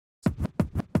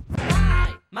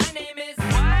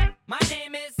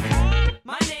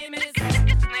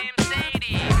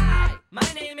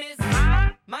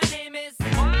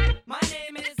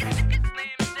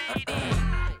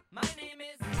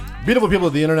Beautiful people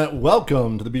of the internet,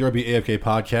 welcome to the BRB AFK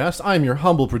podcast. I'm your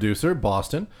humble producer,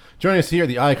 Boston. Joining us here at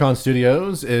the Icon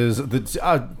Studios is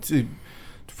our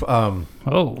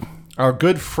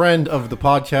good friend of the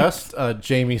podcast,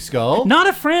 Jamie Skull. Not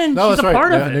a friend, no, she's a right.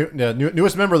 part of it.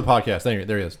 Newest member of the podcast.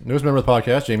 There he is. Newest member of the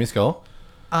podcast, Jamie Skull.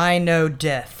 I know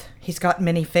death. He's got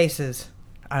many faces.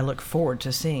 I look forward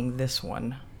to seeing this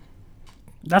one.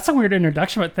 That's a weird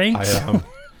introduction, but thanks.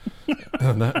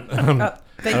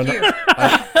 Thank you.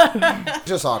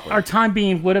 Just awkward. Our time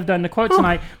being would have done the quote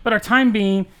tonight, but our time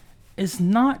being is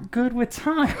not good with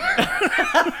time.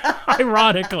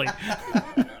 Ironically.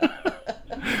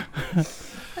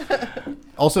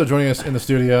 Also joining us in the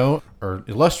studio, our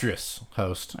illustrious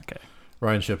host,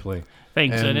 Ryan Shipley.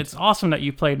 Thanks, and it's awesome that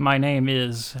you played "My Name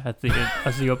Is" as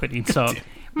the opening song.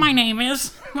 My name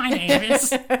is.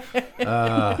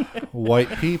 White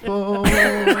people.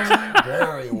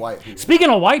 Very white people. Speaking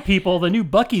of white people, the new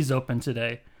Buc-ee's open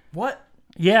today. What?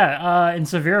 Yeah, in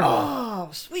Sevierville. Oh,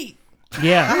 sweet.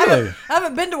 Yeah. Really? I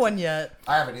haven't been to one yet.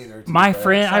 I haven't either. I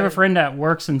have a friend that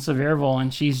works in Sevierville,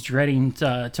 and she's dreading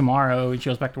tomorrow when she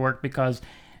goes back to work because,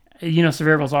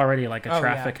 Sevierville's already like a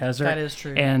traffic hazard. That is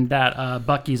true. And that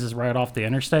Buc-ee's is right off the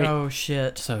interstate. Oh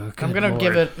shit! So I'm gonna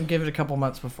give it a couple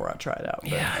months before I try it out.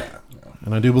 But. Yeah.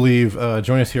 And I do believe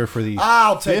joining us here for the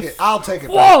I'll take it.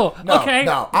 Whoa! Okay.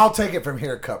 No, I'll take it from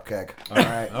here, Cupcake. All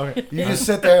right. Okay. You just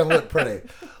sit there and look pretty.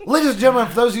 Ladies and gentlemen,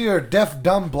 for those of you who are deaf,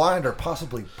 dumb, blind, or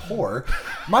possibly poor,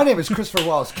 my name is Christopher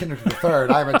Kendrick III.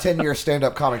 I am a 10-year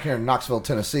stand-up comic here in Knoxville,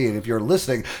 Tennessee. And if you're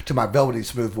listening to my velvety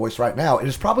smooth voice right now, it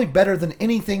is probably better than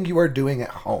anything you are doing at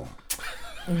home.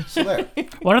 So there.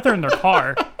 What if they're in their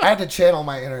car? I had to channel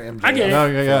my inner MJF. I get it. No,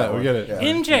 yeah, we get it. Yeah.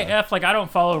 MJF, I don't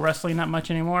follow wrestling that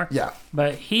much anymore. Yeah.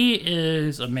 But he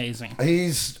is amazing.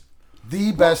 He's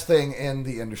the best thing in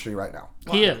the industry right now.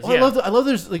 He is. Well, Yeah. I love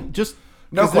there's like just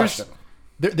No question.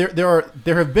 There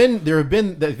have been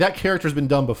that character has been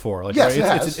done before. Like, Yes, right?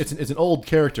 it has. It's an old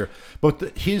character,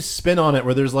 but his spin on it,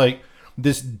 where there's like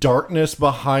this darkness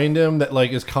behind him that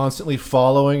like is constantly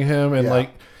following him and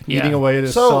like eating away at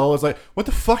his soul. It's like, what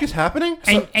the fuck is happening?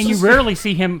 And you rarely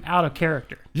see him out of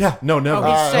character. Yeah, no, never.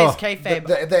 He stays kayfabe.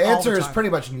 The answer all the is time. pretty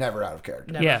much never out of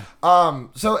character. Never. Yeah.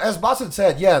 So as Boston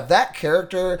said, that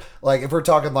character, like if we're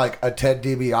talking like a Ted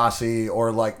DiBiase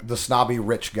or like the snobby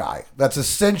rich guy, that's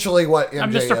essentially what MJF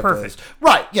I'm Mr. Perfect. is.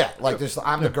 Right, yeah. Like this,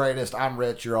 I'm the greatest, I'm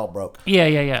rich, you're all broke.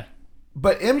 Yeah.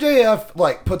 But MJF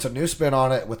like puts a new spin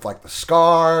on it with like the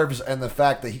scarves and the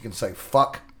fact that he can say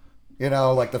fuck.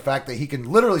 Like the fact that he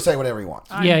can literally say whatever he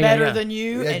wants. I'm better than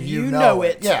you, and you know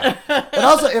it. Yeah.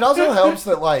 It also helps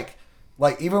that like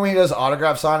even when he does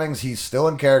autograph signings, he's still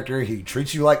in character. He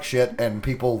treats you like shit, and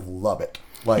people love it.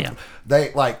 Like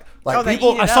they like they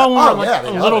people. eat it I saw one where they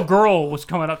a love little it. girl was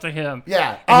coming up to him.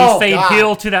 Yeah. And he stayed God.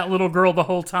 heel to that little girl the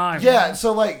whole time. Yeah.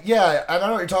 So I don't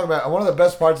know what you're talking about. One of the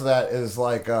best parts of that is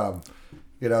like.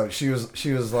 She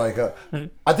was like,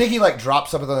 I think he like dropped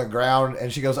something on the ground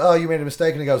and she goes, "Oh, you made a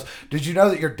mistake." And he goes, "Did you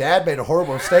know that your dad made a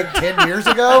horrible mistake 10 years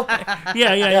ago?"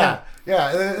 Yeah.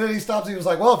 And then he stops and he was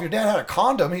like, "Well, if your dad had a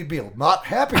condom, he'd be a lot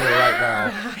happier right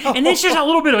now." And then she has a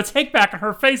little bit of a take back on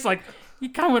her face, like, you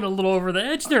kind of went a little over the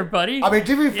edge there, buddy. I mean,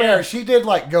 to be fair, she did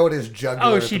like go at his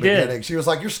jugular at she the did. beginning. She was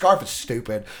like, "Your scarf is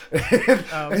stupid."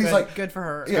 And he's like, good for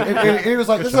her. Yeah, and he was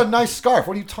like, "This is a nice scarf.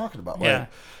 What are you talking about?"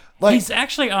 Like, he's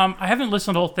actually, I haven't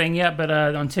listened to the whole thing yet, but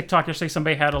on TikTok yesterday,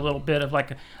 somebody had a little bit of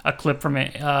like a clip from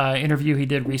an interview he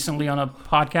did recently on a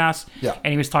podcast. Yeah.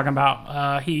 And he was talking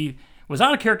about, he was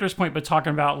out of character at this point, but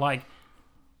talking about like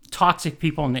toxic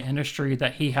people in the industry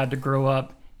that he had to grow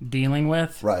up dealing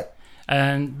with. right.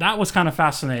 And that was kind of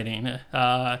fascinating.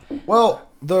 Well,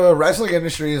 the wrestling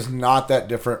industry is not that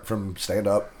different from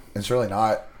stand-up. It's really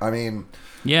not. I mean,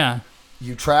 Yeah.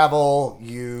 you travel,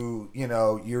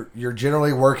 you're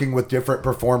generally working with different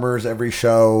performers every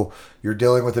show. You're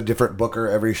dealing with a different booker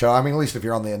every show. I mean, at least if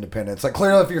you're on the independents. Like,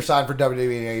 clearly, if you're signed for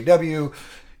WWE and AEW,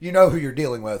 you know who you're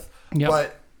dealing with. Yep.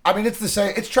 But, I mean, it's the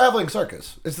same. It's traveling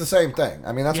circus. It's the same thing.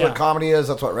 I mean, that's what comedy is.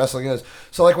 That's what wrestling is.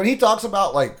 So, like, when he talks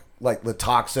about, like the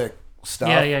toxic stuff,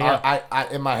 I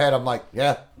in my head, I'm like,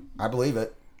 yeah, I believe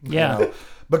it. Yeah.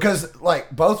 Because,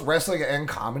 like, both wrestling and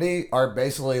comedy are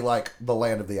basically, like, the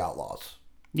land of the outlaws.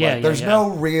 Yeah, Like, there's no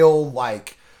real,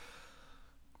 like,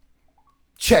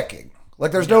 checking.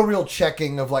 Like, there's no real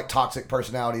checking of, like, toxic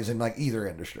personalities in, like, either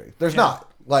industry. There's not.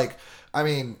 Like, I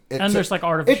mean... there's, like,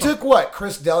 artificial... It took, what,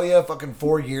 Chris D'Elia fucking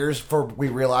 4 years before we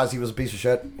realized he was a piece of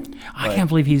shit? I can't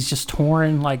believe he's just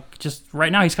touring, like, just...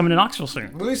 Right now, he's coming to Knoxville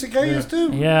soon. Louis C.K. is,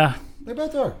 too. Yeah. They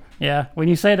both are. Yeah. When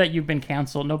you say that you've been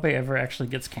canceled, nobody ever actually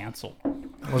gets canceled.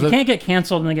 You can't get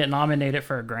canceled and then get nominated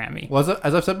for a Grammy. Well,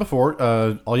 as I've said before,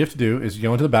 all you have to do is you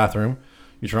go into the bathroom,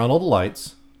 you turn on all the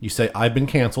lights, you say, "I've been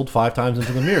canceled" 5 times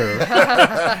into the mirror,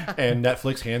 and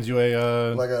Netflix hands you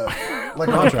a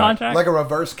contract. like a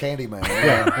reverse Candyman.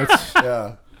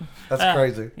 Yeah, that's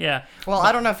crazy. Yeah. Well,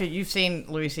 I don't know if you've seen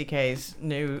Louis C.K.'s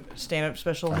new stand-up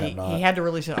special. He had to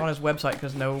release it on his website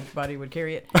because nobody would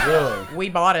carry it. Really? We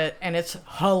bought it, and it's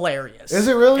hilarious. Is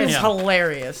it really? It's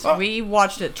hilarious. We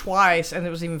watched it twice, and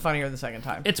it was even funnier the second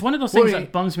time. It's one of those things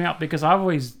that bums me out because I've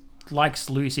always liked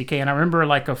Louis C.K. And I remember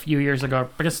like a few years ago,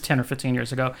 I guess 10 or 15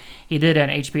 years ago, he did an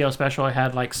HBO special. It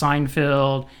had like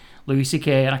Seinfeld, Louis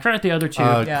C.K., and I forgot the other two.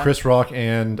 Chris Rock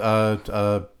and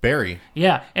Barry.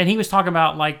 Yeah, and he was talking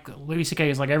about like Louis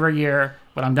C.K. is like every year,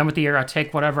 when I'm done with the year, I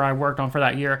take whatever I worked on for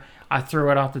that year, I throw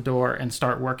it out the door and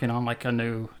start working on like a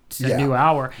new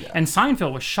hour. Yeah. And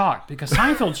Seinfeld was shocked because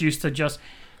Seinfeld's used to just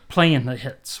playing the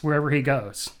hits wherever he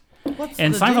goes.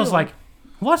 And Seinfeld's like,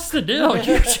 what's the deal?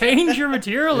 You change your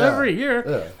material every year.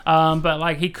 Yeah. But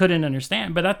like he couldn't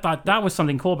understand. But I thought that was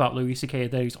something cool about Louis C.K.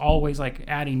 that he's always like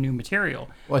adding new material.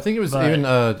 Well, I think it was even.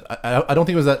 I don't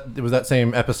think it was that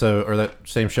same episode or that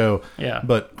same show. Yeah.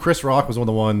 But Chris Rock was one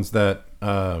of the ones that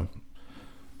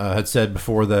had said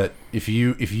before that if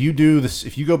you do this,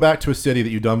 if you go back to a city that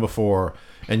you've done before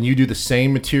and you do the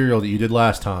same material that you did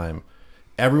last time,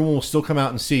 everyone will still come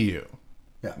out and see you.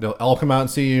 Yeah. They'll all come out and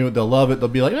see you. They'll love it. They'll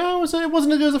be like, "No, it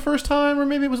wasn't as good as the first time, or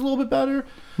maybe it was a little bit better."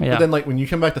 Yeah. But then, like when you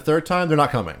come back the third time, they're not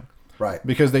coming, right?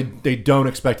 Because they don't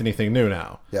expect anything new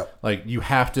now. Yep. Like you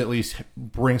have to at least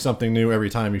bring something new every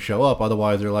time you show up.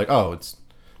 Otherwise, they're like, "Oh, it's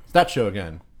that show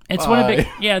again." It's one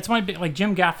of big, like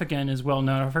Jim Gaffigan is well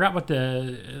known. I forgot what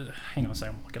the. Hang on a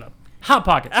second, look it up. Hot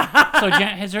Pockets. So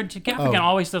Gaffigan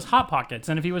always does Hot Pockets,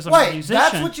 and if he was a musician,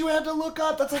 that's what you had to look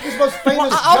up. That's like his most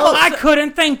famous joke. I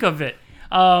couldn't think of it.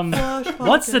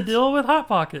 What's the deal with Hot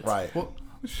Pockets? Right. Well,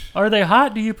 are they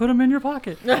hot? Do you put them in your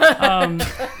pocket? But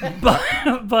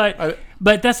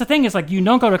that's the thing is like you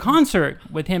don't go to concert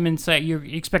with him and say you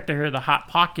expect to hear the Hot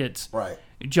Pockets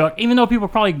joke, even though people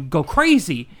probably go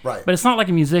crazy. Right. But it's not like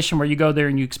a musician where you go there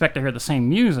and you expect to hear the same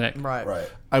music. Right.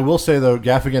 I will say though,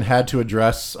 Gaffigan had to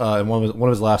address in one of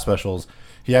his last specials.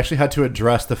 He actually had to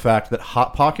address the fact that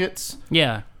Hot Pockets.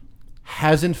 Yeah.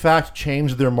 Has in fact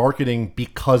changed their marketing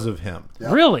because of him.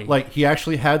 Yep. Really? Like he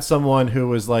actually had someone who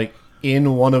was like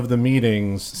in one of the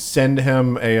meetings send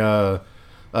him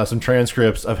some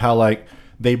transcripts of how like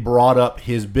they brought up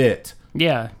his bit.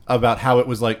 Yeah. About how it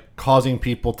was like causing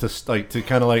people to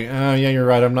kind of like, oh yeah, you're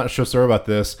right. I'm not so sure about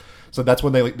this. So that's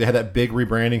when they had that big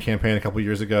rebranding campaign a couple of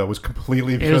years ago. It was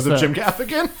completely because of Jim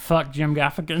Gaffigan. Fuck Jim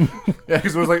Gaffigan. Yeah,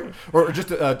 because it was like, or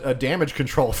just a damage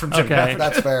control from Jim Gaffigan.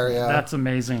 That's fair. Yeah. That's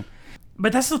amazing.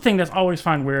 But that's the thing that's always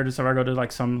find weird is if I go to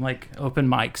like some like open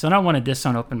mics, and I don't want to diss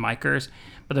on open micers,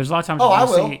 but there's a lot of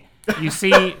times you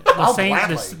see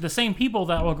the same people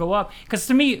that will go up. Because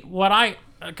to me,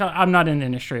 I'm not in the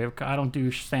industry, I don't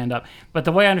do stand up, but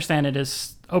the way I understand it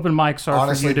is open mics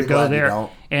are for you to go there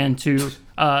and to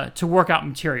work out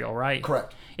material, right?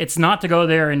 Correct. It's not to go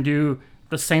there and do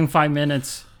the same 5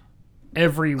 minutes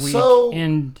every week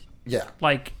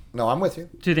like. No, I'm with you.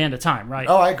 To the end of time, right?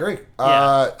 Oh, I agree.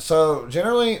 Yeah. So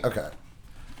generally, okay.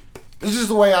 This is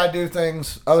the way I do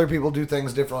things. Other people do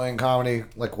things differently in comedy,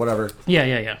 like whatever.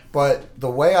 Yeah. But the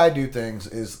way I do things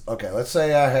is, let's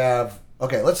say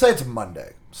it's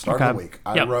Monday, start of the week.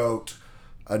 I wrote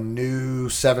a new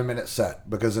 7-minute set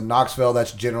because in Knoxville,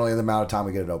 that's generally the amount of time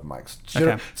we get at open mics.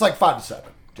 It's like 5 to 7,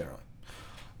 generally.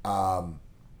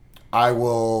 I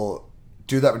will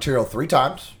do that material 3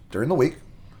 times during the week,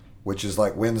 which is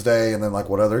like Wednesday and then like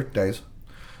what other days.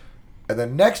 And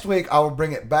then next week I will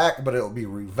bring it back, but it will be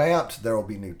revamped. There will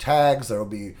be new tags. There will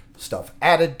be stuff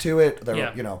added to it.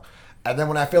 And then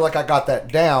when I feel like I got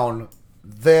that down,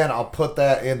 then I'll put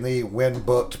that in the when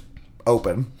booked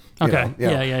open. Okay.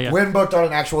 Yeah. When booked on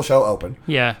an actual show open.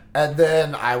 Yeah. And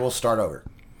then I will start over.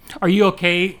 Are you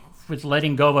okay with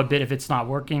letting go of a bit if it's not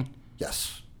working?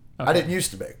 Yes. Okay. I didn't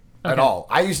used to be. At all.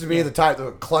 I used to be the type that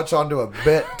would clutch onto a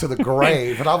bit to the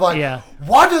grave. And I'm like,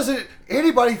 why doesn't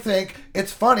anybody think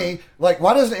it's funny? Like,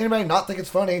 why doesn't anybody not think it's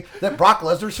funny that Brock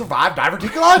Lesnar survived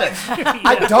diverticulitis?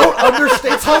 I don't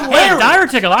understand. It's hilarious. Hey,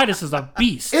 diverticulitis is a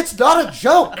beast. It's not a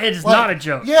joke. It is not a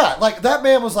joke. Yeah, like that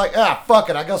man was like, fuck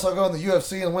it. I guess I'll go in the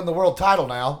UFC and win the world title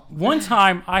now. One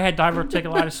time I had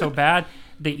diverticulitis so bad.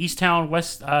 The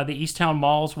Easttown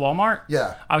Mall's Walmart.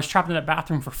 Yeah. I was trapped in that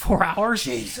bathroom for 4 hours.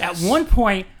 Jesus. At one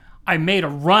point, I made a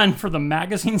run for the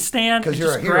magazine stand and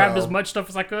just grabbed as much stuff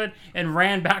as I could and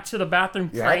ran back to the bathroom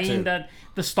praying that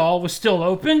the stall was still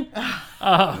open.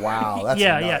 Wow, that's nuts.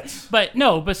 Yeah. But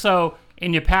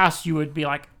in your past you would be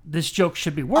like, this joke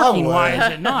should be working. Why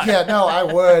is it not? Yeah, no, I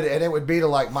would, and it would be to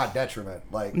like my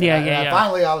detriment. Like,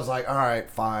 finally, I was like, all right,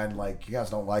 fine. Like, you guys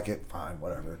don't like it, fine,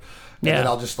 whatever. And then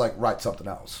I'll just like write something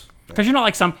else. Because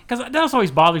because that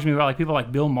always bothers me about like people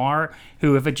like Bill Maher,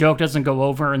 who if a joke doesn't go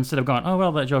over, instead of going, oh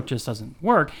well, that joke just doesn't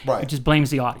work, it just blames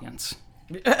the audience.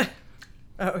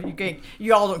 Oh,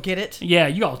 you all don't get it? Yeah,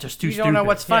 you all just too stupid. You don't know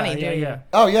what's funny, do you?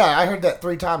 Oh yeah, I heard that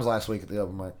 3 times last week at the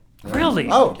open mic. Yeah. Really?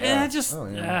 Oh,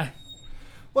 yeah.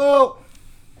 Well,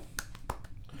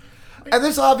 and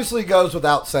this obviously goes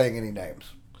without saying any names.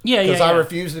 Yeah, because I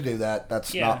refuse to do that.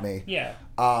 That's not me. Yeah.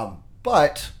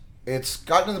 But it's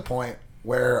gotten to the point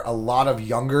where a lot of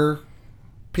younger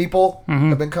people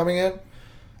have been coming in,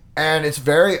 and it's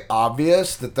very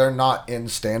obvious that they're not in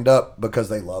stand-up because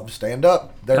they love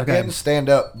stand-up. They're in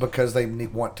stand-up because they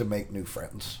want to make new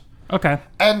friends. Okay.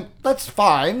 And that's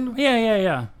fine.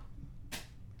 Yeah.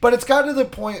 But it's gotten to the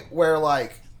point where,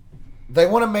 like, they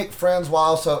want to make friends while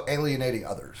also alienating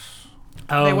others.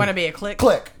 Oh. They want to be a clique?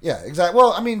 Clique, yeah, exactly.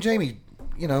 Well, I mean, Jamie,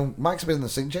 Mike's been in the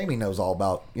scene. Jamie knows all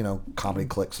about, comedy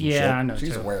cliques and shit. Yeah, I know.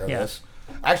 She's aware of this.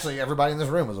 Actually, everybody in this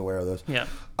room is aware of this. Yeah.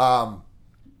 And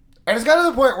it's gotten to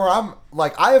the point where I'm,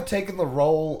 like, I have taken the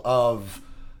role of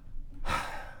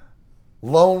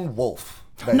lone wolf.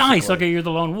 Basically. Nice. Okay, you're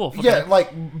the lone wolf. Okay. Yeah,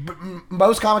 like,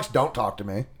 most comics don't talk to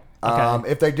me. Okay.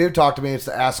 If they do talk to me, it's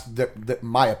to ask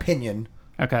my opinion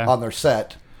on their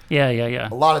set. Yeah.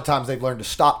 A lot of times they've learned to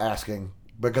stop asking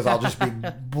because I'll just be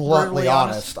bluntly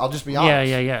honest. I'll just be honest.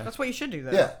 Yeah. That's what you should do,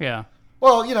 though. Yeah.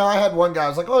 Well, I had one guy, I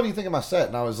was like, oh, what do you think of my set?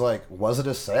 And I was like, was it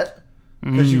a set?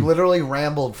 Because you literally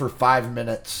rambled for 5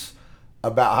 minutes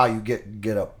about how you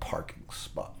get a parking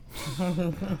spot.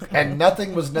 And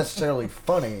nothing was necessarily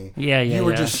funny. You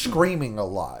were just screaming a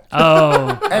lot.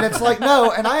 Oh. And it's like, no,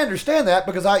 and I understand that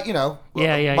because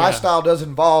my style does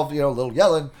involve, a little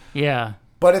yelling. Yeah.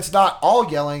 But it's not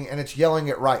all yelling, and it's yelling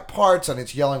at right parts, and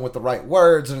it's yelling with the right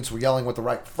words, and it's yelling with the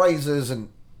right phrases, and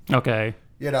okay.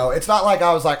 It's not like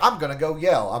I was like, I'm going to go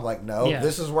yell. I'm like, no,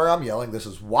 this is where I'm yelling. This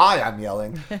is why I'm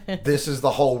yelling. This is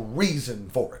the whole reason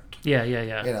for it. Yeah.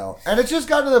 And it's just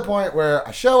gotten to the point where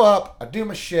I show up, I do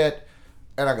my shit,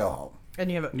 and I go home.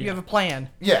 And you have a plan.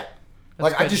 Yeah.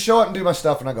 That's good. I just show up and do my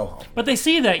stuff, and I go home. But they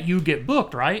see that you get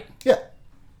booked, right? Yeah.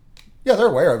 Yeah, they're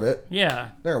aware of it. Yeah.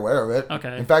 They're aware of it.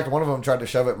 Okay. In fact, one of them tried to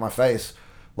shove it in my face.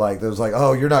 Like, it was like,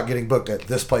 oh, you're not getting booked at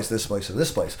this place, this place, or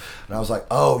this place. And I was like,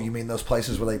 oh, you mean those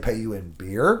places where they pay you in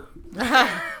beer?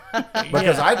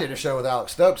 Because I did a show with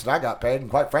Alex Stokes, and I got paid. And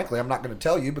quite frankly, I'm not going to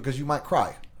tell you because you might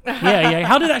cry. Yeah.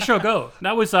 How did that show go?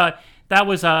 That was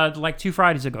like 2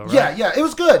 Fridays ago, right? Yeah. It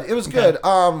was good. It was good.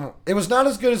 It was not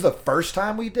as good as the first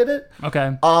time we did it.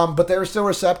 Okay. But they were still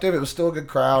receptive. It was still a good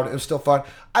crowd. It was still fun.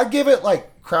 I'd give it, like,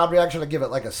 crowd reaction, I'd give it,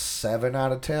 like, a 7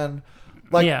 out of 10.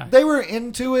 Like, they were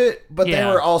into it, but they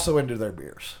were also into their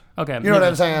beers. Okay. You know what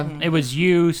I'm saying? It was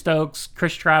you, Stokes,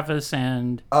 Chris Travis,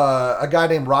 and... a guy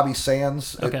named Robbie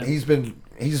Sands. Okay.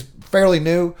 He's fairly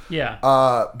new. Yeah.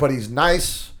 But he's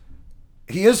nice.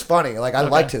 He is funny. Like, I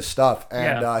liked his stuff.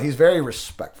 And he's very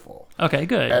respectful. Okay,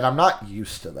 good. And I'm not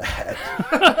used to that.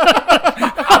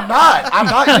 I'm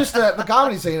not used to the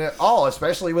comedy scene at all,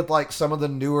 especially with, like, some of the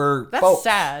newer folks. That's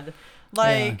sad.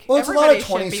 Like, well, it's a lot of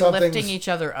 20-somethings. Should be lifting each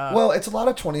other up. Well, it's a lot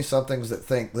of 20-somethings that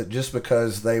think that just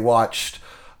because they watched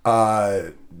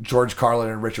George Carlin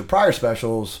and Richard Pryor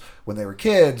specials when they were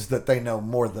kids, that they know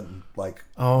more than, like,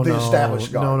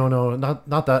 established guard. No,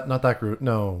 not that group.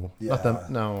 No, not them.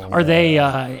 No. Are they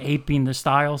aping the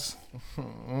styles?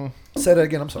 Say that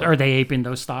again. I'm sorry. Are they aping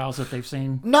those styles that they've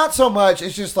seen? Not so much.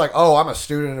 It's just like, oh, I'm a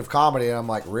student of comedy, and I'm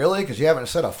like, really? Because you haven't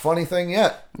said a funny thing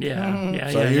yet.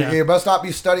 Yeah. You must not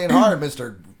be studying hard,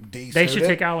 Mr. D. They should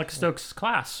take Alex Stokes'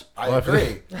 class. I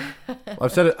agree.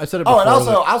 I've said it. I said it Oh, before. and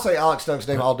also, I'll say Alex Stokes'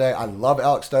 name all day. I love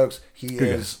Alex Stokes. He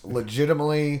is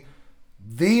legitimately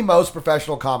the most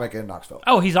professional comic in Knoxville.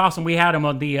 Oh, he's awesome. We had him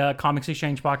on the Comics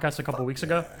Exchange podcast a couple weeks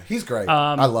ago. He's great.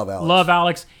 I love Alex. Love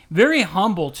Alex. Very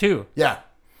humble too. Yeah.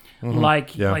 Mm-hmm.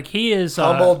 Like he is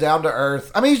humble, down to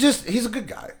earth. I mean, he's a good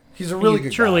guy. He's a really good guy.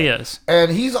 He truly is.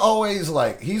 And he's always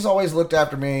looked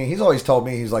after me. He's always told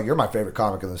me, he's like, you're my favorite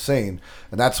comic in the scene.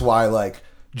 And that's why, like,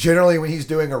 generally when he's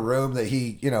doing a room that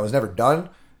he, has never done,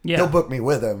 he'll book me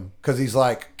with him because he's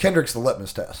like, Kendrick's the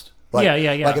litmus test. Like,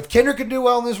 yeah. Like, if Kendrick can do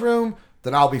well in this room,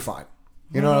 then I'll be fine.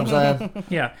 You know what I'm saying?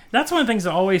 Yeah. That's one of the things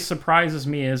that always surprises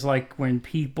me is, like, when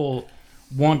people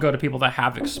won't go to people that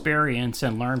have experience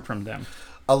and learn from them.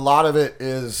 I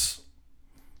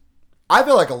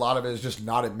feel like a lot of it is just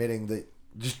not admitting that,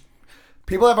 just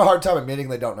people have a hard time admitting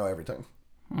they don't know everything.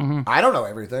 I don't know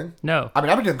everything. No. I mean,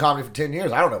 I've been doing comedy for 10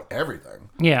 years. I don't know everything.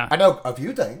 Yeah. I know a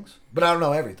few things, but I don't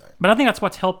know everything. But I think that's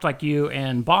what's helped like you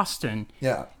and Boston.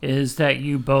 Yeah. Is that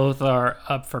you both are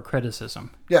up for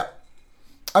criticism. Yeah.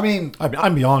 I mean,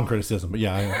 I'm beyond criticism, but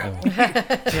yeah.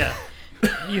 Yeah.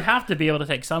 You have to be able to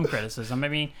take some criticism. I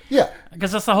mean, yeah.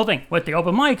 because that's the whole thing. With the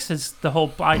open mics, is the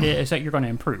whole idea is that you're going to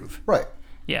improve. Right.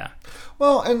 Yeah.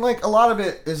 Well, and like a lot of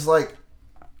it is like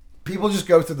people just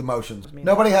go through the motions.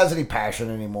 Nobody has any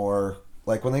passion anymore.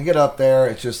 Like when they get up there,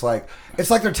 it's just like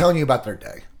they're telling you about their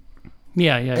day.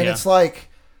 Yeah. And it's like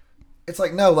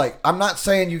no, like I'm not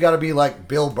saying you got to be like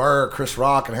Bill Burr or Chris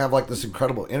Rock and have like this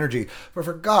incredible energy, but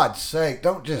for God's sake,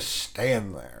 don't just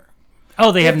stand there.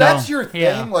 Oh, they have no. If that's your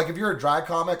thing, like if you're a dry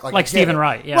comic, like Stephen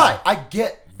Wright, right? I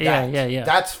get that. Yeah.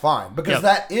 That's fine because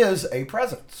that is a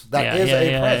presence. That is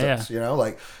a presence. You know,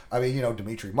 like I mean,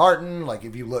 Dimitri Martin. Like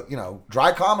if you look,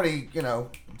 dry comedy. It's a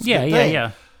good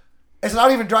thing. It's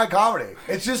not even dry comedy.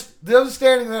 It's just them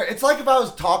standing there. It's like if I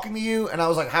was talking to you and I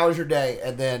was like, "How was your day?"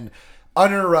 and then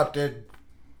uninterrupted,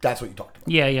 that's what you talked about.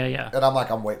 Yeah. And I'm like,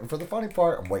 I'm waiting for the funny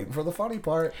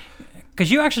part. Because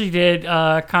you actually did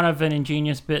kind of an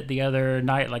ingenious bit the other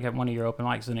night, like at one of your open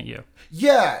mics, didn't you?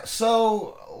 Yeah.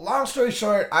 So, long story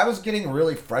short, I was getting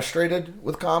really frustrated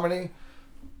with comedy.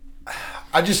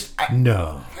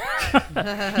 No.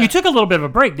 You took a little bit of a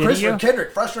break, didn't you? Kristopher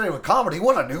Kendrick, frustrated with comedy.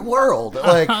 What a new world.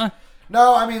 Like,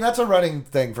 no, I mean, that's a running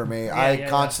thing for me. I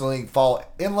constantly fall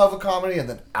in love with comedy and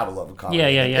then out of love with comedy.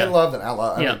 Yeah. In love, then out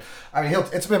of love. I mean,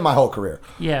 it's been my whole career.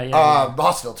 Yeah.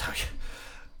 I'll still tell you.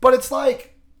 But it's like,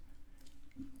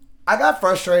 I got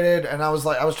frustrated and I was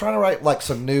trying to write like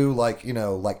some new, like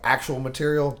actual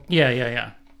material.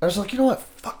 Yeah. I was like, you know what?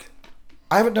 Fuck it.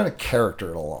 I haven't done a character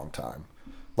in a long time.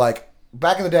 Like,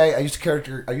 back in the day, I used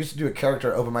to do a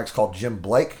character at open mics called Jim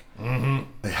Blake.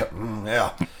 Mm-hmm.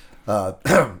 Yeah.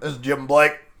 This is Jim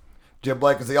Blake. Jim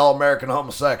Blake is the all-American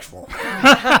homosexual.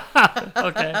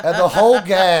 Okay. And the whole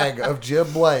gag of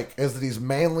Jim Blake is that he's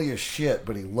manly as shit,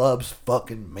 but he loves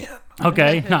fucking men.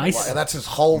 Okay, nice. And that's his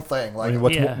whole thing. Like, I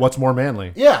mean, what's more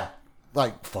manly? Yeah.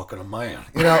 Like fucking a man,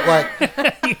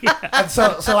 and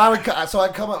so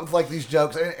I'd come up with like these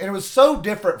jokes, and it was so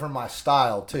different from my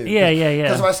style too. Yeah.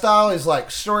 Because my style is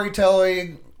like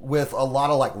storytelling with a lot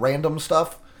of like random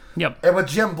stuff. Yep. And with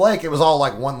Jim Blake, it was all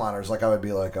like one-liners. Like I would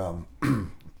be like, I'm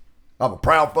a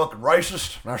proud fucking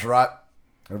racist. That's right.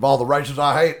 And of all the races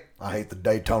I hate the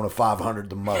Daytona 500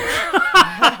 the most.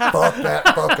 Fuck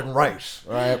that fucking race,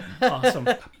 right? Awesome.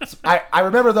 I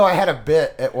remember though I had a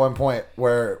bit at one point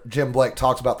where Jim Blake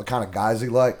talks about the kind of guys he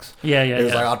likes. Yeah. He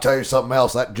was like, I'll tell you something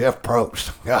else. That Jeff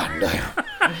Probst. God damn.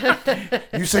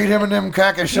 You seen him in them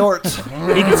khaki shorts? He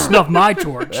can snuff my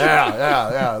torch.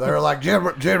 Yeah. They were like, Jim,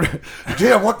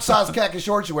 what size khaki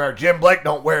shorts you wear? Jim Blake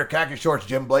don't wear khaki shorts.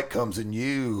 Jim Blake comes in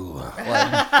you.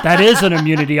 Like, That is an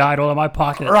immunity idol in my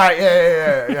pocket. right,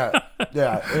 yeah.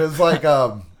 It was like,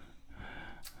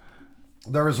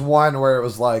 there was one where it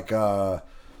was like, oh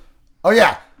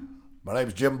yeah, my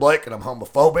name's Jim Blake and I'm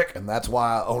homophobic and that's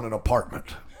why I own an apartment.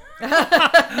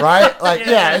 Right? Like,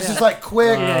 it's just like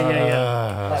quick.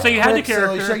 Yeah. So you had the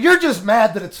character. You're just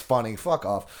mad that it's funny. Fuck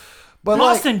off. But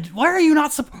Boston, why are you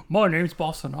not supportive? My name's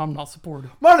Boston. I'm not supportive.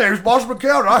 My name's Boston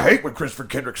McCown. I hate when Kristopher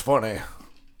Kendrick's funny.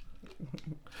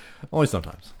 Only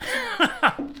sometimes.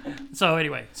 So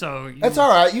anyway, it's all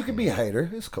right. You can be a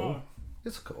hater. It's cool.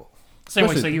 It's cool. Same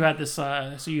way. So you had this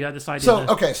idea.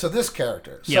 So this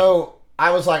character. Yep. So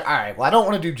I was like, all right. Well, I don't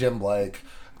want to do Jim Blake.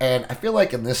 And I feel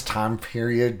like in this time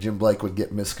period, Jim Blake would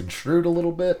get misconstrued a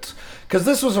little bit. Because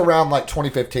this was around like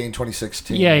 2015,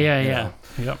 2016. Yeah.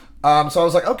 Yep. So I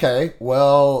was like, okay,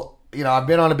 well, I've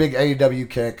been on a big AEW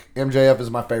kick. MJF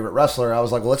is my favorite wrestler. I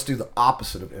was like, well, let's do the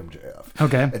opposite of MJF.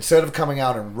 Okay. Instead of coming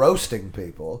out and roasting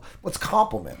people, let's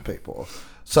compliment people.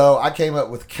 So I came up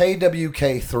with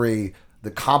KWK3,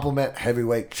 the compliment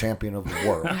heavyweight champion of the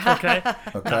world. Okay.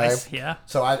 Nice. Yeah.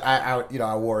 So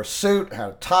I wore a suit, had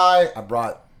a tie.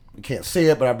 You can't see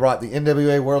it, but I brought the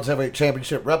NWA World's Heavyweight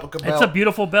Championship replica belt. It's a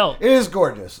beautiful belt. It is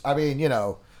gorgeous. I mean,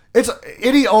 it's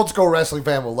any old school wrestling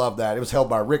fan will love that. It was held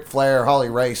by Ric Flair, Harley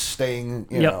Race, Sting,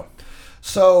 you know.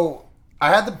 So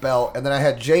I had the belt, and then I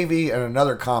had JV and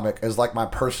another comic as like my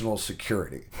personal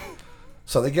security.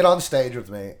 So they get on stage with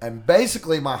me, and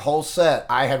basically my whole set,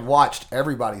 I had watched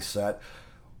everybody's set,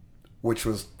 which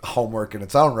was homework in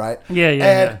its own right.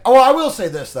 Yeah. Oh, I will say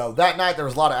this, though. That night, there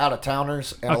was a lot of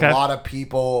out-of-towners and a lot of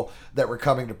people that were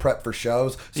coming to prep for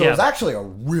shows. So it was actually a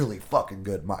really fucking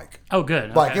good mic. Oh,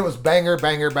 good. Like, it was banger.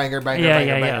 Like,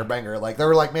 there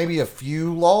were, like, maybe a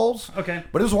few lulls. Okay.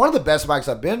 But it was one of the best mics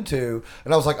I've been to.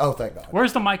 And I was like, oh, thank God.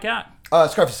 Where's the mic at?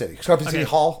 Scruffy City. Scruffy City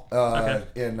Hall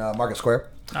in Market Square.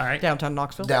 All right. Downtown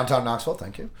Knoxville. Downtown Knoxville,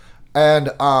 thank you.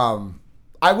 And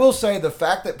I will say the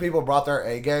fact that people brought their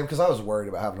A game, because I was worried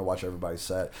about having to watch everybody's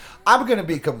set. I'm going to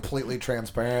be completely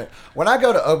transparent. When I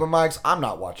go to open mics, I'm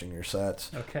not watching your sets.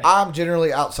 Okay. I'm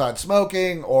generally outside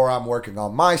smoking or I'm working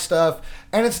on my stuff.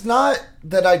 And it's not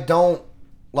that I don't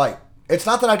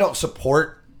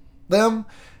support them.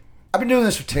 I've been doing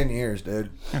this for 10 years,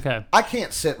 dude. Okay. I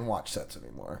can't sit and watch sets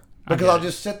anymore. Because I'll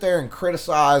just sit there and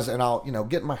criticize and I'll,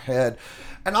 get in my head.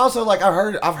 And also, like,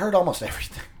 I've heard almost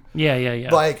everything. Yeah.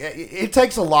 Like, it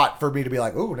takes a lot for me to be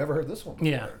like, ooh, never heard this one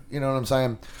before. Yeah. You know what I'm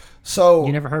saying? So...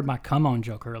 You never heard my come on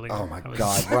joke earlier. Oh, my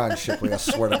God. Ryan Shipley, I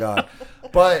swear to God.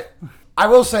 But I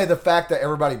will say the fact that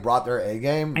everybody brought their A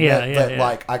game,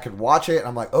 like, I could watch it, and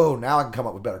I'm like, oh, now I can come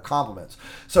up with better compliments.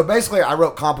 So, basically, I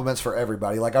wrote compliments for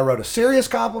everybody. Like, I wrote a serious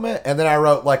compliment, and then I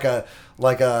wrote, like a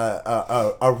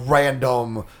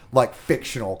random, like,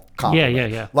 fictional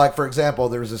compliment. Yeah. Like, for example,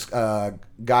 there was this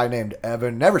guy named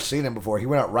Evan. Never seen him before. He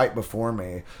went out right before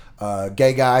me.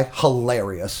 Gay guy.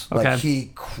 Hilarious. Okay. Like,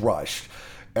 he crushed.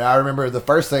 And I remember the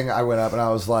first thing I went up and I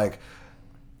was like,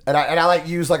 and I like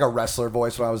used like a wrestler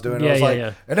voice when I was doing it. I was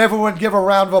like, and everyone give a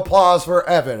round of applause for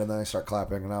Evan. And then they start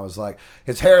clapping. And I was like,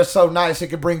 his hair is so nice it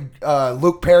could bring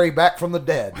Luke Perry back from the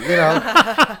dead, you know?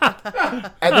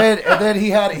 and then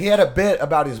he had a bit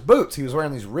about his boots. He was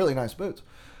wearing these really nice boots.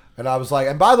 And I was like,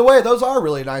 and by the way, those are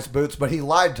really nice boots, but he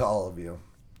lied to all of you.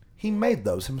 He made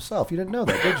those himself. You didn't know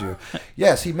that, did you?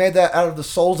 Yes, he made that out of the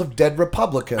souls of dead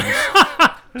Republicans.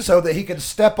 So that he could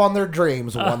step on their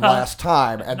dreams one last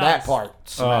time, and that part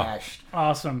smashed.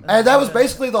 Awesome. And that was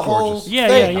basically the whole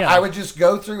thing. Yeah. I would just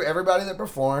go through everybody that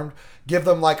performed, give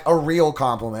them like a real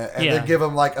compliment, and then give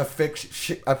them like a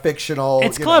fictional.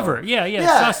 It's clever. Yeah. It's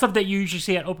not stuff that you usually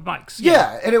see at open mics.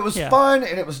 Yeah, and it was fun,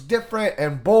 and it was different,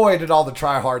 and boy, did all the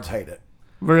tryhards hate it.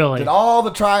 Really? Did all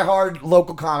the tryhard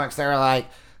local comics, they were like,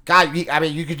 God,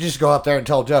 you could just go up there and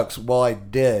tell jokes. Well, I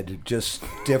did, just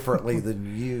differently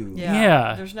than you.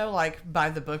 Yeah. There's no, like,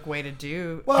 by-the-book way to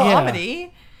do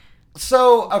comedy.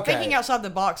 So, okay. Thinking outside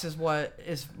the box is what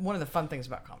is one of the fun things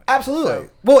about comedy. Absolutely.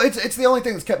 Well, it's the only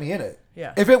thing that's kept me in it.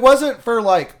 Yeah. If it wasn't for,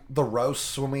 like, the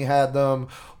roasts when we had them,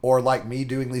 or, like, me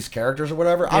doing these characters or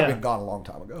whatever, I'd been gone a long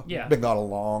time ago. Yeah. Been gone a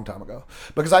long time ago.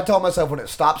 Because I told myself when it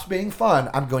stops being fun,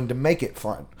 I'm going to make it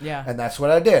fun. Yeah. And that's what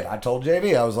I did. I told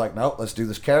JV, I was like, nope, let's do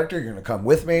this character. You're going to come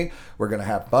with me. We're going to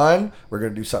have fun. We're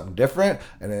going to do something different.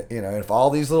 And, if all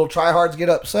these little tryhards get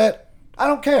upset, I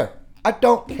don't care. I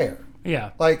don't care.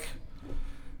 Yeah. Like...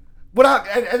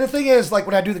 and the thing is, like,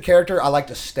 when I do the character, I like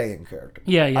to stay in character.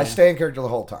 Yeah. I stay in character the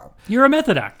whole time. You're a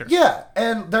method actor. Yeah,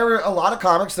 and there were a lot of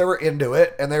comics that were into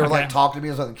it, and they were, like, talking to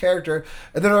me as a character,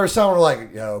 and then there were some who were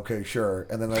like, yeah, okay, sure,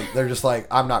 and then they're just like,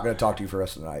 I'm not going to talk to you for the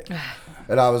rest of the night.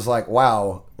 And I was like,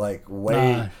 wow, like,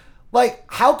 wait. Like,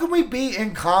 how can we be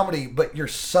in comedy, but you're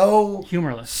so...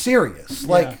 humorless. Serious.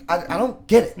 Like, I don't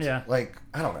get it. Yeah. Like,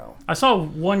 I don't know. I saw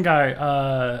one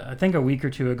guy, I think a week or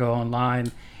two ago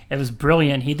online. It was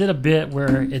brilliant. He did a bit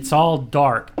where it's all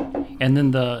dark, and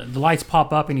then the lights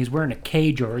pop up, and he's wearing a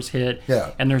cage over his head.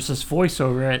 Yeah. And there's this voice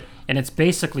over it, and it's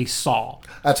basically Saw.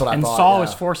 That's what I thought. And Saw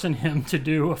is forcing him to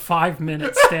do a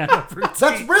 5-minute stand-up routine.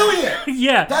 That's brilliant.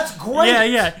 Yeah. That's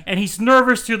great. Yeah. And he's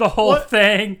nervous through the whole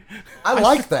thing. I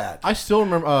like that. I still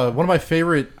remember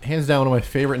hands down, one of my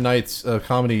favorite nights of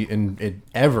comedy in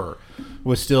ever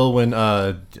was still when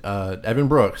Evan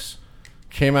Brooks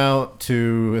came out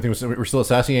to, I think we're still at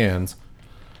Sassy Ann's.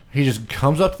 He just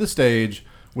comes up to the stage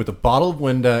with a bottle of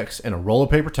Windex and a roll of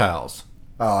paper towels.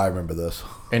 Oh, I remember this.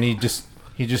 And he just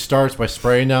starts by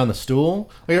spraying down the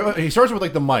stool. Like, he starts with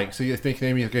like the mic, so you think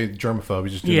maybe he's like germaphobe.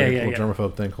 He's just doing a little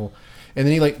germaphobe thing, cool. And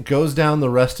then he like goes down the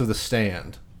rest of the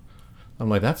stand. I'm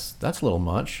like, that's a little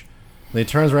much. And he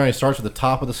turns around. He starts with the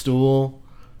top of the stool,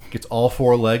 gets all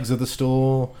 4 legs of the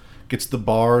stool, gets the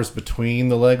bars between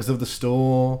the legs of the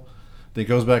stool. Then he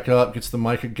goes back up, gets the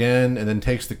mic again, and then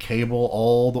takes the cable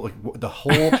the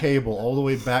whole cable all the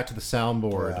way back to the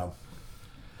soundboard. Yeah.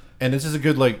 And this is a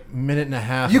good minute and a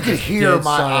half. You can hear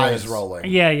my eyes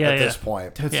rolling. Yeah. At this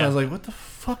point, it sounds like, what the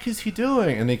fuck is he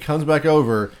doing? And he comes back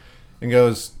over and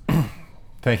goes,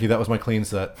 "Thank you, that was my clean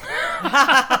set."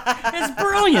 It's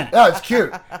brilliant. Yeah, it's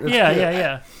cute. It's cute.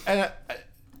 Yeah. And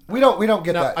we don't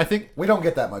get that. I think we don't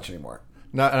get that much anymore.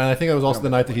 No, and I think it was also the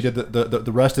night that he did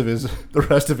the rest of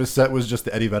his set was just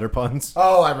the Eddie Vedder puns.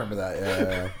 Oh, I remember that.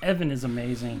 Yeah. Evan is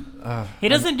amazing. He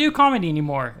doesn't do comedy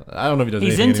anymore. I don't know if he does.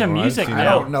 He's into anymore. Music now. I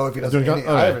don't know if he does.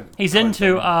 He's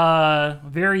into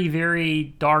very, very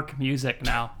dark music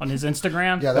now on his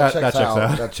Instagram. Yeah, that checks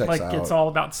out. That checks like out. It's all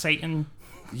about Satan.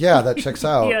 Yeah, that checks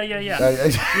out. Yeah.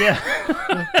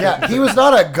 Yeah, he was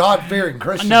not a God-fearing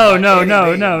Christian.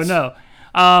 No.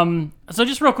 So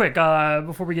just real quick,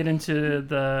 before we get into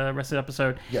the rest of the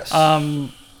episode. Yes.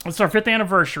 It's our 5th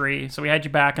anniversary, so we had you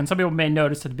back, and some people may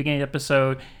notice at the beginning of the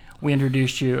episode, we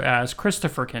introduced you as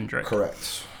Kristopher Kendrick.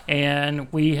 Correct.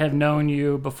 And we have known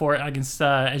you before, I guess,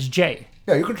 as Jay.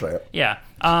 Yeah, you can try it. Yeah.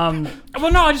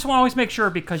 Well, no, I just want to always make sure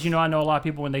because, I know a lot of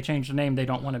people, when they change the name, they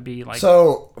don't want to be like...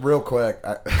 So, real quick,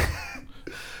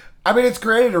 I mean, it's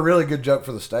created a really good joke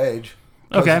for the stage.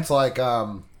 Okay. It's like,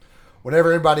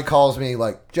 whenever anybody calls me,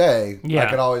 like, Jay, I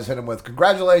can always hit him with,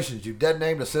 congratulations, you dead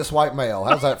named a cis white male.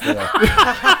 How's that feel?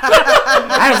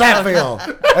 How does that feel?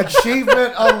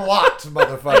 Achievement unlocked,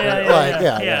 motherfucker.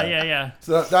 Yeah.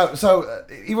 So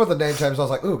even with the name change, I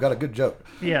was like, ooh, got a good joke.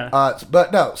 Yeah.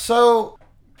 But no, so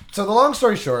the long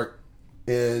story short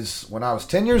is when I was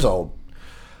 10 years old,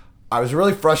 I was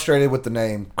really frustrated with the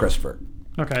name Kristopher.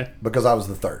 Okay. Because I was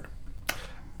the third.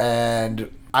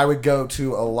 And I would go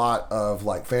to a lot of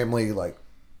like family like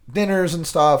dinners and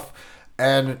stuff.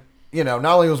 And, not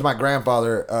only was my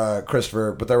grandfather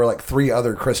Kristopher, but there were like 3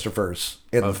 other Kristophers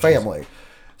in the family.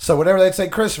 So whenever they'd say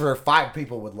Kristopher, 5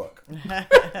 people would look.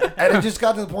 And it just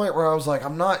got to the point where I was like,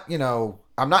 I'm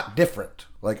not different.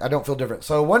 Like, I don't feel different.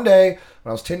 So one day,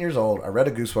 when I was 10 years old, I read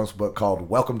a Goosebumps book called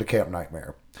Welcome to Camp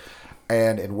Nightmare.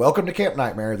 And in Welcome to Camp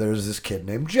Nightmare, there's this kid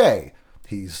named Jay.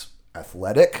 He's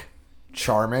athletic,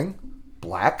 charming,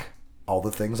 black, all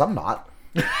the things I'm not.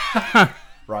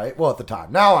 Right? Well, at the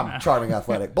time. Now I'm charming,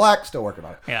 athletic, black, still working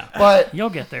on it. Yeah. But you'll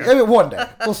get there. I mean, one day.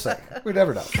 We'll see. We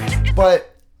never know.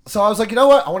 But, so I was like, you know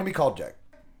what? I want to be called Jay.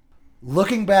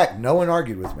 Looking back, no one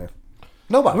argued with me.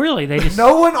 Nobody. Really? They just...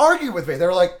 No one argued with me. They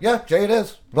were like, yeah, Jay it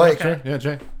is. Like, okay. Yeah,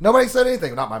 Jay. Nobody said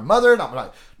anything. Not my mother,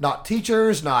 not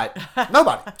teachers,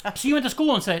 nobody. So you went to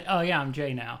school and said, oh, yeah, I'm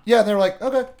Jay now. Yeah, and they were like,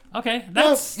 okay. Okay.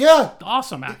 That's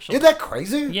awesome, actually. Isn't that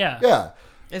crazy? Yeah. Yeah.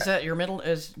 Is your middle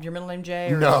name Jay?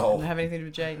 Or No. Does it have anything to do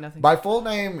with Jay? Nothing? My full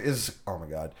name is, oh my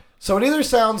God. So it either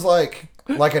sounds like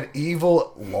an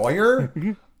evil lawyer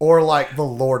or like the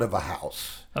Lord of a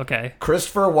house. Okay.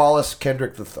 Christopher Wallace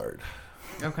Kendrick III.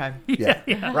 Okay. Yeah.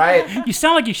 Yeah. Right? You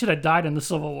sound like you should have died in the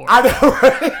Civil War. I know,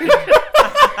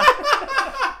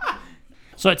 right?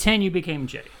 So at 10, you became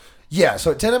Jay. Yeah,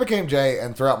 so at 10 I became Jay,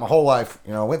 and throughout my whole life,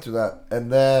 I went through that. And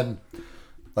then,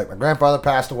 like, my grandfather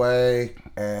passed away,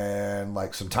 and,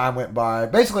 like, some time went by.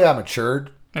 Basically, I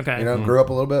matured. Okay. Grew up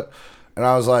a little bit. And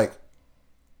I was like,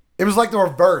 it was like the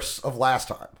reverse of last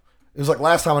time. It was like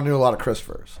last time I knew a lot of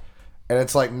Christophers. And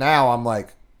it's like now I'm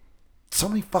like, so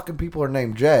many fucking people are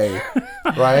named Jay,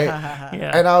 right?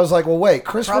 Yeah. And I was like, well, wait,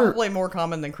 Christopher... Probably more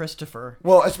common than Kristopher.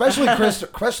 Well, especially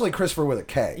Christopher with a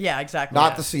K. Yeah, exactly.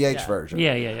 Not the CH version.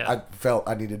 Yeah. I felt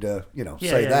I needed to,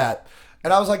 say that.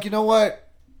 And I was like, you know what?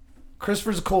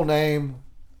 Christopher's a cool name.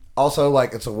 Also,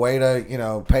 like, it's a way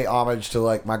to, pay homage to,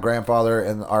 like, my grandfather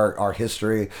and our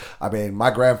history. I mean,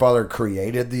 my grandfather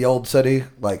created the Old City.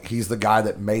 Like, he's the guy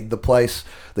that made the place.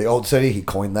 The Old City, he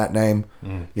coined that name,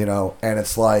 and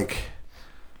it's like...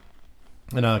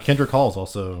 And Kendrick Hall's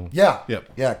also... Yeah. Yep.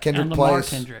 Yeah, Kendrick and Lamar plays...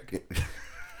 Kendrick.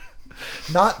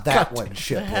 Not that one,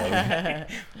 shitload.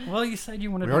 Well, you said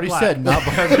you wanted We to already black. said not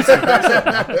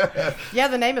black. Yeah,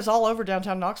 the name is all over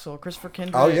downtown Knoxville. Kristopher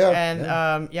Kendrick. Oh, yeah.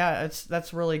 And,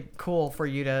 that's really cool for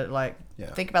you to, like,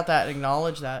 think about that and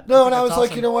acknowledge that. No, and I was awesome.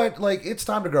 like, you know what? Like, it's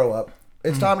time to grow up.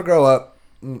 It's time to grow up.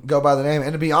 Go by the name.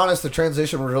 And to be honest, the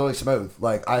transition was really smooth.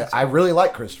 Like, I really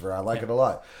like Kristopher. I like it a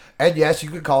lot. And yes, you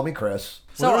could call me Chris.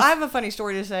 So I have a funny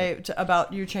story to say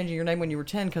about you changing your name when you were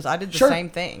 10 because I did the Sure. same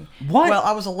thing. What? Well,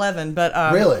 I was 11, but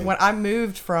Really? when I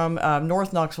moved from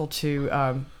North Knoxville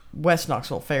to West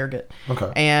Knoxville, Farragut,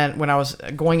 Okay. and when I was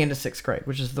going into 6th grade,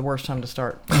 which is the worst time to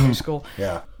start new school.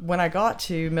 Yeah. When I got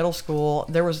to middle school,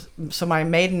 my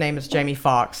maiden name is Jamie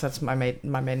Fox. That's my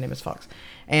maiden name is Fox.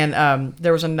 And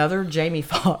there was another Jamie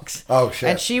Fox. Oh, shit.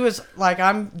 And she was like,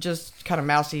 I'm just kind of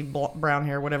mousy, brown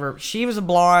hair, whatever. She was a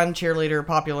blonde cheerleader,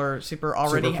 popular,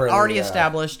 already pretty, yeah.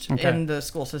 established Okay. in the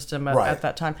school system Right. at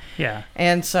that time. Yeah.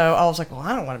 And so I was like, well,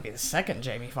 I don't want to be the second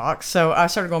Jamie Fox. So I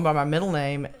started going by my middle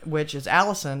name, which is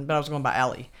Allison, but I was going by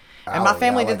Allie. And my Allie,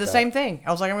 family I did like the that. same thing.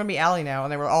 I was like, I'm going to be Allie now.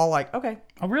 And they were all like, okay.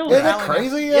 Oh, really? Isn't that Allie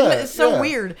crazy? now. Yeah. It's so yeah.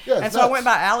 weird. Yeah, and it's so I nuts. went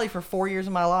by Allie for 4 years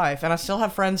of my life. And I still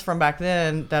have friends from back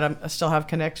then that I still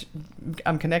have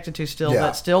I'm connected to still Yeah.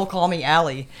 that still call me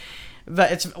Allie.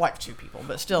 But it's like 2 people,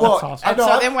 but still. Well, That's awesome. And I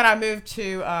know, so then when I moved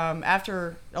to,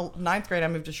 after 9th grade, I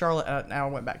moved to Charlotte. Now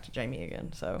I went back to Jamie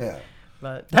again. So, Yeah.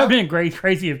 But That would have been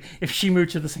crazy if she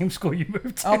moved to the same school you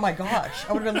moved to. oh my gosh,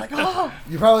 I would have been like, oh.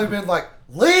 You probably been like,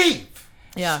 leave.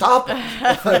 Yeah. Stop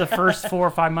it. For the first 4 or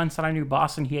 5 months that I knew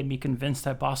Boston, he had me convinced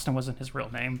that Boston wasn't his real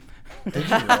name. Did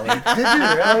you really? Did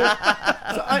you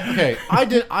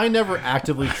really? I never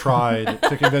actively tried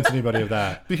to convince anybody of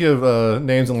that. Speaking of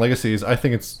names and legacies, I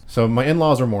think it's so. My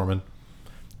in-laws are Mormon,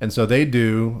 and so they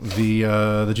do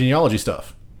the genealogy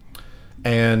stuff.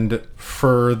 And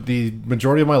for the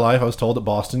majority of my life, I was told that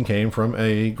Boston came from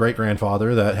a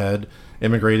great-grandfather that had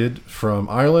immigrated from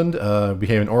Ireland,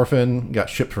 became an orphan, got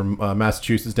shipped from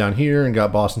Massachusetts down here, and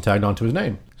got Boston tagged onto his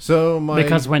name. So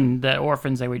because when the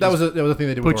orphans, they would that was a thing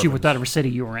they did. Put you with whatever city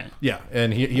you were in. Yeah,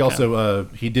 and he also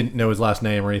he didn't know his last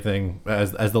name or anything,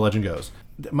 as the legend goes.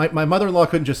 My mother-in-law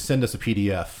couldn't just send us a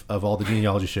PDF of all the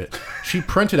genealogy shit. She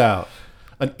printed out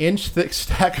an inch-thick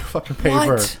stack of fucking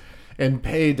paper and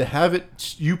paid to have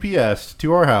it UPS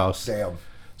to our house. Damn.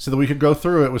 So that we could go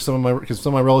through it with some of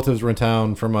my relatives were in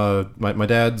town from my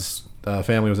dad's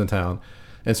family was in town,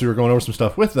 and so we were going over some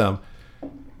stuff with them.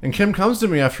 And Kim comes to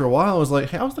me after a while and was like,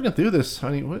 "Hey, I was looking through this,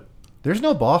 honey. What? There's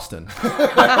no Boston."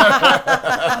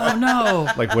 Oh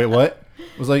no! Like, wait, what? I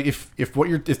was like, if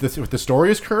the story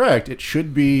is correct, it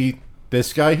should be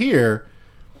this guy here,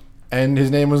 and his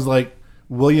name was like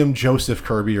William Joseph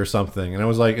Kirby or something, and I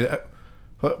was like,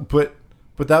 but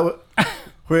that was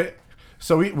wait.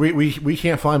 So we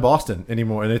can't find Boston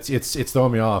anymore, and it's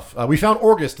throwing me off. We found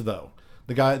Orgust though,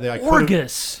 the guy that I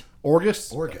Orgust.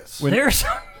 Orgust. There's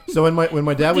So when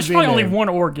my dad was there's probably only named, one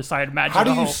Orgust, I'd imagine. How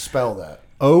do you spell that?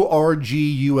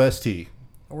 Orgust.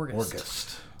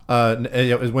 Orgust.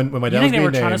 It was when my You dad think was they being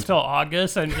were trying to named. spell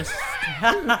August and just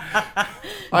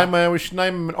I wish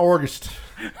name him Orgust.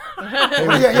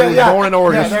 Yeah. Born in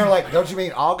Orgust. Yeah, they're like, don't you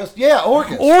mean August? Yeah,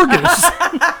 Orgust.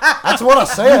 Orgust? That's what I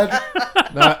said.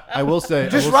 No, I will say,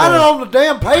 Just write it on the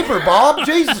damn paper, Bob.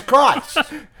 Jesus Christ.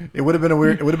 It would have been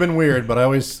weird. It would have been weird, but I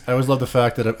always love the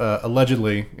fact that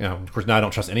allegedly, of course, now I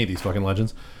don't trust any of these fucking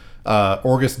legends.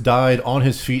 Orgust died on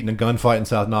his feet in a gunfight in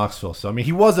South Knoxville. So I mean,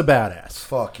 he was a badass.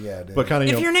 Fuck yeah, dude. But kind of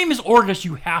If your name is Orgust,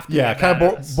 you have to. yeah, be kind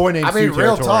of badass. boy named I mean, Sue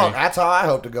real territory. talk. That's how I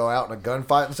hope to go out in a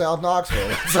gunfight in South Knoxville.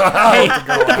 That's how I Hey, hope to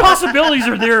go the out. possibilities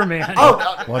are there, man. Oh,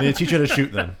 Well, I need to teach you how to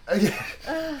shoot then.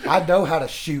 I know how to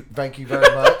shoot. Thank you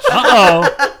very much.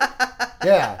 Uh-oh.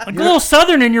 Yeah. A little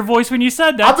southern in your voice when you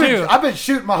said that, too. I've been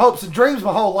shooting my hopes and dreams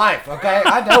my whole life, okay?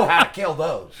 I know how to kill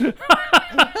those.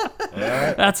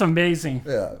 That's amazing.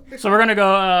 Yeah. So we're going to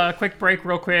go quick break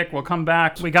real quick. We'll come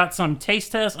back. We got some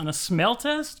taste tests and a smell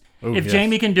test. Ooh, if yes.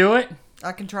 Jamie can do it.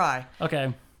 I can try.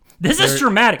 Okay. This is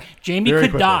dramatic. Jamie very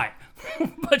could quickly. die.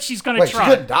 But she's going to Wait, she try.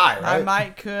 couldn't die, I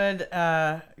right? could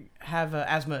have an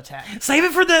asthma attack. Save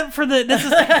it for the this is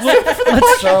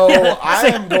So I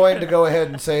am going to go ahead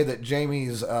and say that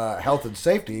Jamie's health and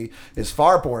safety is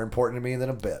far more important to me than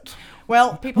a bit.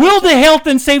 Well, people. Will the health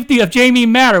and safety of Jamie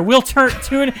matter? We'll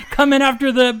tune come in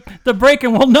after the break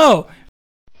and we'll know.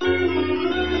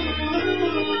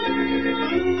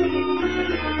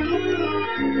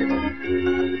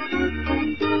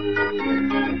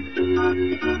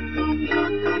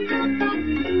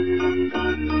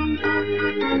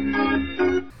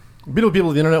 Beautiful people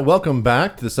of the internet, welcome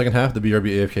back to the second half of the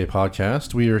BRB AFK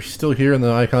podcast. We are still here in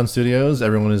the Icon Studios.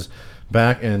 Everyone is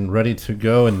back and ready to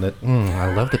go. And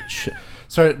I love the chill.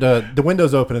 Sorry, the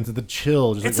window's open into the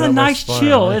chill. Just It's right a up my nice spine.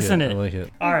 chill, I like isn't it? I like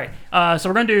it. All right. So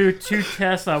we're going to do 2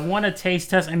 tests. One a taste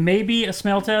test and maybe a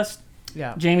smell test.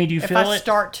 Yeah. Jamie, do you if feel I it?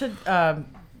 start to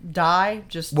die,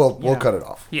 just We'll cut it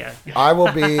off. Yeah. I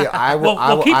will be. I will.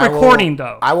 We'll keep recording,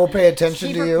 though. I will pay attention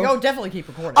keep to you. Oh, definitely keep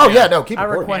recording. Oh yeah, no, keep I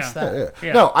recording. request that.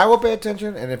 Yeah. No, I will pay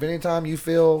attention, and if anytime you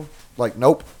feel like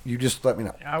nope, you just let me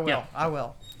know. I will. Yeah. I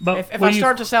will. But If will I you-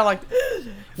 start to sound like,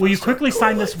 Will you quickly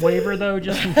sign this waiver though,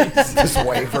 just in case? This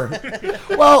waiver.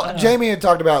 Well, Jamie had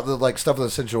talked about the stuff with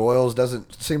essential oils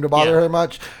doesn't seem to bother Yeah. her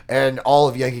much, and all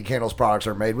of Yankee Candle's products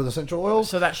are made with essential oils.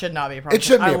 so that should not be a problem. It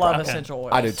shouldn't be I a love problem. essential oils.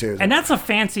 I do too. And that's a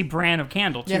fancy brand of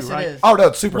candle too, Yes, right? it is. Oh no,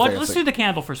 it's super What? fancy. Let's do the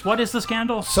candle first. What is this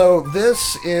candle? So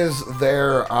this is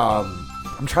their.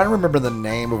 I'm trying to remember the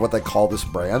name of what they call this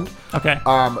brand. Okay.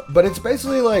 But it's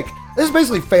basically this is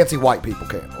basically fancy white people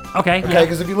candle. Okay. Okay,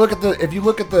 because if you look at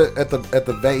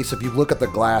the vase, if you look at the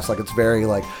glass, like it's very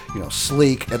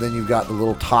sleek, and then you've got the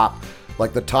little top,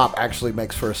 like the top actually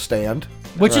makes for a stand,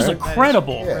 Which is right?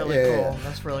 incredible. Yeah. Really cool.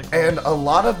 That's really cool. And a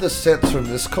lot of the scents from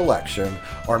this collection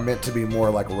are meant to be more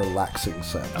like relaxing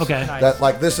scents. Okay. Nice. That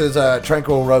like this is a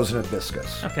tranquil rose and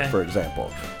hibiscus, Okay. for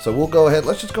example. So we'll go ahead.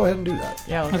 Let's just go ahead and do that.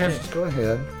 yeah. Let's Okay. do it. Let's go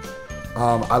ahead.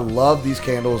 I love these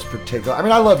candles particularly. I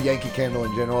mean, I love Yankee Candle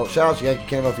in general. Shout out to Yankee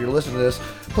Candle if you're listening to this.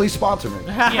 Please sponsor me.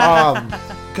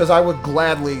 Because I would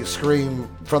gladly scream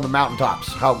from the mountaintops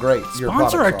how great your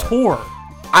Sponsor a products are. tour.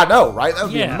 I know, right? That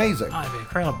would be amazing. That'd be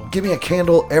incredible. Give me a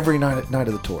candle every night of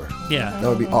the tour. Yeah. That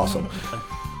would be awesome.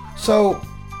 So,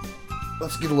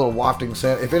 let's get a little wafting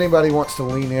scent. If anybody wants to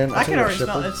lean in, I can already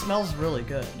smell. It smells really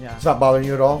good. Yeah. It's not bothering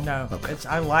you at all? No. Okay.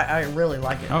 I really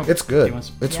like it. Oh, It's good.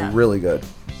 It's Yeah. really good.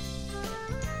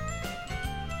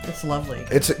 It's lovely.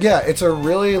 It's a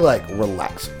really like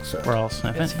relaxing scent. We're all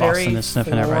sniffing. It's very Boston is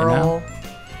sniffing it right now.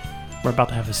 We're about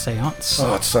to have a seance.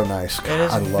 Oh, it's so nice. It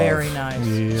is very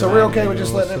nice. So we're okay with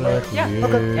just letting it run? Yeah.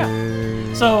 Okay.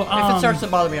 Yeah. So If it starts to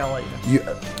bother me, I'll let you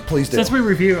know. Please do. since we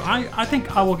review, I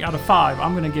think I will, out of 5,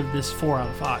 I'm going to give this 4 out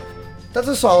of 5. That's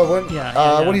a solid one.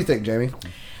 Yeah. What do you think, Jamie?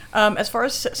 As far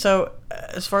as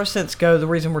scents go, the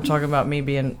reason we're talking about me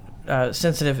being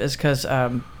sensitive is because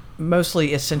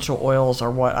mostly essential oils are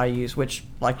what I use. Which,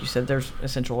 like you said, there's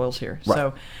essential oils here. Right.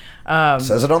 So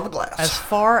Says it on the glass. as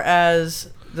far as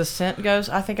the scent goes,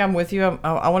 I think I'm with you.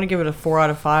 I want to give it a 4 out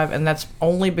of 5, and that's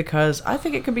only because I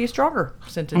think it could be stronger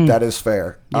scented. That is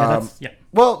fair. Yeah.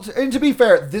 Well, and to be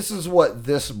fair, this is what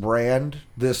this brand,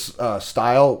 this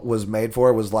style was made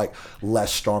for. Was like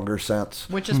less stronger scents.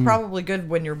 Which is probably good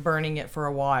when you're burning it for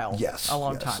a while. Yes, a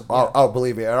long yes. time. Oh,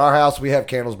 believe me, at our house we have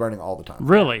candles burning all the time.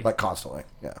 Really? Like constantly.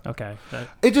 Yeah. Okay.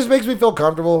 It just makes me feel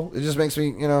comfortable. It just makes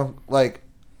me, like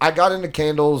I got into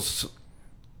candles.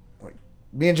 Like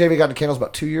me and JV got into candles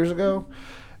about 2 years ago,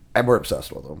 and we're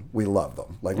obsessed with them. We love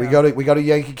them. Like we go to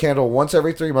Yankee Candle once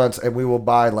every 3 months, and we will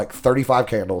buy like 35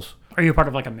 candles. Are you a part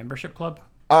of like a membership club?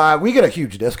 We get a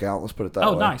huge discount. Let's put it that way.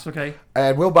 Oh, nice. Okay.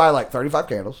 And we'll buy like 35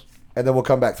 candles, and then we'll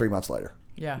come back 3 months later.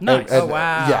 Yeah. Nice. Oh,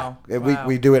 wow. Yeah, and Wow.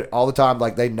 we do it all the time.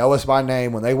 Like they know us by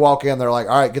name. When they walk in, they're like,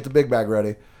 "All right, get the big bag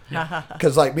ready."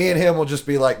 Because like me and him will just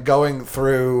be like going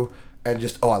through and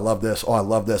just, "Oh, I love this. Oh, I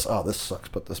love this. Oh, this sucks.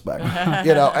 Put this back."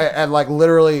 and like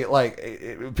literally,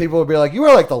 like people would be like, "You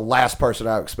are like the last person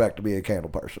I would expect to be a candle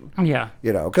person." Yeah.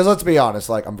 Because let's be honest,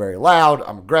 like I'm very loud.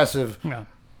 I'm aggressive. Yeah.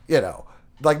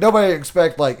 Like nobody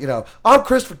expect I'm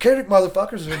Kristopher Kendrick,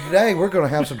 motherfuckers, and today we're gonna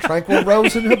have some tranquil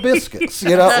rose and hibiscus.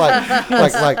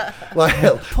 Like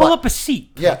Pull up a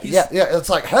seat. yeah. It's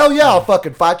like hell yeah, I'll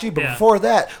fucking fight you. But Yeah. before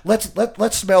that,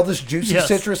 let's smell this juicy Yes.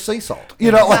 citrus sea salt.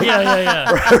 Like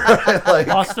Yeah. like,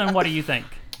 Austin, what do you think?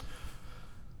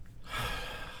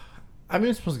 I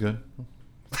mean, it smells good.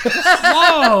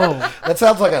 Whoa. that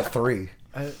sounds like a 3.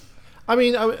 I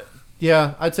mean, I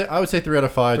would say 3 out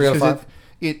of 5. 3 out of 5?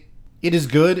 It is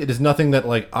good. It is nothing that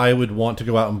like I would want to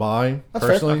go out and buy That's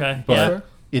fair. personally. Okay, But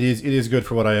yeah. it is good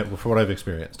for what I've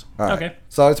experienced. All right. Okay.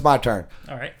 So it's my turn.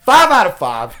 All right. 5 out of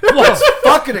 5. It's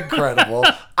fucking incredible.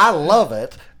 I love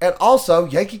it. And also,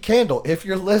 Yankee Candle, if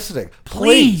you're listening,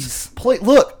 please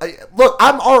look.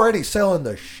 I'm already selling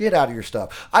the shit out of your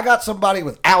stuff. I got somebody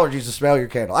with allergies to smell your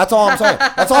candle. That's all I'm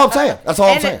saying.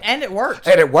 And it worked.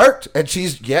 And it worked. And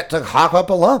she's yet to hop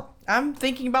up a lump. I'm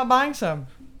thinking about buying some.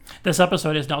 This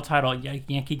episode is now titled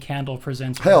Yankee Candle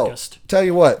Presents Hell, Orgust. tell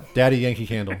you what, Daddy Yankee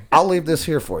Candle. I'll leave this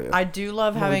here for you. I do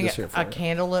love having this here for a you.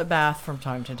 candlelit bath from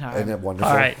time to time. Isn't it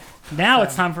wonderful? All right. Now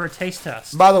it's time for a taste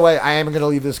test. By the way, I am going to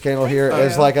leave this candle here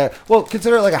as like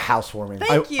consider it like a housewarming.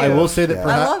 Thank you. I will say that Yeah.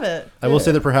 perhaps I love it. I will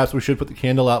say that perhaps we should put the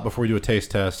candle out before we do a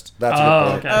taste test. That's a Oh,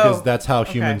 good point. okay. Because that's how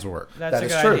humans work. That's That a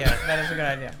is good true. idea. That is a good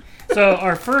idea. So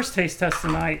our first taste test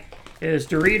tonight is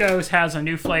Doritos has a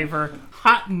new flavor,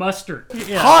 hot mustard.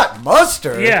 Yeah. Hot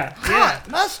mustard? Yeah. Hot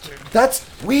mustard. That's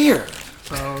weird.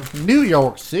 So New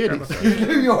York City.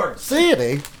 New York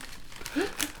City.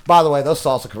 By the way, those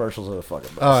salsa commercials are the fucking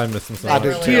best. Oh, I missed them so I much. do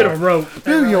really too. get a rope.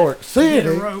 New York City. Get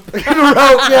a rope. Get a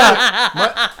rope,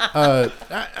 yeah.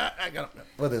 I got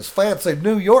With his fancy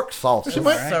New York salsa.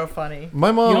 That's so funny.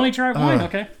 my mom. You only tried one?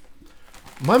 Okay.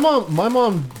 My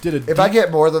mom did a. If I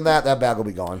get more than that, that bag will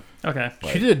be gone. Okay.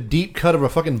 She did a deep cut of a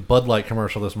fucking Bud Light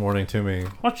commercial this morning to me.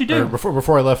 What'd you do? Or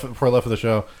before I left for the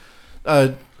show.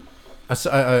 I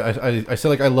said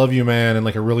like I love you, man, and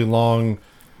like a really long.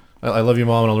 I love you,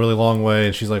 mom, in a really long way,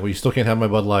 and she's like, "Well, you still can't have my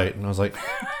Bud Light," and I was like,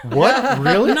 "What?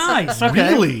 Really? Nice.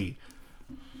 Okay. Really?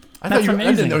 I That's I didn't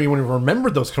amazing. know you even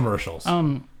remembered those commercials."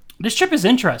 This chip is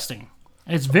interesting.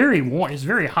 It's very warm. It's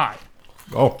very hot.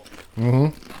 Oh,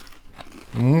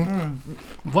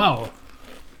 Whoa.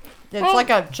 It's like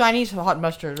a Chinese hot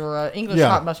mustard or an English Yeah.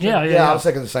 hot mustard. Yeah. I was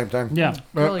thinking the same thing. Yeah.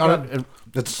 Really good.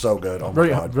 It's so good. Oh my very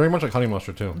god. very much like honey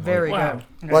mustard too. Very Wow.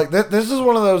 good. Okay. Like this is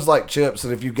one of those like chips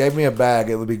that if you gave me a bag,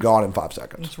 it would be gone in 5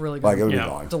 seconds. It's really Like good. it would Yeah. be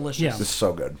gone. Delicious. Yeah. It's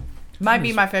so good. Might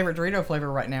be my favorite Dorito flavor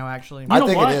right now, actually. You I know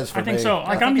think it what? is for I think me. so. Like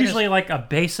I I'm think it usually like a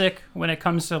basic when it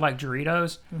comes to like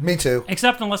Doritos, Me too.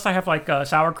 except unless I have like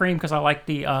sour cream because I like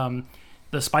the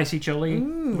spicy chili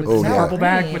with Oh, the yeah. purple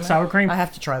bag with sour cream. I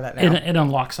have to try that now. It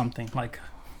unlocks something like,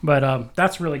 but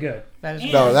that's really good. That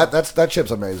is No, that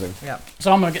chip's amazing. Yeah.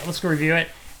 So let's go review it.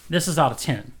 This is out of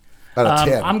 10. Out of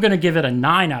 10. I'm gonna give it a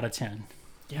 9 out of 10.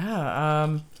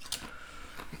 Yeah.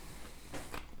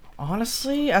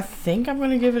 Honestly, I think I'm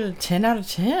gonna give it a 10 out of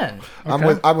 10.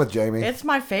 Okay. I'm with Jamie. It's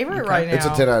my favorite right now. It's a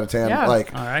 10 out of 10. Yeah. All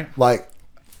right. Like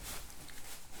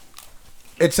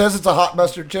it says it's a hot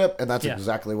mustard chip, and that's Yeah.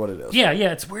 exactly what it is. Yeah,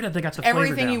 it's weird that they got the flavor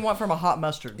Everything down. you want from a hot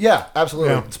mustard. Yeah,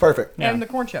 absolutely. Yeah. It's perfect. Yeah. And the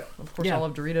corn chip. Of course, Yeah. I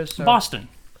love Doritos. So. Boston.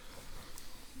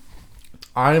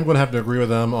 I am going to have to agree with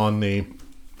them on the.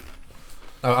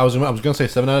 I was going to say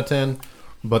 7 out of 10,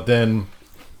 but then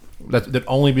that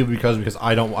only be because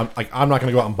I'm not going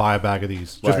to go out and buy a bag of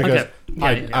these just Right. because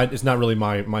Okay. Yeah. it's not really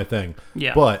my thing.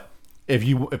 Yeah. But if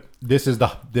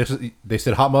they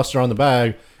said hot mustard on the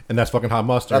bag and that's fucking hot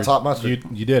mustard. That's hot mustard.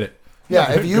 You did it.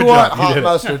 Yeah, if you Good want job, you hot did it.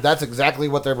 mustard, that's exactly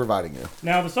what they're providing you.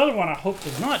 Now this other one I hope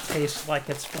does not taste like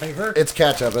its flavor. It's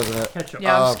ketchup, isn't it? Ketchup.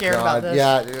 Yeah, I'm Oh, scared God. about this.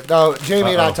 Yeah, no,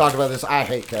 Jamie and I Uh-oh. talked about this. I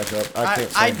hate ketchup. I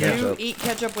can't I stand do ketchup. eat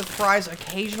ketchup with fries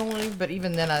occasionally, but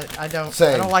even then I don't.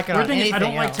 Same. I don't like it Weird on thing is, anything I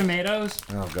don't like else. tomatoes,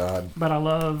 Oh, God. but I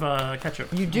love ketchup.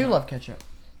 You do love ketchup.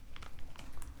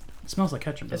 It smells like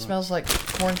ketchup. It doesn't smells like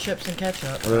corn chips and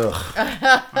ketchup. Ugh.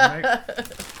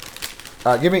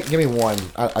 All right. Give me one.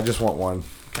 I just want one.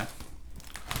 Okay.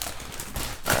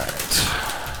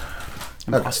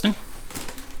 All right. Boston.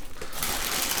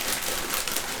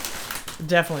 It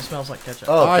definitely smells like ketchup.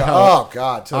 Oh, I God. have- Oh,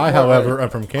 God. To the I, point however, where- am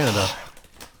from Canada.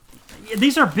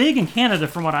 These are big in Canada,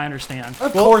 from what I understand.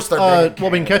 Of course they're big. Well,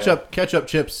 I mean, ketchup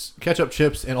chips,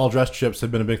 and all dressed chips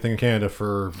have been a big thing in Canada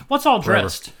for What's all forever.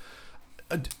 dressed?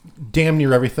 Damn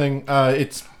near everything.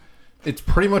 It's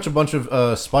pretty much a bunch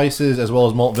of spices as well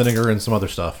as malt vinegar and some other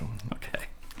stuff. Okay.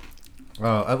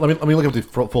 Let me look at the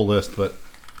full list, but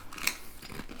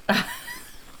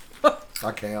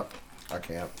I can't.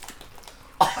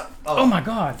 Oh my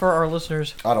God. For our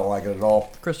listeners, I don't like it at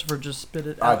all. Christopher just spit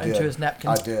it I out did. into his napkin.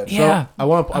 I did. Yeah. I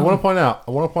want to point out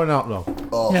though,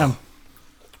 Oh. Yeah.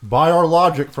 by our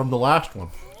logic from the last one,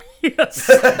 Yes.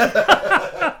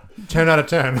 10 out of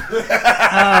 10.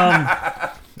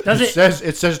 Does it?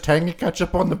 It says tangy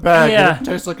ketchup on the bag. Yeah. And it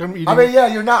tastes like I'm eating. I mean, yeah,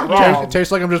 you're not wrong. It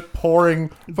tastes like I'm just pouring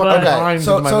fucking But- Heinz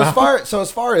So, into my so mouth.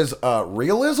 as far as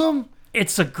realism,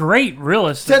 It's a great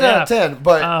realistic. 10 out of 10.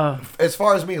 But Uh, as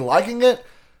far as me liking it,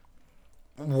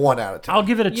 1 out of 10. I'll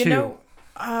give it a 2. You know,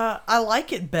 I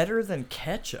like it better than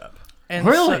ketchup. And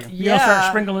Really? so- You gonna start yeah,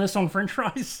 sprinkling this on French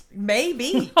fries?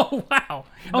 maybe. Oh wow.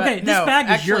 But Okay, this no, bag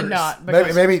is actually yours. not.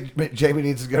 Because Maybe Jamie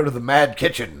needs to go to the Mad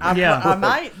Kitchen. Yeah. I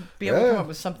might be able to Yeah. come up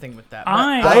with something with that.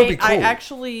 But That would be I cool.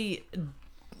 actually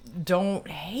don't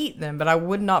hate them, but I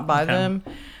would not buy Okay. them.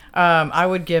 I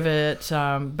would give it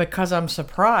because I'm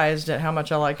surprised at how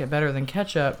much I like it better than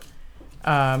ketchup.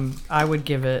 I would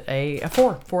give it a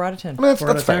 4 out of 10. I mean, that's 4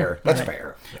 out of 10. fair. That's Right.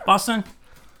 fair. Boston.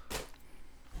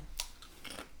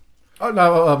 Oh,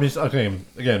 no, I mean, okay.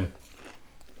 Again,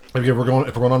 if we're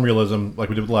going on realism like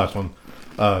we did with the last one,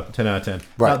 10 out of 10.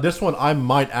 Right. This one I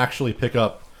might actually pick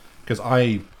up because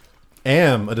I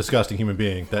am a disgusting human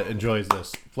being that enjoys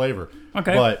this flavor.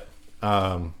 Okay. But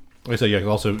like I said, yeah, I can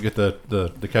also get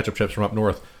the ketchup chips from up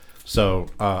north. So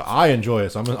I enjoy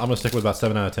it. So I'm gonna stick with about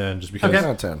 7 out of 10 just because 10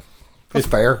 out of 10. That's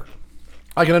fair.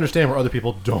 I can understand where other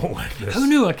people don't like this. Who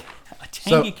knew a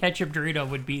tangy So- ketchup Dorito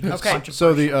would be this Okay. controversial?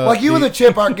 So the Like you and the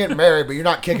chip aren't getting married, but you're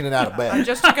not kicking it out of I bed.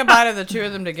 just took a bite of the two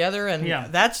of them together, and Yeah.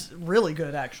 that's really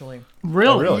good, actually.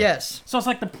 really? really? Yes. So it's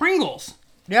like the Pringles.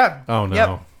 Yeah. Oh no.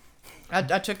 Yep.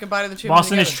 I took a bite of the two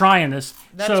Boston of them is together. trying this.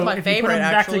 That's so my if you put favorite, them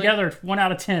back actually. together, it's 1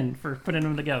 out of 10 for putting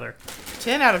them together.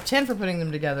 10 out of 10 for putting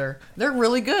them together. They're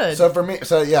really good. So for me, it's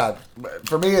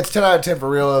 10 out of 10 for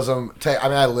realism. I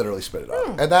mean, I literally spit it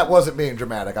out. And that wasn't being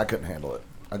dramatic. I couldn't handle it.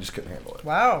 I just couldn't handle it.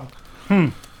 wow.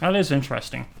 That is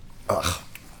interesting.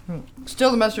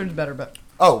 Still, the mustard's better, but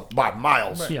Oh, by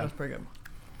miles. Yeah. that's pretty good.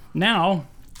 Now,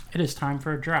 it is time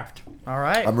for a draft. All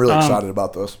right. I'm really excited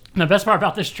about this. And the best part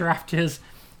about this draft is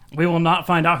we will not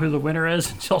find out who the winner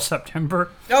is until September.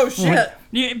 Oh, shit.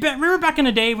 Remember back in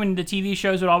the day when the TV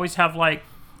shows would always have like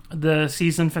the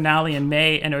season finale in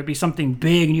May, and it would be something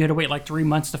big, and you had to wait like 3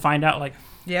 months to find out like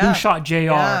Yeah. who shot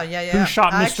JR, Yeah. who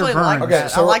shot I Mr. actually Burns. like Okay,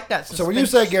 that. so I like that So when you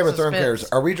say Game of Thrones suspense. characters,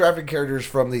 are we drafting characters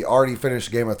from the already finished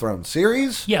Game of Thrones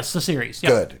series? Yes, the series. Yeah.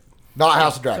 Good. Not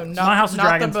House of So Dragons. not, Not House of not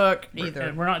Dragons. the book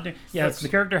either. We're not doing. Yes, the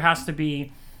character has to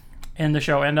be in the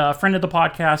show, and a friend of the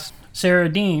podcast, Sarah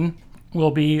Dean,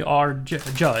 will be our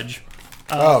judge.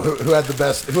 Who had the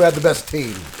best? Who had the best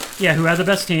team? Yeah, who had the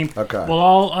best team? Okay. We'll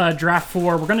all draft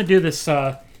 4. We're gonna do this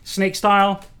snake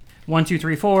style. 1, 2,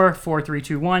 3, 4. 4, 3,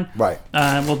 2, 1. Right.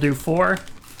 We'll do 4.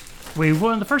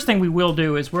 The first thing we will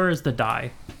do is where is the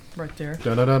die? Right there.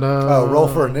 Da-da-da-da. Oh, roll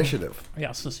for initiative.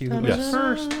 Yes, let's see who Yes. goes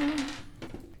first.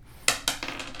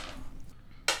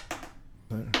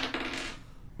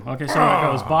 Okay, so it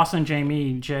goes Boston,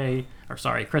 Jamie,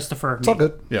 Kristopher. It's all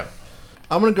good. Yeah.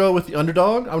 I'm going to go with the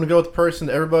underdog. I'm going to go with the person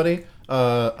that everybody,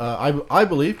 I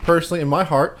believe, personally, in my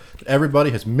heart, that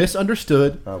everybody has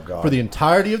misunderstood for the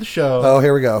entirety of the show. Oh,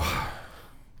 here we go.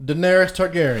 Daenerys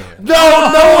Targaryen.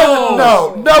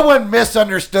 No one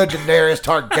misunderstood Daenerys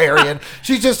Targaryen.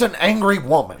 She's just an angry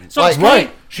woman. So it's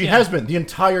Right. She has been the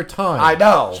entire time. I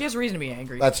know. She has reason to be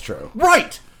angry. That's true.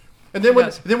 Right. And then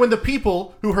Yes. when the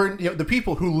people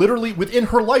who literally within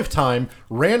her lifetime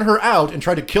ran her out and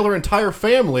tried to kill her entire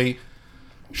family,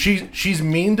 she's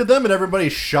mean to them and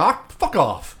everybody's shocked. Fuck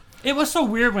off. It was so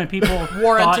weird when people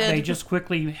thought they just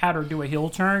quickly had her do a heel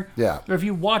turn. Yeah. Or if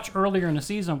you watch earlier in the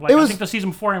season, It was- I think the season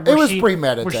before, It was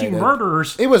premeditated. where she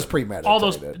murders It was premeditated. all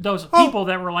those people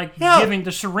that were like giving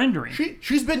to surrendering.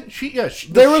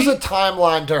 There was a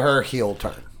timeline to her heel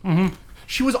turn.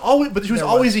 She was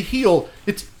always a heel.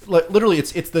 It's like literally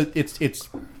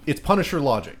it's Punisher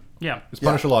logic. Yeah. It's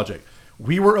Punisher logic.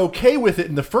 We were okay with it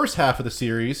in the first half of the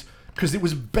series because it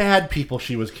was bad people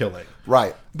she was killing.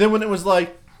 Right. Then when it was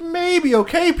like maybe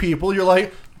okay people, you're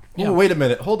like, oh, wait a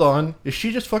minute, hold on, is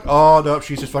she just Oh no,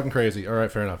 she's just fucking crazy. All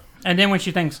right, fair enough. And then when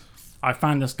she thinks, I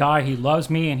find this guy, he loves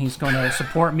me, and he's going to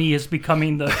support me as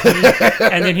becoming the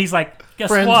queen. And then he's like, guess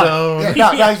Friend what? zone.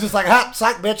 Yeah, he's just like, ha,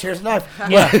 psych, bitch, here's a knife.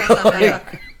 Yeah.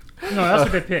 No, that's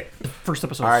a good pick. First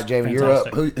episode. All right, Jamie, you're up.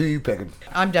 Who you picking?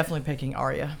 I'm definitely picking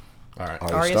Arya. All right.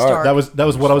 Arya Stark. Stark. That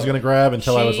was what I was gonna grab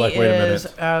until I was like, wait a minute. She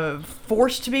is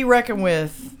forced to be reckoned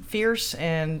with, fierce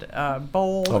and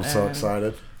bold. I'm so and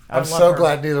excited. I I'm love so her.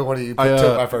 glad neither one of you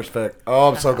took my first pick. Oh,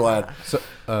 I'm so glad. So,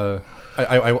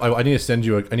 I need to send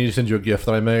you a GIF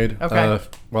that I made. Okay.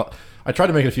 Well, I tried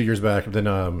to make it a few years back, but then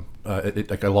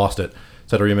I lost it.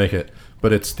 So I had to remake it.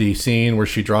 But it's the scene where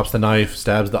she drops the knife,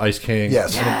 stabs the Ice King.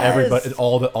 Yes. And then everybody,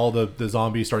 all the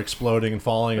zombies start exploding and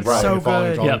falling and falling So and falling.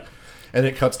 And good. falling. Yep. And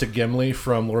it cuts to Gimli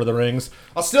from Lord of the Rings.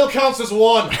 I'll still counts as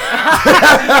one.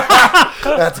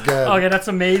 That's good. Oh, yeah, that's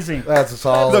amazing. That's a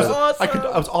solid. That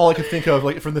was all I could think of.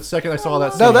 Like from the second I saw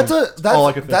that scene. No, that's all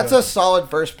I could think that's of. a solid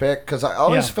first pick because I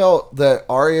always Yeah. felt that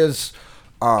Arya's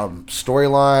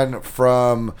storyline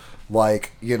from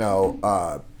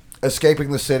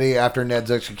escaping the city after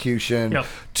Ned's execution Yep.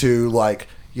 to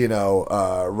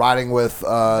riding with the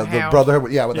Hound. Brotherhood,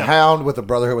 with the Hound, with the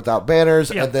Brotherhood Without Banners,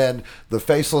 Yep. and then the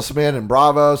Faceless Men and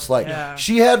Bravos. Yeah.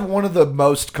 She had one of the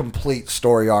most complete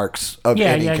story arcs of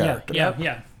any character.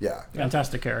 Yeah.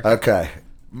 Fantastic character. Okay.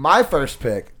 My first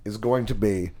pick is going to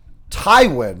be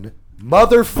Tywin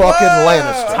motherfucking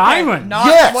Lannister. Tywin. Not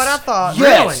Yes. what I thought.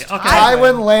 Yes. Really? Okay.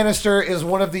 Tywin Lannister is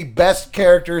one of the best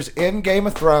characters in Game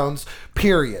of Thrones,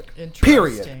 period.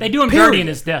 Interesting. They do him Period. dirty in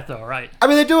his death, though, right? I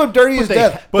mean, they do him dirty as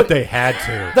death. But they had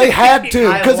to. They had to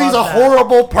I because he's a love that.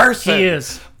 horrible person. He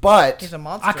is. But, He's a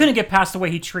monster. I couldn't get past the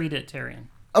way he treated Tyrion.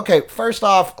 okay, first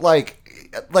off,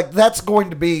 that's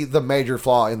going to be the major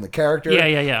flaw in the character.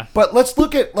 Yeah. But let's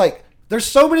look at there's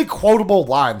so many quotable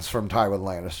lines from Tywin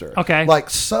Lannister. Okay.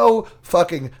 So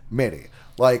fucking many.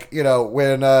 When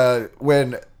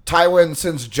Tywin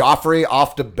sends Joffrey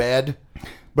off to bed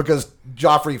because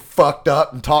Joffrey fucked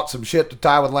up and talked some shit to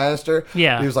Tywin Lannister.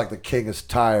 Yeah. He was like, the king is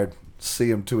tired. See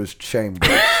him to his chamber.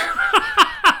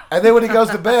 And then when he goes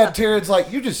to bed, Tyrion's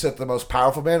like, you just sent the most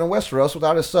powerful man in Westeros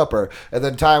without his supper. And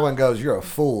then Tywin goes, you're a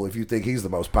fool if you think he's the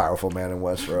most powerful man in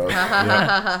Westeros.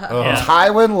 Yeah.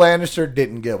 Tywin Lannister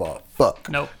didn't give a fuck.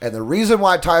 Nope. And the reason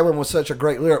why Tywin was such a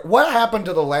great leader, what happened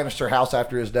to the Lannister house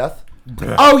after his death?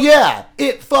 Oh, yeah.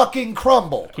 It fucking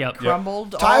crumbled. Yep.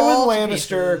 Crumbled. Tywin all to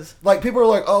Lannister, pieces. people are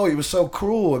like, oh, he was so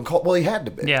cruel and cold. Well, he had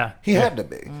to be. Yeah. He had to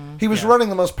be. He was running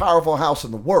the most powerful house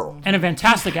in the world. And a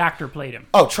fantastic actor played him.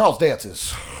 Oh, Charles Dance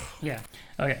is... Yeah.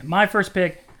 Okay, my first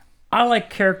pick. I like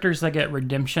characters that get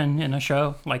redemption in a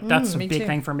show. That's a me big too.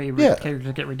 thing for me. Yeah. Characters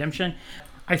that get redemption.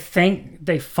 I think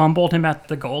they fumbled him at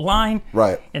the goal line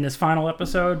Right. in his final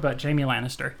episode, but Jamie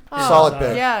Lannister. Solid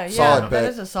pick. Yeah, Solid that pick.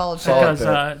 is a solid pick. Solid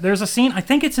Because there's a scene, I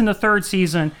think it's in the third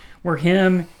season, where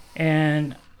him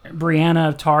and Brianna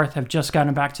of Tarth have just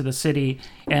gotten back to the city,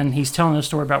 and he's telling the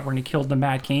story about when he killed the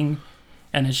Mad King,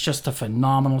 and it's just a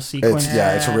phenomenal sequence.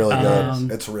 It's really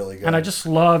good. It's really good. And I just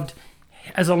loved,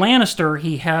 as a Lannister,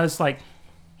 he has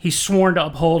he's sworn to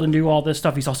uphold and do all this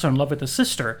stuff. He's also in love with his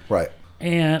sister. Right.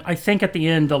 And I think at the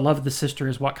end, the love of the sister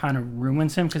is what kind of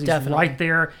ruins him because he's Definitely. right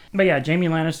there. But yeah, Jamie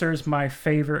Lannister is my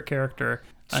favorite character in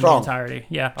the Strong. entirety.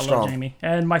 Yeah, I Strong. love Jamie.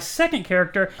 And my second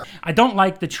character, I don't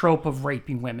like the trope of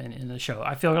raping women in the show.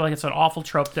 I feel like it's an awful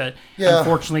trope that Yeah.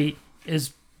 unfortunately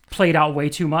is played out way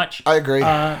too much. I agree.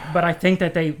 But I think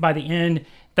that by the end,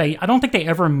 I don't think they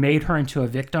ever made her into a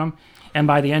victim. And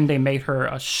by the end, they made her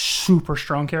a super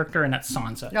strong character, and that's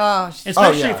Sansa.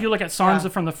 Especially if you look at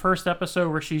Sansa from the first episode,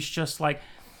 where she's just like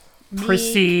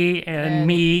prissy and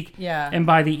meek. Yeah. And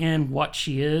by the end, what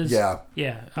she is. Yeah.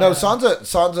 Yeah. No,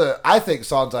 Sansa. I think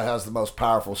Sansa has the most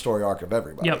powerful story arc of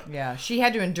everybody. Yep. Yeah, she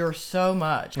had to endure so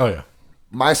much. Oh yeah.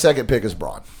 My second pick is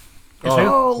Bronn.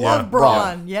 Love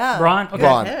Bronn. Yeah. Bronn? Okay.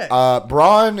 Bronn.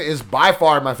 Bronn is by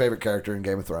far my favorite character in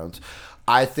Game of Thrones.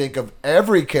 I think of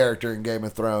every character in Game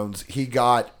of Thrones, he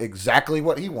got exactly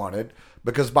what he wanted.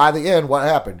 Because by the end, what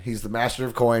happened? He's the master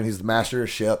of coin. He's the master of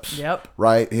ships. Yep.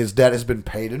 Right? His debt has been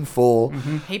paid in full.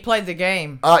 Mm-hmm. He played the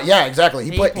game. Yeah, exactly.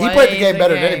 He played the game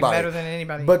better than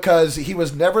anybody. Because he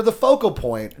was never the focal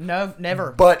point. No,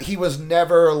 never. But he was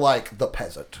never like the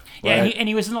peasant. Yeah, right? and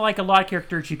he was in like a lot of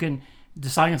characters you can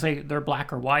decide and say they're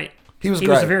black or white. He was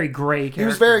a very gray character. He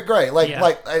was very gray.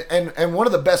 And one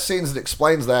of the best scenes that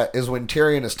explains that is when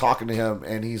Tyrion is talking to him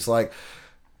and he's like,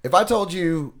 if I told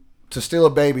you to steal a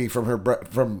baby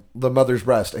from the mother's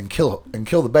breast and kill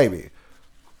the baby,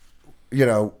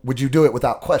 would you do it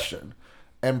without question?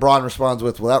 And Bronn responds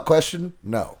with, without question,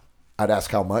 no. I'd ask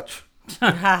how much.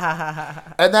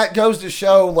 And that goes to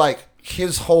show like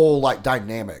his whole like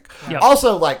dynamic. Yep.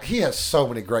 Also, like he has so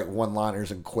many great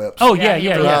one-liners and quips. Oh yeah,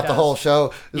 throughout the whole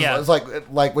show. It's like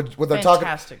when they're talking.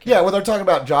 When they're talking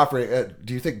about Joffrey,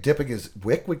 do you think dipping his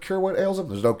wick would cure what ails him?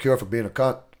 There's no cure for being a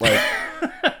cunt. Like.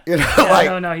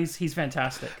 No, he's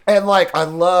fantastic. And like I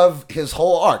love his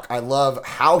whole arc. I love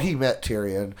how he met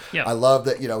Tyrion. Yep. I love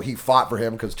that he fought for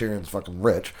him because Tyrion's fucking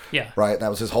rich. Yeah. Right. That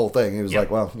was his whole thing. He was like,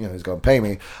 well, he's going to pay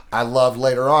me. I love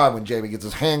later on when Jaime gets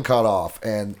his hand cut off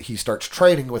and he starts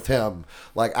trading with him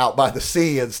like out by the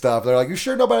sea and stuff. They're like, you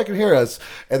sure nobody can hear us?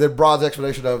 And then Bronn's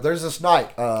explanation of there's this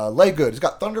knight, Laygood. He's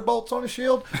got thunderbolts on his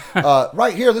shield.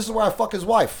 Right here. This is where I fuck his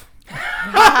wife.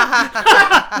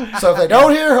 So if they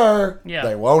don't hear her,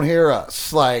 they won't hear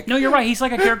us. Like, no, you're right. He's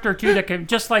like a character too that can,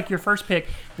 just like your first pick,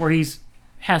 where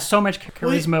has so much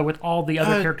charisma with all the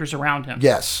other characters around him.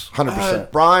 Yes,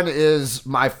 100%. Bronn is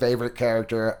my favorite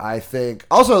character. I think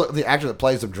also the actor that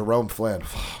plays him, Jerome Flynn.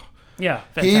 Yeah,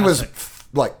 fantastic. He was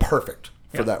like perfect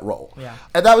for that role. Yeah,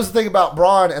 and that was the thing about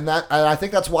Bronn, and I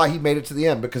think that's why he made it to the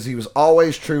end because he was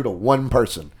always true to one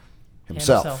person,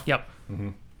 himself. Yep. Mm-hmm.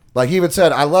 Like he even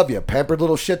said, I love you, pampered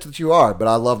little shit that you are, but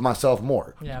I love myself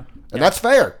more. Yeah. And that's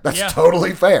fair. That's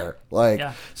totally fair. Like,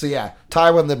 so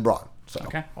Tywin then Bronn. So.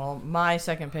 Okay. Well, my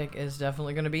second pick is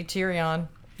definitely going to be Tyrion.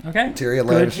 Okay. Tyrion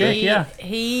Lannister.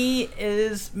 He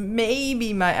is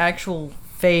maybe my actual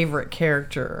favorite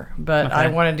character, but I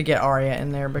wanted to get Arya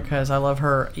in there because I love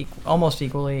her almost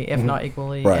equally, if not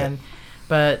equally. Right.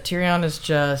 But Tyrion is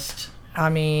just,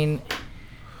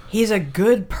 he's a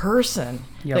good person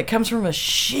that comes from a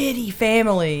shitty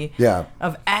family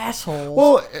of assholes.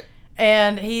 Well,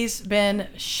 and he's been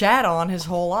shat on his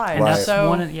whole life. And that's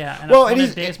one of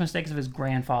the biggest mistakes of his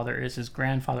grandfather is his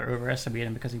grandfather overestimated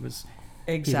him because he was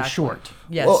short.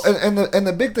 Yes. Well, and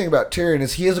the big thing about Tyrion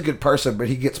is he is a good person, but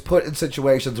he gets put in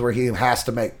situations where he has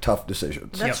to make tough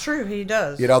decisions. That's true. He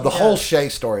does. The whole Shay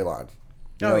storyline.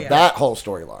 That whole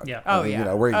storyline.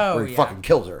 Yeah. Where he fucking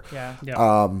kills her. Yeah.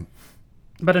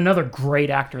 But another great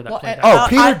actor that played that. Oh,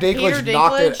 Peter Dinklage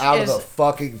knocked it out of the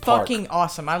fucking park. Fucking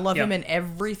awesome. I love him in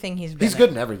everything he's been in. He's good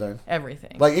in everything.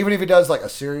 Everything. Like, even if he does, like, a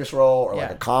serious role or,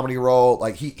 like, a comedy role,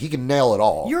 like, he can nail it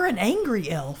all. You're an angry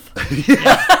elf. Right.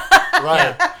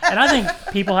 Yeah. And I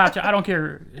think people have to, I don't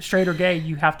care, straight or gay,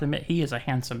 you have to admit he is a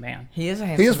handsome man. He is a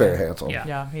handsome He is very man. handsome.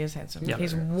 Yeah, he is handsome. Yep.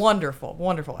 He's wonderful.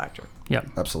 Wonderful actor. Yep.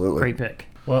 Absolutely. Great pick.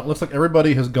 Well, it looks like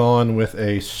everybody has gone with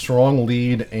a strong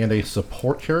lead and a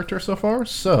support character so far.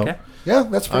 So, yeah,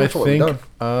 that's pretty much what we've done.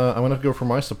 I'm going to go for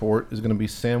my support is going to be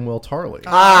Samwell Tarly.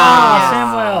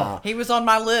 Samwell. He was on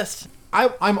my list.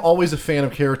 I'm always a fan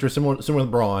of characters similar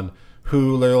with Bronn,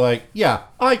 who they're like, yeah,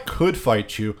 I could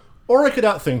fight you, or I could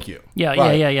outthink you. Yeah.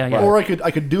 Or I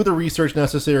could do the research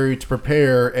necessary to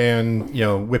prepare and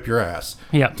whip your ass.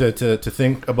 Yeah. To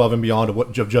think above and beyond of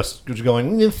what just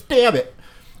going stab it.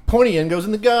 Pointy end goes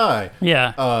in the guy.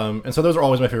 Yeah. And so those are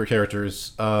always my favorite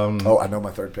characters. I know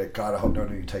my third pick. God, I hope none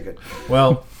of you take it.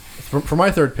 Well, for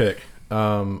my third pick,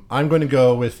 I'm going to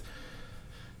go with.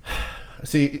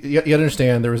 See, you got to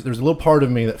understand, there's a little part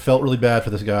of me that felt really bad for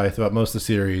this guy throughout most of the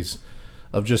series,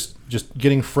 of just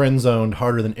getting friend zoned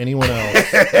harder than anyone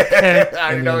else.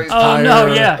 I know he's tired. Oh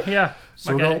no, yeah.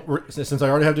 So since I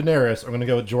already have Daenerys, I'm going to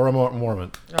go with Jorah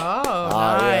Mormont. Oh,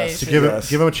 nice. To give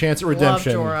him a chance at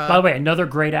redemption. By the way, another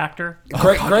great actor.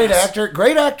 Great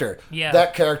actor. Yeah.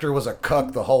 That character was a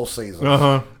cuck the whole season.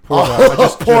 Poor guy.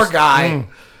 Poor guy.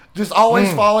 Just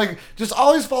always falling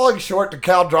short to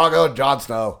Khal Drogo and Jon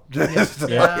Snow. Just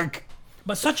like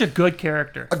But such a good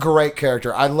character. a great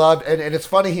character. I loved, and it's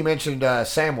funny he mentioned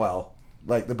Samwell,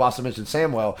 like the boss mentioned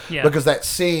Samwell, because that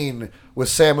scene with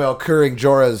Samwell curing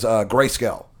Jorah's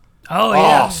grayscale. Oh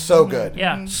yeah, so good.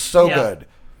 Yeah, so good,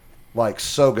 like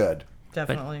so good.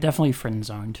 Definitely. but definitely friend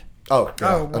zoned. Oh,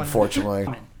 yeah, Oh, unfortunately.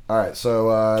 All right,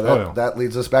 so that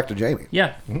leads us back to Jamie.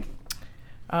 Yeah,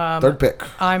 Third pick.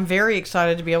 I'm very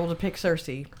excited to be able to pick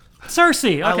Cersei.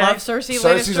 Cersei. Okay. I love Cersei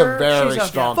Cersei's Lannister. a very She's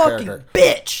strong fucking character.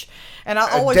 bitch. And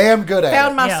I always damn good at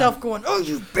found it. myself going, "Oh,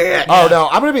 you bitch!" Oh no,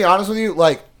 I'm gonna be honest with you.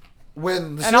 Like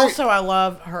when the And series- also, I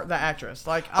love her, the actress.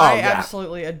 Like, I yeah.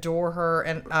 absolutely adore her.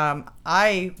 And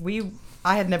I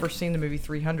had never seen the movie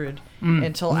 300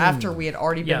 until after we had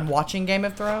already been watching Game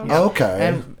of Thrones.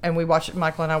 Okay. And we watched it.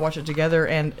 Michael and I watched it together.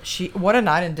 And what a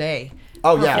night and day.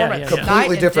 Oh yeah, performance. yeah. Night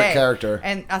completely and different day. character.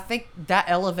 And I think that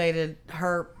elevated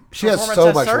her. She has performance so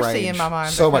as much Cersei range. in my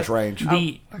mind. So much because-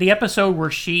 range. The episode where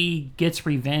she gets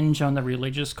revenge on the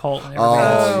religious cult and Oh,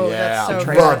 everything. Oh, yeah, that's so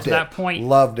Betrayed good. her loved to it. that point.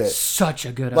 Loved it. Such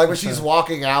a good Like when episode. she's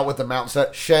walking out with the mountain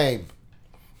set, shame,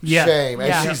 Yeah. shame, and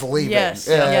Yeah. she's leaving. Yes.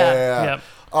 Yeah. Yep.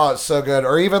 Oh, it's so good.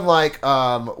 Or even like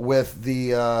with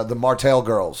the Martell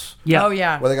girls, Yeah. Oh,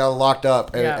 yeah. where they got locked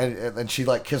up, and, Yeah. and she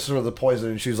like kisses her with the poison,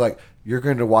 and she's like, "You're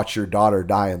going to watch your daughter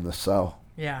die in the cell.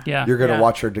 Yeah. Yeah. You're going to Yeah.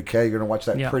 watch her decay. You're going to watch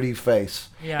that Yeah. pretty face."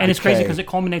 Yeah. And it's crazy decay. because it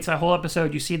culminates that whole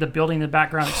episode. You see the building in the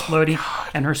background exploding,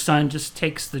 and her son just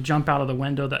takes the jump out of the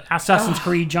window, the Assassin's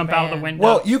Creed jump out of the man. window.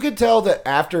 Well, you could tell that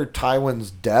after Tywin's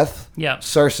death, Yeah.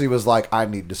 Cersei was like, "I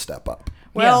need to step up,"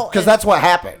 Well, because and- that's what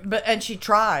happened. and she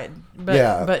tried, but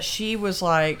Yeah. but she was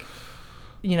like,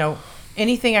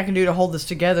 anything I can do to hold this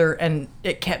together, and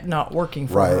it kept not working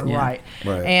for her. Right.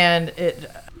 Yeah. Right. And it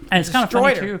and it's kind of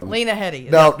funny destroyed her. too. Lena Headey.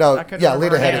 No, I couldn't yeah,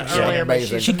 remember Lena her Headey, name she's earlier, but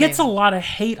amazing. She gets a amazing. lot of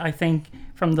hate, I think,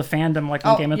 from the fandom, like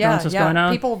when Game of Thrones was going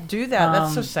on. People do that.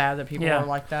 That's so sad that people yeah. are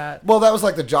like that. Well, that was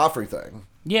like the Joffrey thing.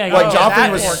 Yeah, Like Oh, Joffrey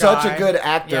that was poor such guy. a good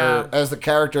actor Yeah. as the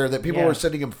character that people Yeah. were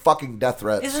sending him fucking death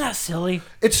threats. Isn't that silly?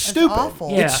 It's stupid. awful.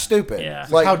 Yeah. It's stupid. Yeah.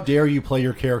 Like How dare you play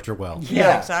your character well?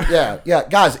 Yeah, exactly. Yeah.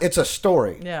 Guys, it's a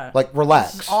story. Yeah. Like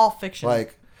relax. It's all fiction.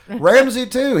 Like Ramsey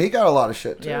too. He got a lot of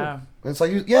shit too. Yeah. It's like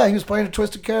he was playing a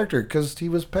twisted character because he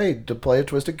was paid to play a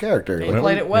twisted character. He Like,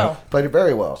 played it well. played it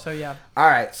very well. So yeah. All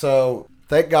right, so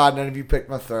thank God none of you picked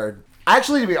my third.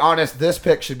 Actually, to be honest, this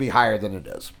pick should be higher than it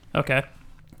is. Okay.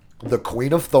 The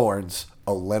Queen of Thorns,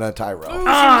 Olenna Tyrell. Ooh, she was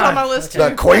on my list too.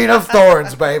 The Queen of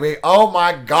Thorns, baby. Oh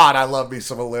my God, I love me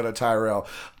some Olenna Tyrell.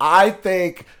 I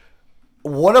think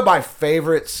one of my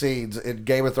favorite scenes in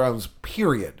Game of Thrones,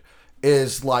 period,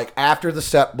 is like after the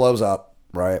set blows up,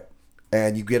 right?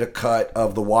 And you get a cut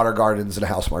of the Water Gardens in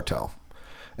House Martell.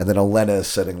 And then Olenna is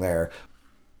sitting there.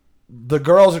 The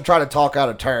girls are trying to talk out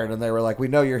of turn, and they were like, "We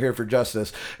know you're here for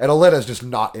justice." And Olenna's just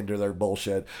not into their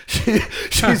bullshit.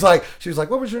 She's like,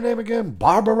 "What was your name again?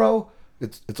 Barbaro?"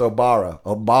 It's Obara.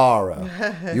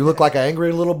 You look like an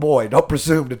angry little boy. Don't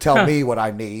presume to tell me what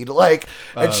I need. Like,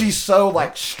 and she's so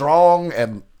like strong,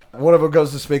 and one of them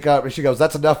goes to speak up, and she goes,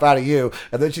 "That's enough out of you."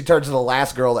 And then she turns to the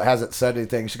last girl that hasn't said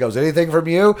anything. She goes, "Anything from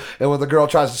you?" And when the girl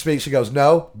tries to speak, she goes,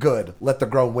 "No, good. Let the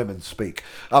grown women speak."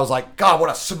 I was like, God, what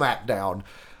a smackdown.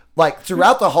 Like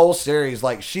throughout the whole series,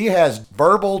 like she has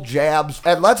verbal jabs,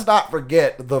 and let's not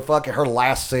forget the fucking her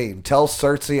last scene. Tell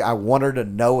Cersei I want her to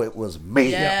know it was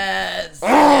me. Yes.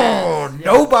 Oh,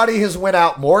 nobody has went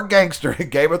out more gangster in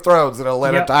Game of Thrones than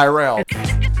Olenna Yep. Tyrell.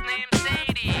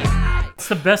 It's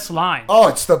the best line. Oh,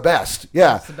 it's the best.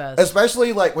 Yeah, the best.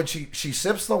 Especially like when she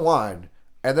sips the wine,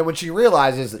 and then when she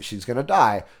realizes that she's gonna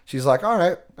die, she's like, "All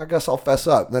right, I guess I'll fess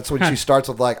up." And that's when she starts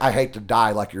with like, "I hate to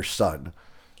die like your son."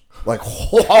 Like,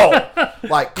 whoa,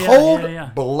 like cold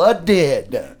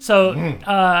blooded. So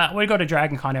we go to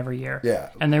Dragon Con every year. Yeah.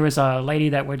 And there was a lady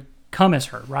that would come as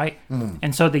her, right?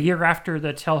 And so the year after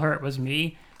the Tell Her It Was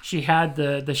Me, she had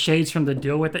the shades from the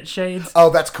Deal With It shades. Oh,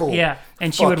 that's cool. Yeah.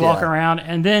 And she Fuck would walk yeah. around.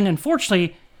 And then,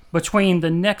 unfortunately, between the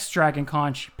next Dragon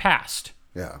Con, she passed.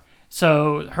 Yeah.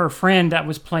 So her friend that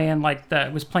was playing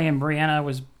Brianna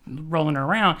was rolling her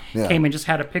around, Yeah. came and just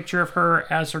had a picture of her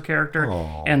as her character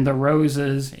and the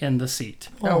roses in the seat.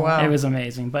 Oh, wow. It was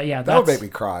amazing. But yeah, That would that's, make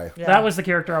me cry. Yeah. that was the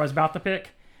character I was about to pick.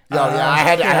 I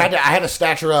had to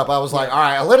stature her up. I was like, all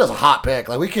right, Olenna's a hot pick.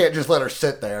 Like we can't just let her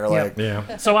sit there. Like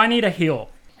Yeah. So I need a heel.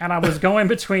 And I was going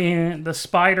between the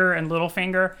Spider and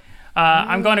Littlefinger.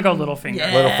 I'm going to go Littlefinger.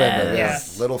 Littlefinger.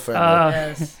 Yes. Yeah. Littlefinger.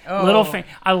 Yes. Oh. Littlefinger.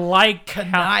 I like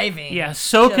Conniving.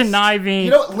 so Just- conniving.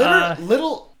 You know,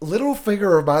 Little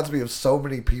Littlefinger reminds me of so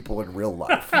many people in real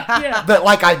life Yeah. that,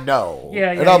 like, I know.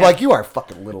 Yeah, and I'm yeah. like, you are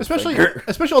fucking Littlefinger.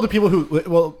 Especially all the people who.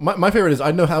 Well, my favorite is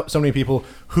I know how so many people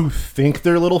who think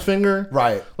they're Littlefinger.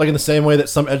 Right. Like in the same way that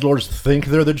some edgelords think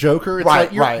they're the Joker. It's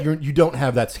Right, like right. You don't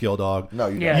have that skill, dog. No,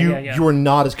 you Yeah, don't. You are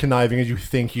not as conniving as you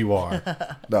think you are.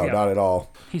 No, Yeah. not at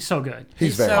all. He's so good.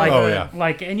 He's very so like, Oh, yeah.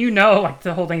 Like, and you know, like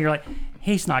the whole thing. You're like,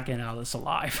 he's not getting out of this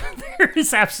alive. There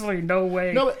is absolutely no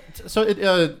way. No, but, so it.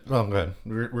 Well, go ahead.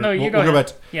 No, you we'll go go ahead.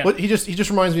 back. Yeah. Well, he just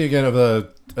reminds me again of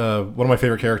one of my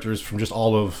favorite characters from just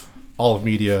all of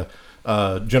media,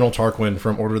 General Tarquin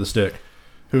from Order of the Stick,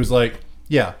 who's like,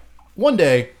 yeah, one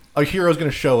day a hero's going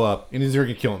to show up and he's going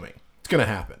to kill me. It's going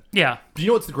to happen. Yeah. Do you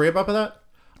know what's great about that?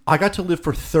 I got to live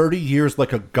for 30 years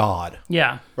like a god.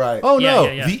 Yeah. Right. Oh Yeah, no,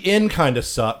 yeah, yeah. the end kind of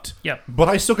sucked. Yep. But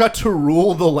I still got to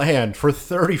rule the land for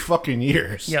 30 fucking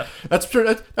years. Yep.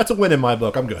 That's a win in my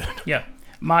book. I'm good. Yeah.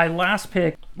 My last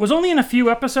pick was only in a few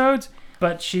episodes,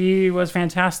 but she was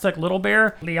fantastic. Little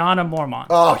Bear, Lyanna Mormont.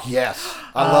 Oh, yes.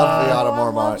 I love Lyanna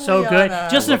Mormont. So good.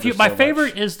 Just in a love few. her My so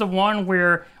favorite is the one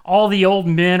where all the old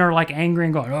men are like angry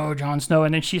and going, "Oh, Jon Snow,"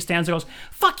 and then she stands and goes,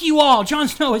 "Fuck you all! Jon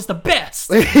Snow is the best."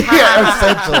 Yeah,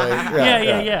 essentially.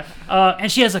 Yeah.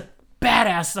 And she has a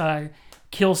badass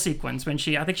kill sequence when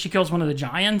I think she kills one of the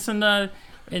giants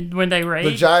when they raid.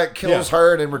 The giant kills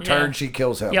her, and in return, Yeah. she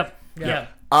kills him. Yep. Yeah.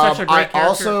 Such a great I character.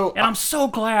 also- and I'm so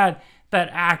glad that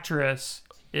actress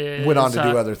Went on to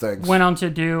do other things. Went on to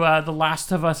do The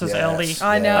Last of Us as Yes. Ellie.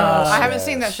 I know. Yes, I haven't yes.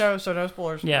 seen that show, so no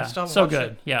spoilers. I Yeah, still haven't so watched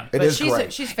good. it. Yeah. It But is she's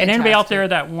great. she's fantastic. And anybody out there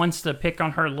that wants to pick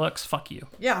on her looks, fuck you.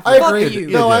 Yeah, I fuck agree. you.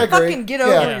 No, I agree. Fucking get Yeah.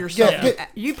 over yourself. Yeah.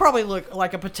 You probably look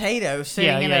like a potato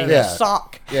sitting in a yeah.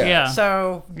 sock. Yeah. Yeah.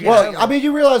 So, Well, I mean,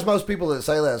 you realize most people that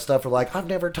say that stuff are like, I've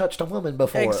never touched a woman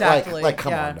before. Exactly, Like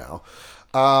come yeah. on now.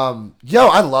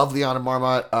 I love Lyanna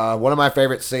Mormont. One of my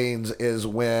favorite scenes is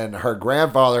when her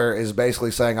grandfather is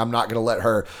basically saying, I'm not going to let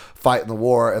her fight in the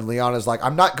war. And Lyanna's like,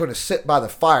 I'm not going to sit by the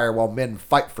fire while men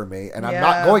fight for me. And I'm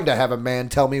not Yeah. going to have a man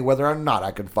tell me whether or not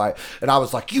I can fight. And I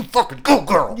was like, you fucking go,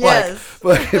 girl. Yes.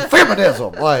 Like,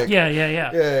 feminism. Like, Yeah.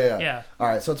 Yeah. All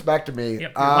right, so it's back to me.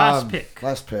 Yep, your last pick.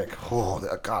 Last pick. Oh,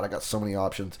 God, I got so many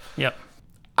options. Yep.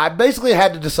 I basically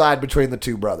had to decide between the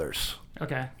two brothers.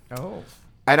 Okay. Oh.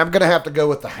 And I'm going to have to go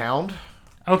with the Hound.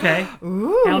 Okay.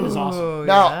 Hound is Oh, awesome.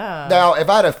 Now, if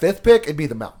I had a fifth pick, it'd be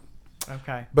the Mountain.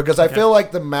 Okay. Because I feel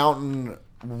like the Mountain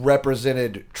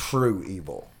represented true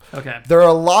evil. Okay. There are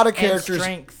a lot of characters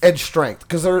strength.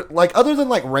 because they're like, other than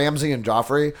like Ramsay and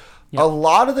Joffrey, a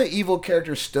lot of the evil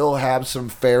characters still have some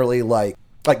fairly like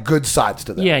good sides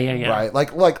to them. Yeah. Right?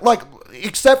 Like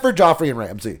except for Joffrey and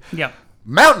Ramsay. Yep.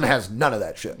 Mountain has none of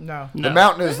that shit. No. The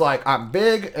Mountain is like, I'm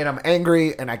big and I'm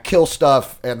angry and I kill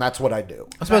stuff and that's what I do.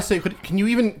 I was about to say, can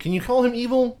you call him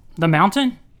evil? The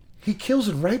Mountain? He kills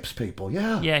and rapes people.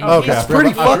 Yeah. Yeah. Okay, He's I forgot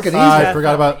pretty about- fucking I easy.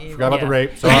 forgot about Yeah. the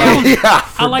rape. Sorry. Yeah.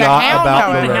 I like Forgot Hound.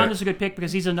 about The the Hound rape. is a good pick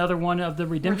because he's another one of the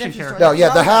redemption Redemption characters. story. No,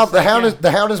 yeah,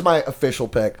 the Hound is my official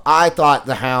pick. I thought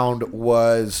the Hound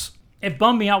was It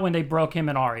bummed me out when they broke him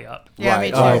and Arya up. Yeah, right. me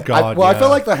too. Oh, God, I yeah. feel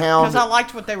like the Hound. Because I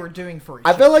liked what they were doing for each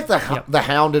I other. feel like the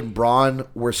Hound and Braun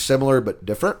were similar but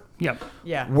different. Yep.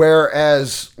 Yeah.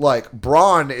 Whereas, like,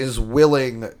 Braun is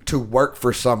willing to work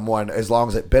for someone as long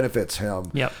as it benefits him.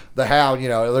 Yep. The Hound,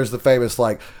 there's the famous,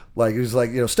 like he's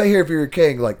like, stay here if you're a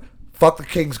king. Like, fuck the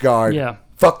king's guard. Yeah.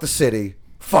 Fuck the city.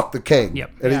 Fuck the king. Yep.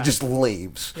 And Yeah. he just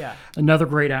leaves. Yeah. Another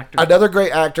great actor. Another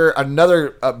great actor,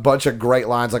 a bunch of great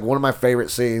lines. Like, one of my favorite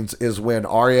scenes is when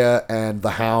Arya and the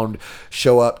Hound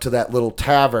show up to that little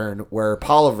tavern where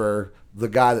Polliver, the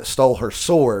guy that stole her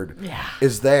sword,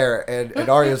 is there. And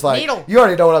Arya's like, Needle. you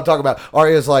already know what I'm talking about.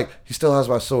 Arya's like, he still has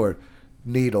my sword.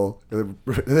 Needle. And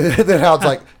then Hound's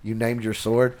like, you named your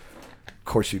sword? Of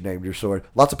course you named your sword.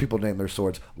 Lots of people name their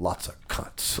swords. Lots of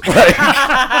cunts. Like,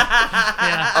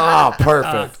 oh,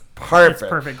 perfect. Perfect. It's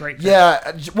perfect. Great pick.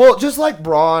 Yeah, well, just like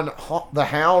Braun, the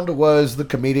Hound was the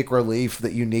comedic relief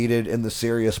that you needed in the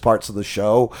serious parts of the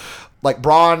show. Like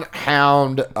Braun,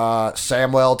 Hound,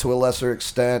 Samwell to a lesser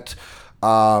extent,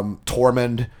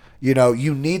 Tormund.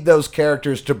 You need those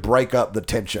characters to break up the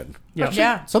tension. Yep.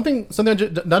 Yeah. Something. Now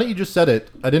that you just said it,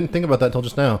 I didn't think about that until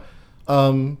just now.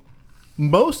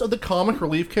 Most of the comic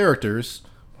relief characters,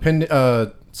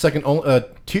 Tyrion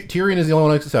is the only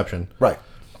one exception. Right.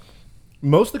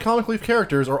 Most of the comic relief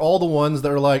characters are all the ones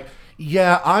that are like,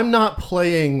 yeah, I'm not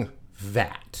playing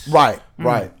that. Right.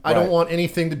 Right. I don't right. want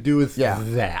anything to do with Yeah.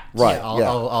 that. Right, Yeah, yeah.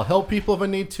 I'll help people if I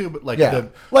need to, but like, Yeah.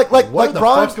 what Like the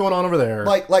Braun- fuck's going on over there?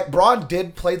 Like Braun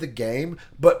did play the game,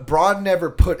 but Braun never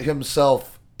put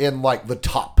himself in like the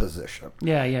top position.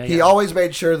 Yeah. He always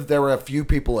made sure that there were a few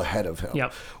people ahead of him.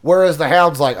 Yep. Whereas the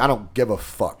Hound's like, I don't give a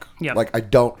fuck. Yep. Like, I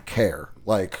don't care.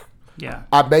 Like, Yeah.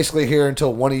 I'm basically here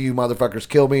until one of you motherfuckers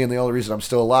kill me, and the only reason I'm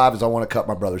still alive is I want to cut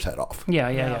my brother's head off.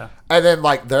 Yeah. And then,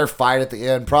 like, their fight at the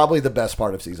end, probably the best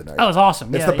part of season 8. That was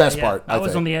awesome. It's Yeah, the best yeah. part, I was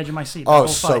think. on the edge of my seat. Oh,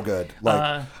 so good!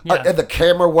 Like, and the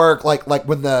camera work, like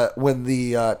when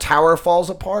the tower falls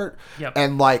apart, Yep.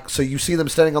 and like so you see them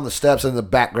standing on the steps, and in the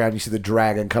background you see the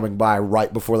dragon coming by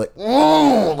right before like,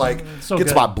 So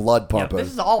gets good. my blood pumping.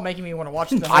 This is all making me want to watch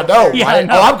the I whole know, series. Yeah, right? I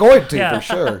know. Oh, I'm going to Yeah. for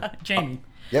sure. Jamie.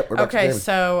 Yep. We're back to Okay, Jamie.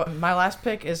 so my last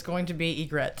pick is going to be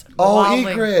Egret. The Oh,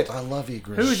 wildling. Egret! I love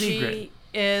Egret. Who is She Egret?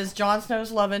 is Jon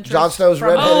Snow's love interest. Jon Snow's from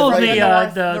redheaded Oh, lady.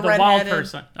 the wild redheaded-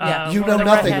 person. Yeah. You one know of the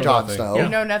nothing, redheaded- Jon Nothing. Snow. You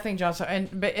know nothing, Jon Snow,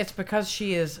 but it's because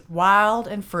she is wild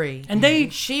and free. And they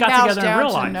She got bows together in down real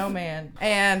to life. no man,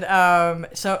 and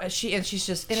she's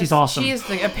just innocent. She's awesome. She is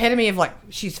the epitome of like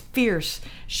she's fierce.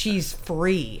 She's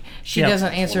free. She Yep.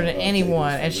 doesn't answer to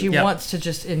anyone, and she Yep. wants to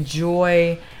just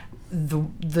enjoy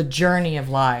the journey of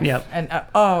life. Yep. And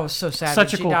so sad Such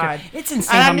that a she cool died. character. It's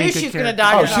insane And I how knew many she good was going to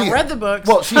characters. die because I read the books.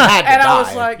 Well, she had to and die. I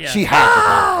was like, She had to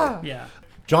die. Yeah.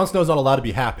 Jon Snow's not allowed to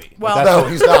be happy. Well, That's No,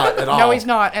 he's not at all. no, he's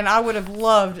not. And I would have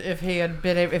loved if he had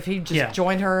been, if he just Yeah.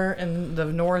 joined her in the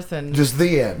north and Just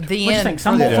the end. the What do you end think?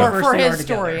 Some for, multiverse for they are his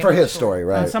together. story. For his story, In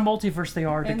right? some multiverse, they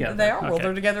are And together. they are. Well, Okay.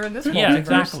 they're together in this Yeah, multiverse.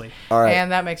 exactly. All right.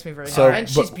 And that makes me very So, happy. And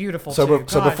she's beautiful so, too.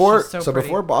 So God, before, she's so pretty.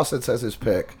 before Boston says his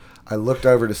pick, I looked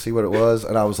over to see what it was,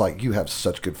 and I was like, "You have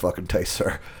such good fucking taste,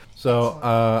 sir." So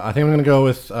I think I'm going to go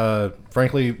with,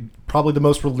 frankly, probably the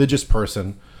most religious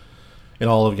person in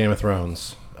all of Game of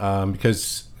Thrones,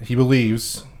 because he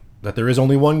believes that there is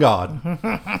only one God,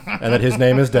 and that his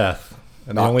name is Death,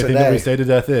 and the Not only thing that we today. say to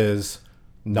Death is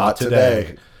not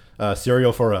today.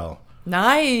 Serial Pharrell,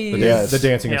 Nice. Yes. the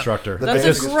dancing Yeah. instructor. That's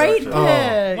It's a just- great pick.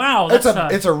 Wow, It's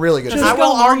that's it's a really good. Does show. I he, go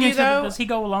will along argue, into though- does he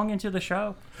go along into the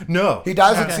show? No, He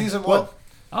dies in Okay. season 1.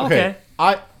 Oh, okay.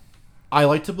 I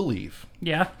like to believe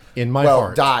Yeah. in my Well,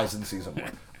 heart. dies in season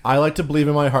 1. I like to believe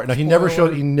in my heart. Now he never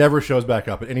shows back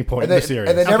up at any point And in they, the series.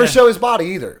 and they never Okay. show his body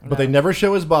either. But they never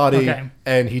show his body, Okay.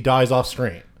 and he dies off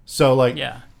screen. So, like,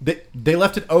 Yeah. they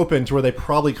left it open to where they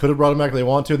probably could have brought him back if they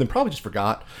want to, then probably just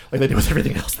forgot, like they did with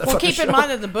everything else. That's Well, on the keep in show. mind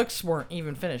that the books weren't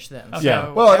even finished then. Yeah.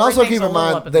 So Well, and also everything's keep a in little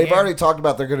mind up in the they've air. already talked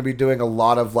about they're going to be doing a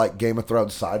lot of like Game of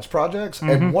Thrones sides projects,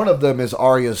 and one of them is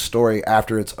Arya's story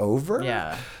after it's over.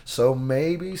 Yeah. So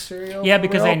maybe Serial. Yeah,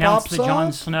 because they Pharrell announced pops the Jon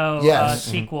up? Snow Yes.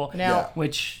 sequel, Now- Yeah.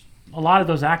 which a lot of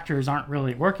those actors aren't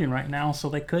really working right now, so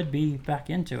they could be back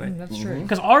into it. That's true.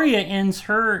 Because Arya ends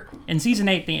her in season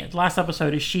 8. The last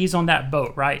episode is she's on that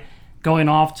boat, right, going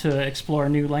off to explore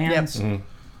new lands.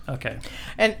 Okay.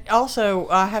 And also,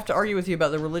 I have to argue with you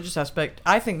about the religious aspect.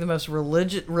 I think the most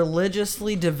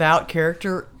religiously devout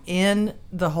character in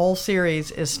the whole series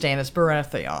is Stannis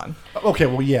Baratheon. Okay,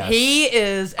 well, yes. He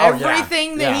is Oh, yeah.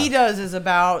 everything that Yeah. he does is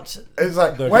about. It's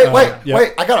like, The- wait, yeah.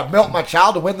 I gotta melt my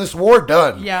child to win this war.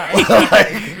 Done. Yeah,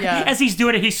 Like, yeah. As he's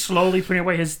doing it, he's slowly putting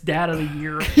away his dad of the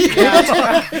year.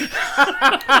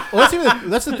 Well,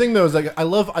 that's the thing, though. Is like I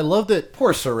love that.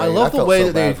 Poor Serene. I love the felt way so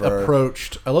that they bad for her.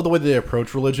 approached. I love the way that they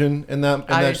approach religion in that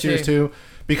I do series too. too,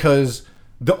 because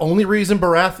the only reason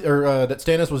that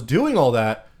Stannis was doing all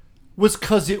that was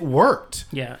because it worked.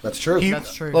 Yeah. That's true.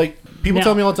 That's true. Like people Now-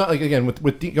 tell me all the time. Like again, with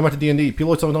going back to D&D,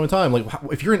 people tell me all the time. Like,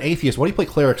 if you're an atheist, why do you play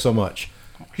cleric so much?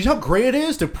 You know how great it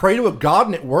is to pray to a god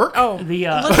and it work. Oh, The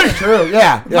listen, True.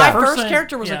 Yeah. my Yeah. first Person-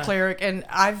 character was yeah. a cleric, and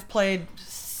I've played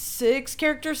 6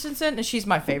 characters since then, and she's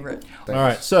my favorite. All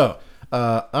right, so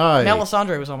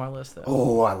Melisandre was on my list though.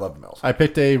 Oh, I love Mel. I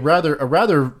picked a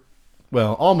rather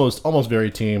well, almost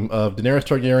very team of Daenerys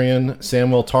Targaryen,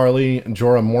 Samwell Tarly,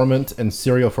 Jorah Mormont, and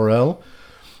Syrio Forel.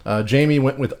 Jamie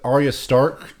went with Arya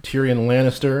Stark, Tyrion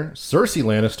Lannister, Cersei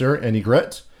Lannister, and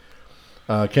Ygritte.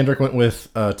 Kendrick went with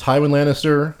Tywin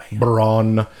Lannister,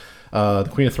 Bronn, the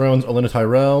Queen of Thrones, Olenna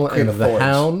Tyrell, Queen and of the Thorns.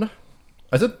 Hound.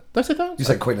 Did I say Thrones? You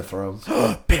said Queen of Thrones.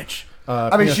 bitch.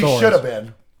 I mean, she should have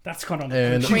been. That's going on.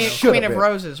 And She Queen, should Queen have of been.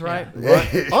 Roses, right?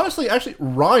 honestly, actually,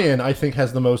 Ryan, I think,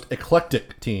 has the most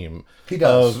eclectic team. He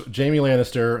does. Of Jaime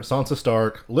Lannister, Sansa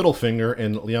Stark, Littlefinger,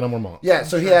 and Lyanna Mormont. Yeah,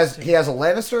 so he has a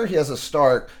Lannister, he has a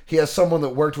Stark, he has someone that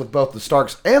worked with both the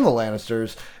Starks and the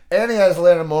Lannisters, and he has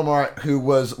Lyanna Mormont who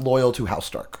was loyal to House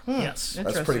Stark. Yes. That's pretty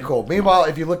Interesting. cool. Meanwhile,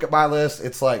 if you look at my list,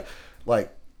 it's like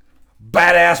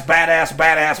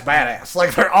badass.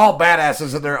 Like they're all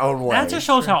badasses in their own way. That just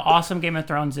shows how awesome Game of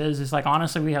Thrones is. It's like,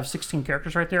 honestly, we have 16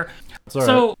 characters right there. all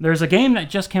So right. there's a game that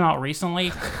just came out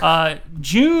recently.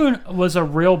 June was a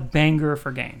real banger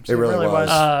for games. It really really was.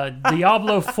 was.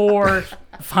 Diablo 4,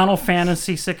 Final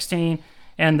Fantasy 16,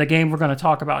 and the game we're going to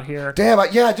talk about here. Damn,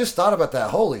 I just thought about that.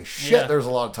 Holy shit, Yeah. there's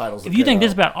a lot of titles. If you think this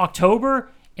is about October,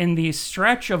 in the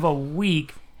stretch of a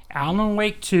week, Alan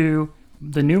Wake 2,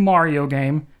 the new Mario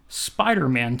game,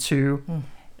 Spider-Man 2,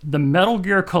 the Metal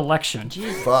Gear Collection,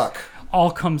 Fuck.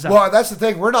 all comes out. Well, that's the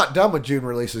thing. We're not done with June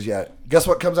releases yet. Guess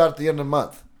what comes out at the end of the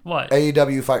month? What?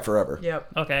 AEW Fight Forever. Yep.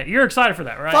 Okay, you're excited for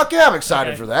that, right? Fuck yeah, I'm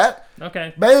excited for that.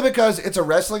 Okay. Mainly because it's a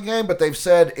wrestling game, but they've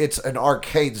said it's an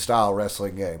arcade-style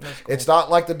wrestling game. Cool. It's not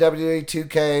like the WWE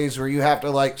 2Ks where you have to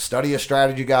like study a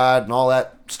strategy guide and all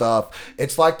that stuff.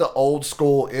 It's like the old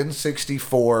school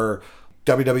N64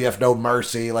 WWF No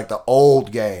Mercy, like the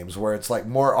old games where it's like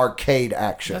more arcade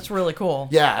action. That's really cool.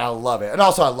 Yeah, I love it. And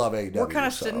also I love AEW. We're kind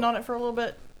of sitting on it for a little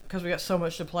bit because we got so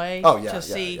much to play to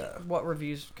see what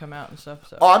reviews come out and stuff.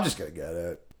 So. Oh, I'm just going to get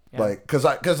it. Yeah. Like, because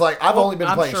I've only been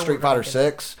playing Street Fighter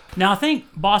 6. Now I think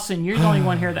Boston, you're the only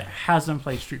one here that hasn't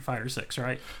played Street Fighter 6,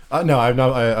 right? No, I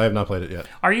have not played it yet.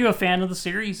 Are you a fan of the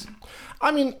series?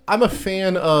 I mean, I'm a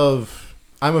fan of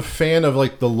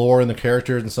like the lore and the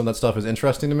characters, and some of that stuff is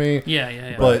interesting to me.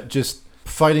 Yeah. But just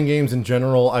fighting games in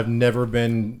general, I've never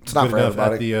been it's not good for enough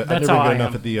everybody. at the. I've never been good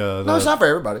enough at the. No, it's not for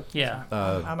everybody. Yeah.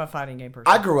 I'm a fighting game person.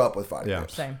 I grew up with fighting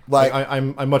games. Same. Like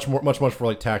I'm much more for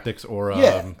like tactics or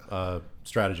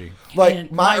strategy. Like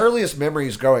And my earliest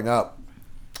memories growing up,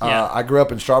 I grew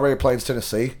up in Strawberry Plains,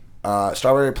 Tennessee.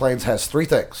 Strawberry Plains has 3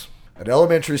 things: an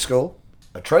elementary school,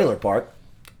 a trailer park,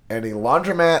 and a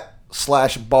laundromat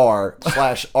 / bar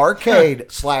 / arcade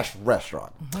 /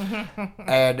 restaurant.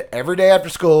 And every day after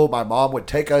school, my mom would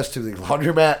take us to the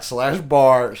laundromat /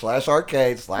 bar /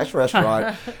 arcade /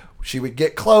 restaurant. She would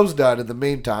get clothes done. In the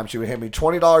meantime, she would hand me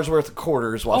 $20 worth of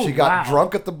quarters while she got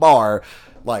drunk at the bar,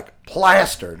 like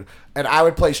plastered. And I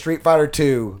would play Street Fighter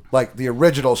 2, like the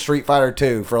original Street Fighter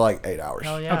 2, for like 8 hours.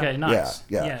 Oh, yeah. Okay, nice.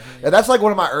 Yeah. And that's like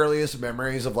one of my earliest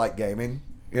memories of like gaming.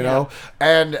 You know,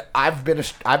 and I've been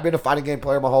a fighting game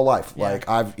player my whole life. Yeah. Like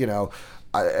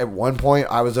at one point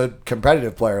I was a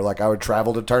competitive player. Like I would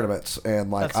travel to tournaments,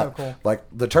 and like that's so cool. Like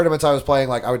the tournaments I was playing,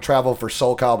 like I would travel for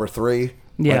Soul Calibur 3.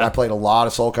 Yeah, like I played a lot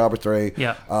of Soul Calibur 3.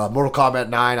 Yeah, Mortal Kombat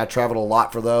 9. I traveled a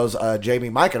lot for those. Jamie,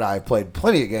 Mike, and I have played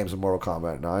plenty of games of Mortal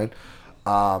Kombat 9.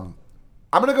 I'm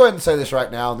gonna go ahead and say this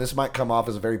right now, and this might come off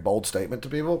as a very bold statement to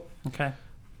people. Okay.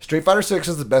 Street Fighter 6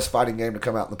 is the best fighting game to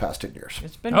come out in the past 10 years.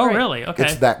 It's been great. Really? Okay.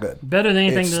 It's that good. Better than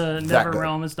anything the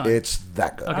NetherRealm has done. It's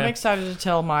that good. Okay. I'm excited to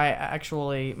tell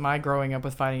my growing up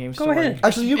with fighting games story. Go ahead.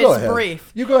 Actually, you go ahead. It's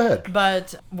brief. You go ahead.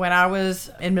 But when I was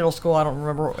in middle school, I don't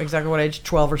remember exactly what age,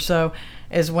 12 or so,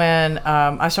 is when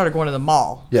I started going to the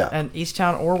mall. Yeah. And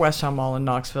Easttown or Westtown Mall in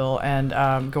Knoxville, and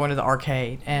going to the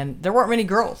arcade. And there weren't many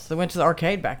girls that went to the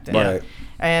arcade back then. Right.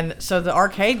 And so the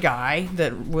arcade guy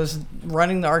that was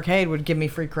running the arcade would give me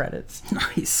free credits.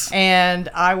 Nice. And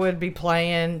I would be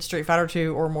playing Street Fighter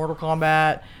 2 or Mortal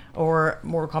Kombat or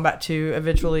Mortal Kombat 2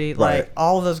 eventually. Like,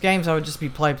 all of those games, I would just be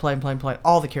playing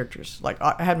all the characters. Like,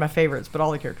 I had my favorites, but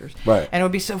all the characters. Right. And it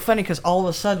would be so funny because all of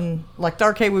a sudden, like, the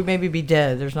arcade would maybe be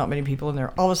dead. There's not many people in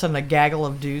there. All of a sudden, a gaggle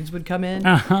of dudes would come in.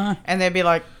 Uh-huh. And they'd be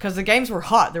like, because the games were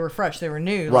hot, they were fresh, they were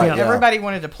new. Right, Like, yeah. everybody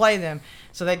wanted to play them.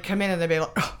 So they'd come in and they'd be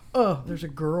like, oh, there's a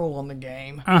girl on the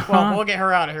game. Uh-huh. Well, we'll get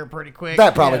her out of here pretty quick.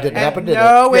 That probably didn't happen, did it?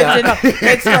 No, it Yeah. did not.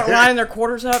 They'd start lining their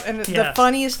quarters up, and Yeah. the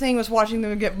funniest thing was watching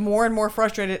them get more and more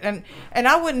frustrated. And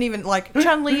I wouldn't even, like,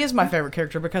 Chun-Li is my favorite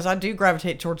character because I do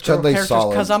gravitate towards girl Chun-Li's characters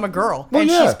solid. because I'm a girl, Well, and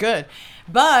yeah. she's good.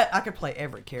 But I could play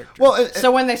every character. Well,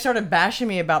 so when they started bashing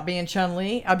me about being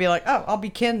Chun-Li, I'd be like, oh, I'll be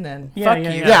Ken then. Yeah, Fuck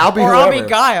yeah, you. yeah. Yeah, I'll be Or whoever. I'll be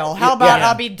Guile. How about Yeah.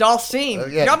 I'll be Dhalsim?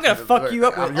 Yeah. I'm going to fuck you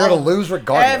up with You're going to lose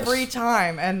regardless. every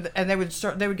time. And they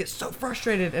would get so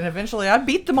frustrated, and eventually I'd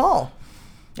beat them all.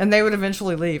 And they would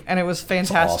eventually leave, and it was a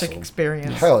fantastic awesome.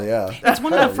 experience. Hell yeah. That's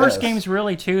one of the Hell first yes. games,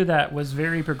 really, too, that was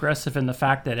very progressive in the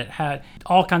fact that it had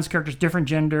all kinds of characters, different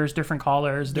genders, different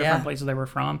colors, different Yeah. places they were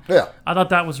from. Yeah. I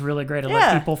thought that was really great. To Yeah.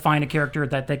 let people find a character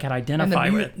that they could And the identify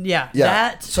with. yeah, Yeah.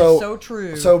 that's so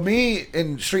true. So me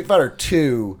in Street Fighter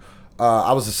 2,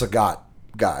 I was a Sagat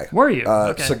guy. Were you?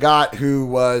 Okay. Sagat, who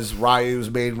was Ryu's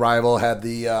main rival, had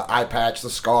the eye patch, the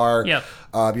scar. Yep.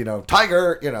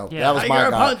 Tiger, Yeah. that was my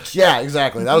Tiger guy. punch. Yeah,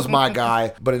 exactly. That was my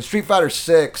guy. But in Street Fighter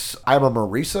 6, I'm a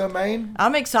Marisa main.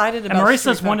 I'm excited And about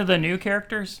Marissa's Street one Fighter. of the new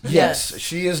characters. Yes,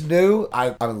 she is new.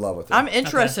 I'm in love with her. I'm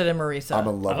interested in Marisa. I'm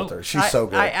in love with Oh. her. She's so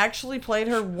good. I actually played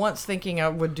her once thinking I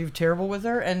would do terrible with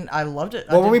her, and I loved it.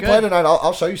 I well, when did we play good. tonight,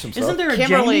 I'll show you some stuff. Isn't there a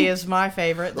Kimberly Jamie? is my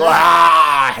favorite.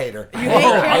 I hate her. You hate I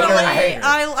hate her. Kimberly? I hate her.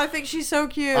 I think she's so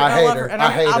cute. I hate love her. her. And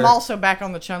I hate I'm her. also back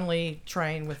on the Chun-Li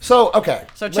train with. So, okay.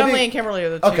 So let Chun-Li me- and Kimberly are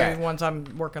the two Okay. ones I'm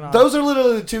working on. Those are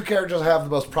literally the two characters I have the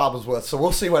most problems with, so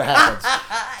we'll see what happens.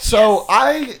 So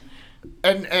I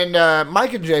and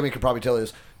Mike and Jamie could probably tell you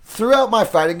this. throughout my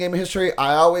fighting game history,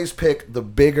 I always pick the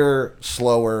bigger,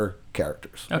 slower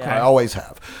characters. Okay. I always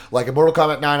have. Like in Mortal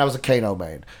Kombat 9, I was a Kano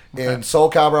main. Okay. In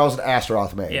Soul Calibur, I was an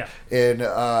Astaroth main. Yeah. In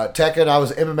Tekken, I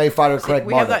was MMA fighter Craig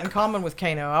We Marduk. have that in common with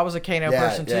Kano. I was a Kano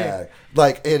person too.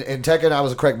 Like in Tekken, I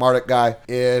was a Craig Marduk guy.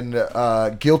 In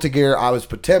Guilty Gear, I was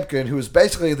Potemkin, who is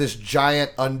basically this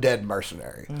giant undead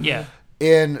mercenary. Yeah.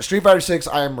 In Street Fighter 6,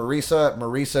 I am Marisa.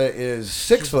 Marisa is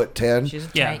 6'10". She's a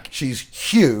Yeah. tank. She's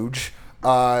huge.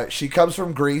 She comes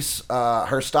from Greece.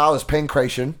 Her style is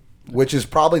pancration, which is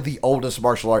probably the oldest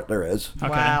martial art there is. Okay.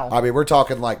 Wow. I mean, we're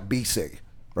talking like BC,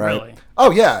 right? Really?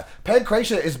 Oh, yeah.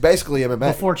 Pancration is basically MMA.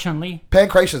 Before Chun-Li,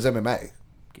 Pancration is MMA.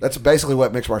 That's basically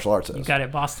what mixed martial arts is. you got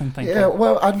it, Boston thinking. Yeah,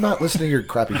 well, I'm not listening to your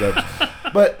crappy jokes.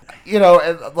 But, you know,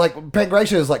 and, like,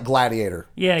 pancration is like gladiator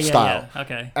style. Yeah.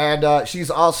 Okay. And she's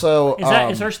also...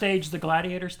 Is her stage the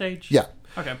gladiator stage? Yeah.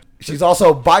 Okay. She's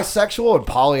also bisexual and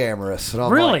polyamorous. And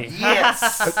I'm Really? like,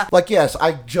 yes. Like, yes,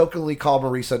 I jokingly call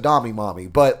Marisa Dami Mommy,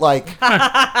 but, like,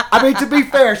 I mean, to be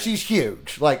fair, she's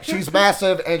huge. Like, she's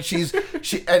massive, and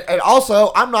and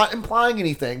also, I'm not implying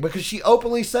anything because she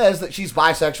openly says that she's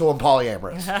bisexual and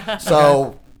polyamorous.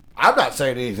 So, I'm not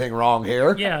saying anything wrong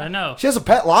here. Yeah, I know. She has a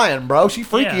pet lion, bro. She's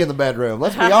freaky Yeah. in the bedroom.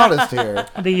 Let's be honest here.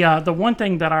 The one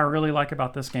thing that I really like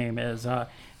about this game is so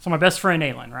my best friend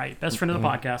Aylin, right? Best friend of the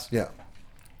podcast. Yeah.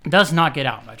 Does not get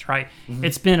out much, right?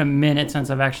 It's been a minute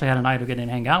since I've actually had a night to get in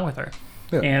and hang out with her.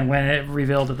 Yeah. And when it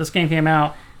revealed that this game came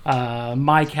out,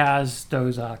 Mike has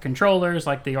those controllers,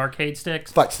 like the arcade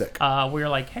sticks. Fight stick. We were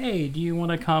like, hey, do you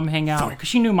want to come hang out? Because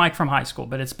she knew Mike from high school,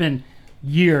 but it's been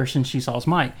years since she saw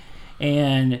Mike.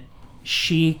 And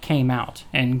she came out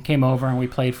and came over and we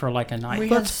played for like a night. We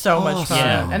had so much fun.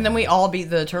 Yeah. And then we all beat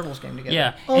the Turtles game together.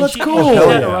 Yeah. Oh, and that's she, cool. She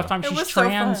had a Yeah. rough time. It She's was so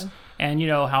trans. fun. And you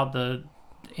know how the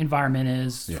environment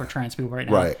is for trans people right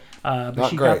now. Right. But Not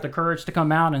she great. got the courage to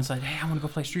come out and said, hey, I want to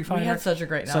go play Street Fighter. We had such a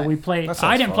great night. So we played. That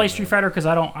sounds I didn't play fun, Street man. Fighter because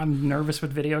I'm nervous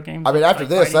with video games. I mean, after like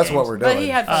this, fighting that's games. what we're doing. But he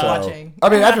had fun So- watching. I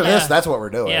mean, after this, Yeah. that's what we're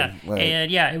doing. Yeah. Like,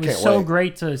 And yeah, it was can't so wait.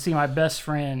 great to see my best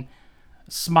friend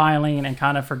smiling and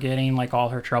kind of forgetting like all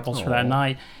her troubles for that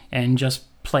night and just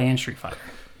playing Street Fighter.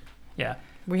 Yeah.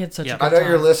 We had such Yeah. a good I know time.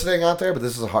 you're listening out there, but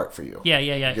this is a heart for you. Yeah.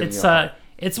 Giving It's you a heart.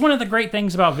 it's one of the great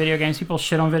things about video games. People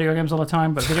shit on video games all the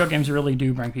time, but video games really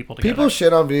do bring people together. People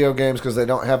shit on video games because they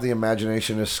don't have the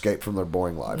imagination to escape from their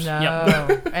boring lives. No.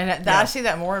 Yep. And I see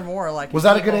that more and more. Like, Was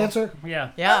that a good people- answer? Yeah.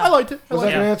 Yeah. I liked it. Was that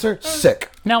a good Yeah. answer?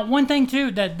 Sick. Now, one thing too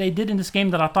that they did in this game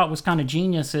that I thought was kind of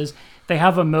genius is they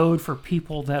have a mode for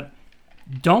people that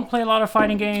don't play a lot of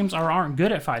fighting games or aren't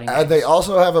good at fighting games. They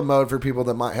also have a mode for people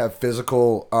that might have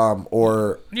physical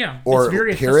or Yeah, or it's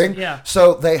very hearing. yeah.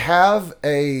 So they have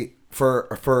a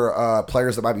for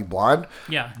players that might be blind.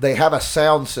 Yeah. They have a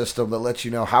sound system that lets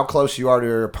you know how close you are to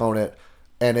your opponent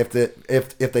and if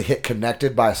the hit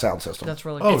connected by a sound system. That's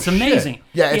really Oh, cool. It's amazing.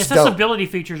 Yeah, the it's dope. accessibility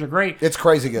features are great. It's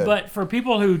crazy good. But for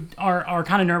people who are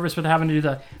kind of nervous with having to do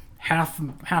the half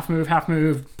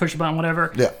move, push a button,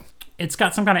 whatever. Yeah. It's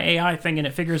got some kind of AI thing and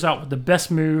it figures out what the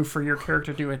best move for your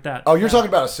character to do at that. Oh, you're talking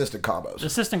about assistant combos.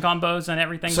 Assistant combos and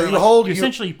everything. So They're you like- hold- you you-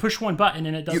 essentially push one button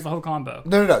and it does the whole combo.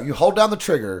 No. You hold down the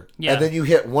trigger, Yeah. and then you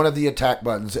hit one of the attack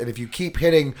buttons. And if you keep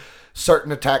hitting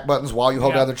certain attack buttons while you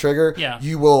hold Yeah. down the trigger, Yeah.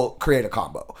 you will create a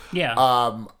combo. Yeah.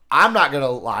 I'm not going to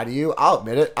lie to you. I'll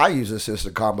admit it. I use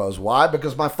assistant combos. Why?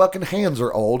 Because my fucking hands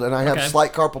are old, and I have Okay.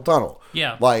 slight carpal tunnel.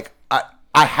 Yeah. Like,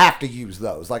 I have to use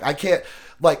those. Like, I can't...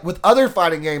 Like, with other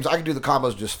fighting games, I can do the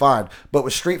combos just fine. But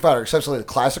with Street Fighter, especially the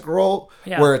classic role,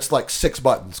 Yeah. where it's like 6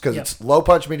 buttons, because Yep. it's low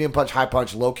punch, medium punch, high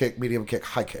punch, low kick, medium kick,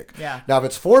 high kick. Yeah. Now, if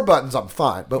it's 4 buttons, I'm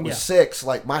fine. But with Yeah. 6,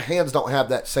 like, my hands don't have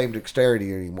that same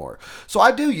dexterity anymore. So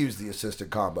I do use the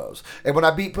assisted combos. And when I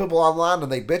beat people online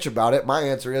and they bitch about it, my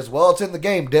answer is, well, it's in the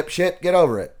game, dipshit. Get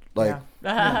over it. Like...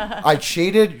 I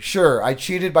cheated? Sure. I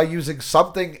cheated by using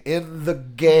something in the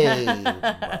game.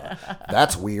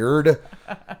 That's weird.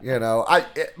 You know,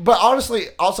 but honestly,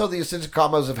 also the assistant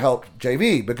combos have helped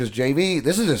JV because JV,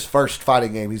 this is his first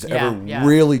fighting game he's ever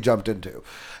really jumped into.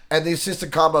 And the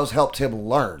assistant combos helped him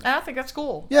learn. And I think that's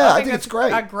cool. Yeah, I think that's it's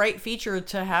great. A great feature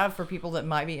to have for people that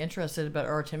might be interested but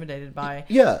are intimidated by.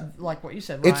 Yeah. Like what you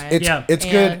said, It's Ryan. it's Yeah. it's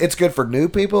And- good. It's good for new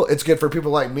people. It's good for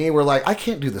people like me. Where like I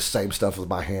can't do the same stuff with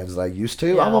my hands that I used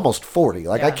to. Yeah. I'm almost 40.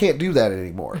 Like I Yeah. can't do that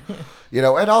anymore. You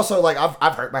know. And also like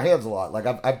I've hurt my hands a lot. Like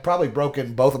I've probably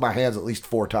broken both of my hands at least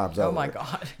 4 times over. Oh my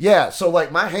God. Yeah. So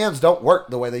like my hands don't work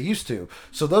the way they used to.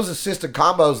 So those assistant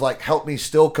combos like help me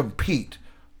still compete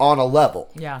on a level.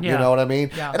 Yeah. You know what I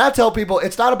mean? Yeah. And I tell people,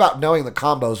 it's not about knowing the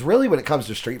combos. Really, when it comes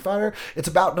to Street Fighter, it's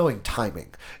about knowing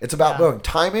timing. It's about knowing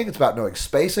timing. It's about knowing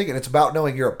spacing. And it's about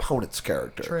knowing your opponent's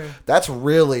character. True. That's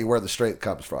really where the strength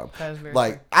comes from. That is very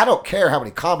like, true. I don't care how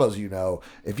many combos you know.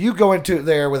 If you go into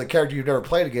there with a character you've never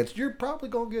played against, you're probably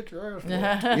going to get your ass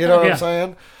whooped. You know what I'm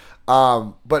saying?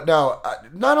 But no,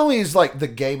 not only is like the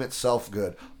game itself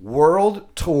good, World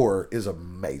Tour is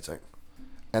amazing.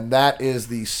 And that is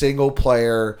the single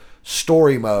player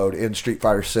story mode in Street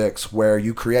Fighter 6 where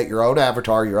you create your own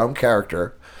avatar, your own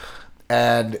character,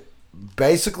 and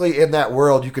basically in that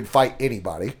world you can fight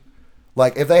anybody.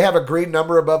 Like if they have a green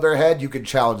number above their head, you can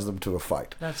challenge them to a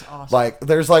fight. That's awesome. Like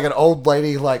there's like an old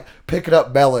lady like picking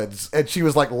up melons and she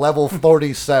was like level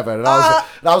 47 and I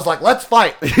was like, let's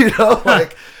fight. You know,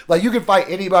 like you can fight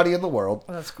anybody in the world.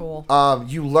 Oh, that's cool.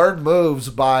 You learn moves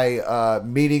by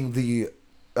meeting the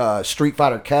Street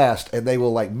Fighter cast and they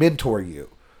will like mentor you.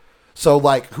 So,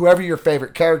 like, whoever your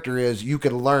favorite character is, you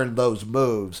can learn those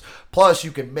moves. Plus,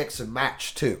 you can mix and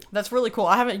match, too. That's really cool.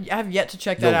 I have yet to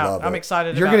check that You'll out. love I'm it.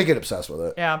 excited You're about going to it. get obsessed with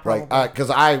it. Yeah, probably. Like,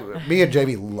 because me and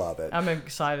Jamie love it. I'm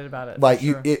excited about it. Like, for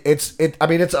sure. it's an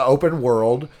open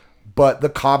world, but the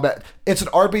combat, it's an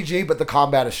RPG, but the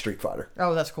combat is Street Fighter.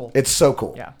 Oh, that's cool. It's so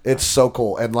cool. Yeah. It's so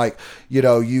cool. And, like, you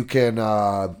know, you can...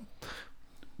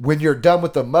 when you're done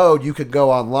with the mode, you can go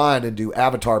online and do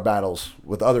avatar battles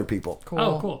with other people. Cool.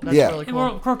 Oh, cool. That's Yeah. really And cool.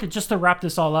 real quick, just to wrap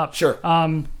this all up. Sure.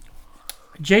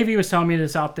 JV was telling me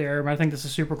this out there, but I think this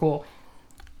is super cool.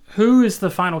 Who is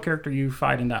the final character you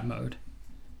fight in that mode?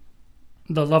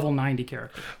 The level 90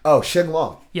 character. Oh, Shin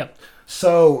Long. Yep.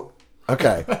 So,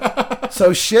 okay.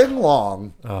 So Shin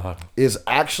Long is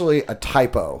actually a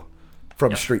typo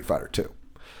from Street Fighter 2.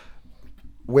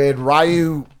 When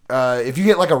Ryu... if you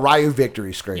get like a Ryu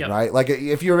victory screen, right? Like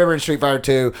if you remember in Street Fighter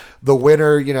 2, the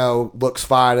winner, you know, looks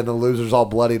fine and the loser's all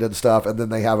bloodied and stuff, and then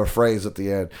they have a phrase at the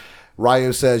end.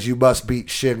 Ryu says, "You must beat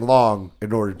Shin Long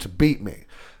in order to beat me."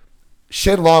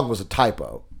 Shin Long was a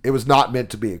typo. It was not meant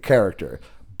to be a character.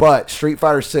 But Street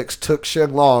Fighter 6 took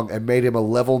Shin Long and made him a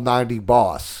level 90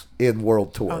 boss in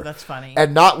World Tour. Oh, that's funny.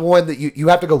 And not one that you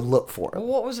have to go look for him.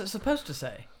 Well, what was it supposed to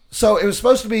say? So it was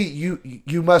supposed to be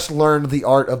you must learn the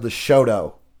art of the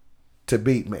Shoto to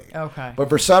beat me. Okay. But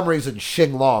for some reason,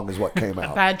 Xing Long is what came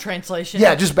out. Bad translation.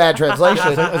 Yeah, just bad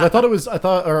translation. I thought it was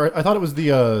the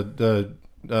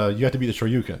you have to be the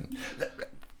Shoryuken.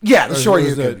 Yeah, the Or short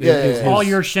is you it- can. Yeah, is- yeah, yeah. All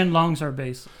your Shenlongs are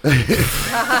base.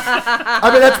 I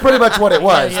mean, that's pretty much what it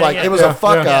was. It was a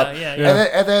fuck yeah, up. yeah, yeah.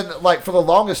 And then, like, for the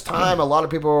longest time, a lot of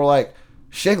people were like,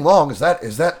 Xing Long, is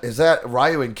that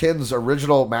Ryu and Ken's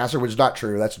original master? Which is not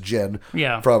true. That's Jin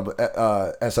from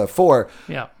SF4.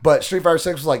 Yeah. But Street Fighter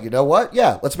 6 was like, you know what?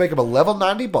 Yeah, let's make him a level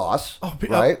 90 boss.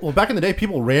 Right? Well, back in the day,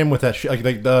 people ran with that shit.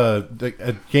 Like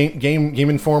the Game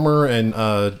Informer and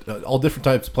all different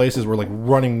types of places were like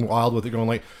running wild with it, going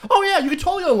like, "Oh yeah, you could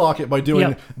totally unlock it by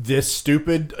doing this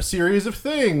stupid series of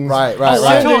things." Right.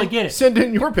 I totally get it. Send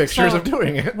in your pictures So, of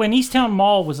doing it. When Easttown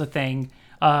Mall was a thing,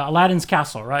 Aladdin's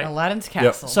Castle, right? Aladdin's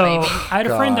Castle. So baby. I had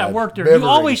a friend that God, worked there. memories. You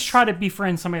always try to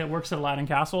befriend somebody that works at Aladdin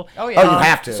Castle. Oh yeah. Oh, you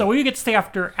have to. So we would get to stay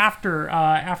after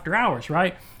hours,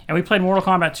 right? And we played Mortal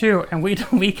Kombat 2, and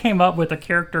we came up with a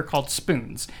character called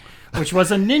Spoons, which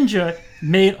was a ninja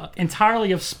made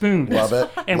entirely of spoons. Love it.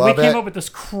 And Love we came it. up with this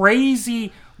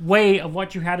crazy way of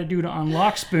what you had to do to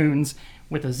unlock spoons,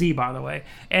 with a Z, by the way.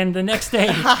 And the next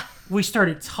day, we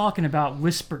started talking about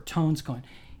whispered tones, going,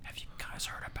 "Have you guys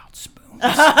heard about spoons?"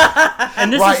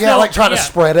 And this Right, is still, like trying to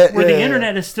spread it. Where Yeah, the yeah.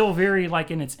 internet is still very like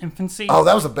in its infancy. Oh,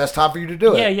 that was the best time for you to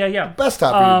do it. Yeah. Best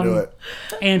time for you to do it.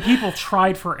 And people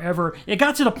tried forever. It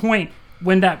got to the point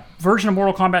when that version of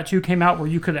Mortal Kombat 2 came out where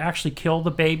you could actually kill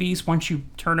the babies once you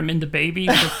turn them into babies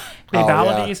with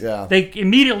babalities. yeah. They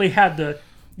immediately had to,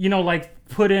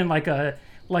 put in like an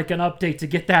update to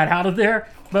get that out of there.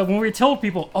 But when we told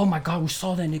people, "Oh my God, we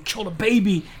saw that and it killed a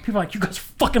baby," people were like, "You guys are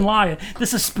fucking lying.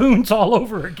 This is spoons all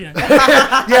over again."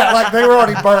 Yeah, like they were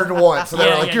already burned once, so they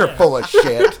were like, "You're full of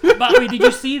shit." But wait, did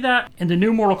you see that in the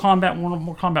new Mortal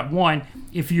Kombat 1?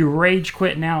 If you rage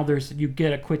quit now, you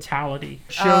get a quitality.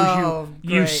 Shows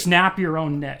you great. snap your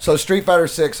own neck. So Street Fighter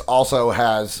 6 also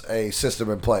has a system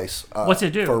in place. What's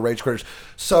it do? For rage quitters?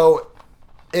 So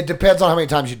it depends on how many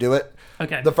times you do it.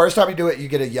 Okay. The first time you do it, you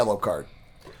get a yellow card.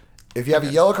 If you have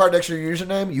a yellow card next to your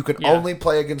username, you can only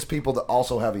play against people that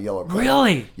also have a yellow card.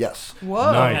 Really? Yes.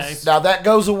 Whoa. Nice. Now that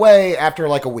goes away after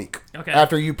like a week. Okay.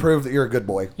 After you prove that you're a good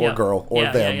boy or Yeah. girl or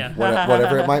Yeah, them, yeah.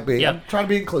 Whatever it might be. Yeah. I'm trying to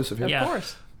be inclusive here. Yeah. Of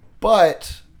course.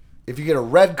 But if you get a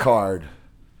red card,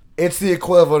 it's the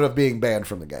equivalent of being banned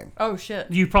from the game. Oh shit.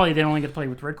 You probably didn't only get to play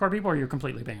with red card people, or you're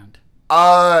completely banned.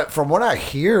 From what I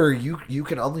hear, you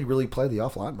can only really play the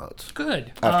offline modes.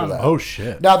 Good. After that. Oh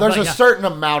shit. Now there's a certain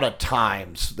amount of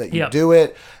times that you do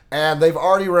it, and they've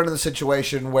already run into the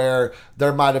situation where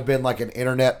there might have been like an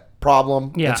internet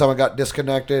problem and someone got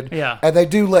disconnected. Yeah. And they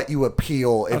do let you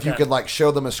appeal if you can like show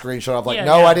them a screenshot of like,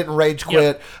 I didn't rage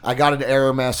quit. I got an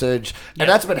error message. And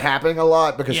that's been happening a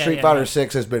lot because Street Fighter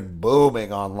 6 has been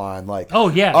booming online. Like,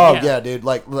 dude.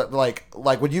 Like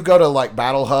when you go to like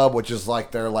Battle Hub, which is like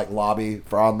their like lobby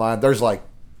for online, there's like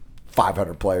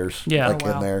 500 players in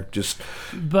there. Just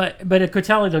but it could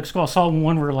tell like I saw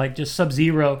one where like just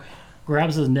Sub-Zero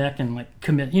grabs his neck and like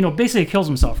basically kills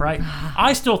himself, right?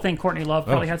 I still think Courtney Love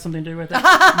probably had something to do with it.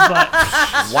 But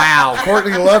wow,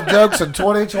 Courtney Love jokes in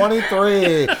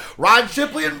 2023. Ryan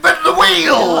Shipley invented the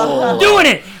wheel. Doing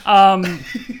it.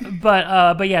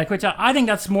 But yeah, I think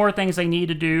that's more things they need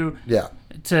to do. Yeah.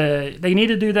 They need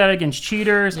to do that against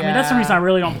cheaters. I mean, that's the reason I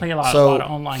really don't play a lot of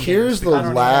online games. Here's the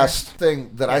last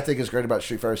thing that I think is great about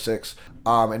Street Fighter 6,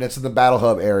 and it's in the Battle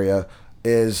Hub area,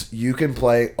 is you can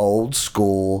play old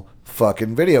school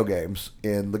fucking video games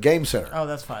in the game center. Oh,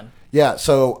 that's fun. Yeah,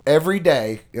 so every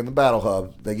day in the Battle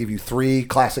Hub, they give you 3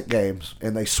 classic games,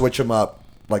 and they switch them up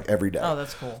like every day. Oh,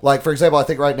 that's cool. Like, for example, I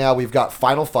think right now we've got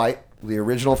Final Fight, the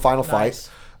original Final Fight.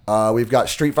 We've got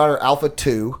Street Fighter Alpha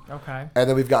 2. Okay. And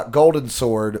then we've got Golden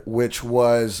Sword, which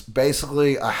was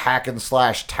basically a hack and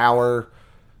slash tower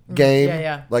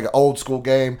game. Like an old school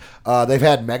game. They've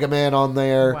had Mega Man on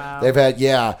there. Wow. They've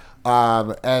had,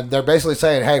 and they're basically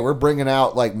saying, hey, we're bringing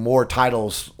out like more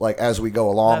titles like as we go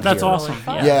along. That's here. awesome.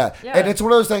 Really Yeah. And it's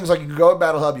one of those things like you can go to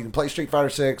Battle Hub, you can play Street Fighter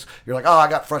 6. You're like, oh, I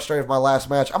got frustrated with my last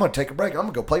match. I'm going to take a break. I'm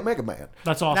going to go play Mega Man.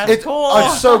 That's awesome. That's cool.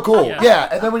 It's so cool. Yeah.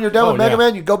 And then when you're done with Mega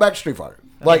Man, you go back to Street Fighter.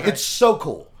 Like, it's so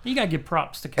cool. You gotta give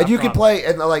props to Capcom. And you can play,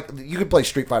 you can play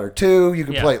Street Fighter 2. You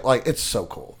can play, like, it's so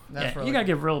cool. That's really you gotta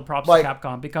give real props like, to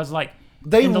Capcom because, like,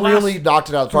 they in the really last knocked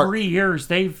it out of the park. 3 years,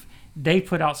 they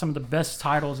put out some of the best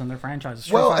titles in their franchises.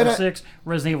 Street Fighter 6,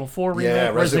 Resident Evil 4 remake, Yeah,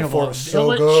 Resident Evil 4 was so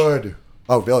Village. good.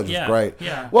 Oh, Village was great.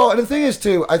 Yeah. Well, and the thing is,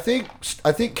 too, I think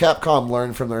Capcom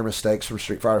learned from their mistakes from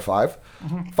Street Fighter 5.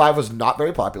 5 was not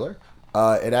very popular.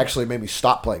 It actually made me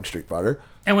stop playing Street Fighter.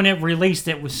 And when it released,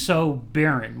 it was so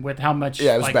barren with how much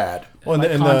it was bad. Well,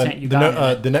 and content you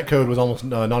got. the netcode was almost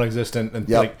non-existent, and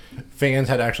like fans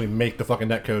had to actually make the fucking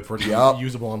netcode for it to be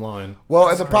usable online. Well,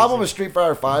 and the problem with Street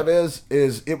Fighter 5 is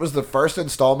it was the first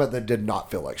installment that did not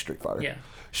feel like Street Fighter. Yeah.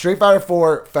 Street Fighter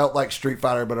 4 felt like Street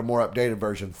Fighter, but a more updated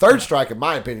version. Third Strike, in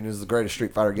my opinion, is the greatest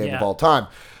Street Fighter game of all time.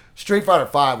 Street Fighter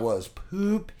 5 was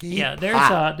poop. Yeah,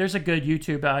 there's a good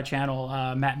YouTube channel,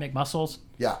 Matt McMuscles.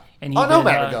 Yeah. And I know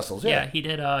Matt McMuscles. Yeah, he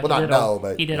did.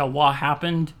 He did a What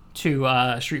Happened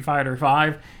to Street Fighter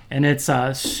 5, and it's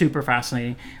super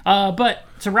fascinating. But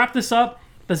to wrap this up,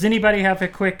 does anybody have a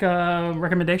quick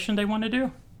recommendation they want to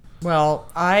do?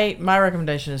 Well, my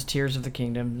recommendation is Tears of the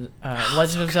Kingdom.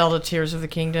 Legend of Zelda Tears of the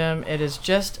Kingdom. It is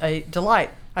just a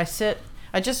delight.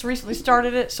 I just recently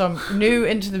started it, so I'm new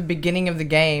into the beginning of the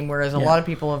game, whereas a lot of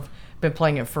people have been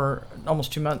playing it for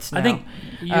almost 2 months now. I think,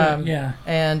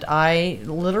 and I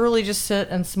literally just sit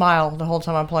and smile the whole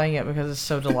time I'm playing it because it's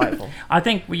so delightful. I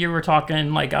think you were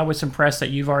talking, like, I was impressed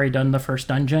that you've already done the first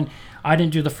dungeon. I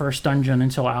didn't do the first dungeon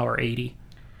until hour 80.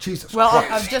 Jesus well,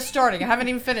 Christ. I'm just starting. I haven't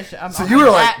even finished it. So you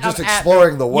were like just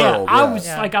exploring the world. I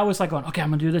was like going, okay, I'm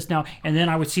gonna do this now, and then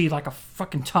I would see like a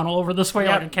fucking tunnel over this way,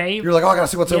 like a cave. You're like, oh, I gotta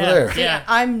see what's over there. Yeah,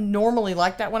 I'm normally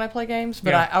like that when I play games,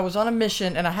 but I was on a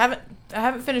mission and I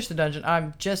haven't finished the dungeon.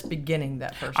 I'm just beginning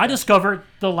that first. I discovered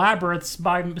the labyrinths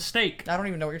by mistake. I don't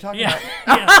even know what you're talking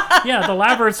about. Yeah, the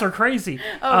labyrinths are crazy.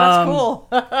 Oh, that's cool.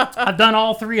 I've done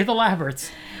all 3 of the labyrinths.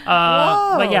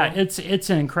 But yeah, it's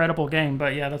an incredible game.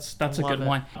 But yeah, that's a good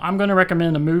one. I'm going to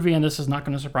recommend a movie, and this is not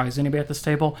going to surprise anybody at this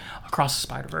table. Across the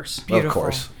Spider-Verse.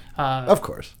 Beautiful. Of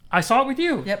course. I saw it with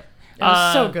you. Yep. It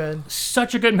was so good.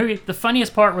 Such a good movie. The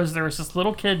funniest part was there was this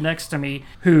little kid next to me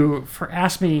who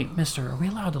asked me, Mister, are we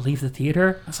allowed to leave the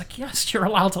theater? I was like, yes, you're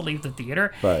allowed to leave the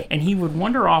theater. Right. And he would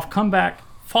wander off, come back,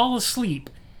 fall asleep,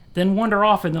 then wander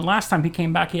off, and then last time he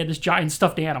came back, he had this giant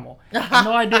stuffed animal. I have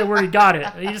no idea where he got it.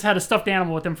 He just had a stuffed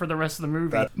animal with him for the rest of the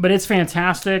movie. But it's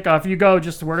fantastic. If you go,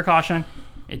 just a word of caution,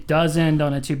 it does end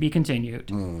on a to be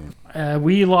continued.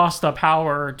 We lost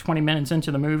power 20 minutes into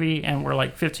the movie, and we're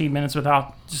like 15 minutes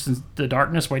without, just in the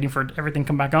darkness, waiting for everything to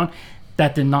come back on.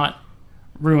 That did not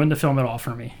ruin the film at all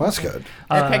for me. Well, that's good.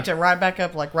 It picked it right back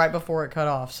up, like right before it cut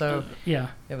off. So yeah,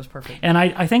 it was perfect. And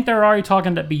I think they're already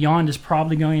talking that Beyond is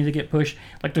probably going to get pushed.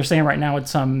 Like they're saying right now,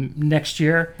 it's next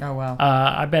year. Oh wow.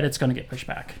 I bet it's going to get pushed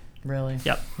back. Really?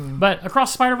 Yep. But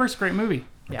Across the Spider-Verse, great movie.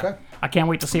 Yeah. Okay. I can't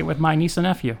wait to see it with my niece and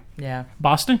nephew. Yeah.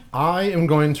 Boston? I am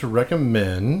going to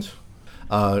recommend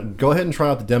go ahead and try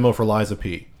out the demo for Liza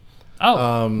P.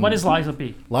 Oh, what is Liza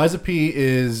P? Liza P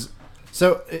is...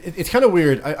 So, it's kind of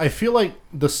weird. I feel like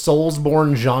the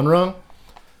Soulsborne genre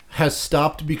has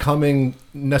stopped becoming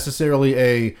necessarily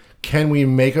a, can we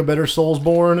make a better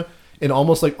Soulsborne? And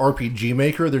almost like RPG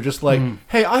Maker. They're just like,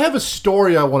 hey, I have a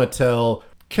story I want to tell.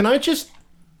 Can I just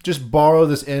borrow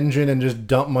this engine and just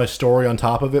dump my story on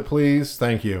top of it, please?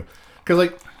 Thank you. Because,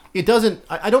 like, it doesn't...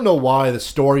 I don't know why the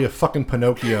story of fucking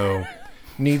Pinocchio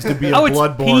needs to be a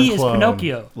Bloodborne P clone. Is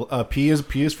Pinocchio. P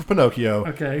is for Pinocchio.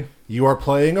 Okay. You are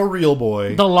playing a real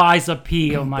boy. The Liza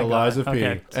P. Oh my god. The Liza P.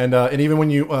 Okay. And even when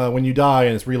you die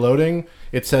and it's reloading,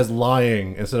 it says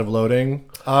lying instead of loading.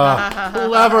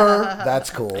 Clever. That's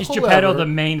cool. Is Geppetto the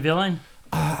main villain?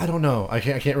 I don't know. I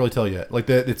can't really tell yet. Like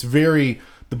it's very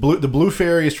the blue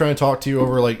fairy is trying to talk to you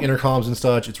over like intercoms and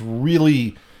such. It's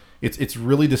really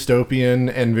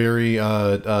dystopian and very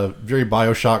very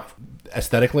BioShock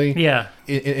aesthetically. Yeah.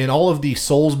 In all of the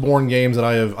Soulsborne games that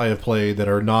I have played that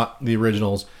are not the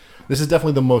originals, this is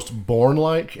definitely the most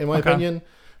Bourne-like in my opinion,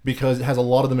 because it has a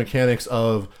lot of the mechanics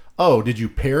of, oh, did you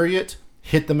parry it?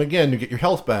 Hit them again to get your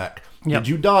health back. Yep. Did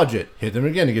you dodge it? Hit them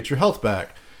again to get your health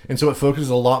back. And so it focuses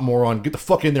a lot more on get the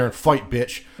fuck in there and fight,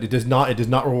 bitch. It does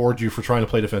not reward you for trying to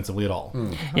play defensively at all.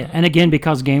 Yeah, and again,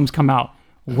 because games come out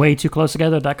way too close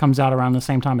together, that comes out around the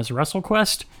same time as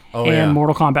WrestleQuest and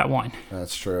Mortal Kombat 1.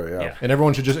 That's true, yeah. And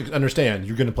everyone should just understand,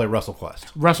 you're going to play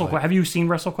WrestleQuest. WrestleQuest. Have you seen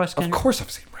WrestleQuest, Kendrick? Of course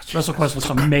I've seen WrestleQuest. WrestleQuest was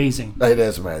amazing. It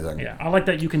is amazing. Yeah, I like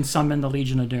that you can summon the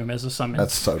Legion of Doom as a summon.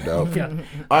 That's so dope. Yeah.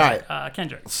 All right.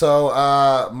 Kendrick.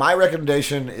 So my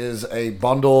recommendation is a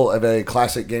bundle of a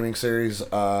classic gaming series,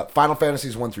 Final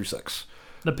Fantasies 1 through 6.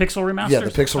 The Pixel Remasters? Yeah, the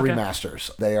Pixel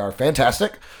Remasters. They are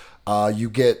fantastic. You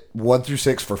get 1 through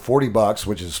 6 for $40,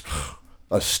 which is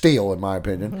a steal in my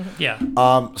opinion. Yeah.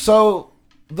 So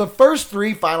the first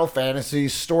 3 Final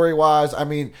Fantasies, story-wise, I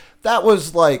mean, that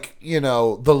was like,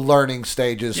 the learning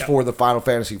stages for the Final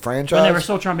Fantasy franchise. When they were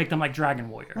still trying to make them like Dragon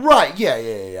Warrior. Right,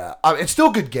 yeah. It's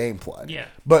still good gameplay. Yeah.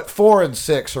 But 4 and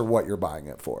 6 are what you're buying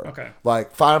it for. Okay.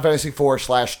 Like, Final Fantasy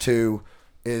 4/2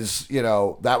 is,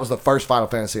 that was the first Final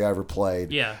Fantasy I ever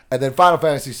played. Yeah. And then Final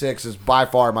Fantasy 6 is by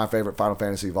far my favorite Final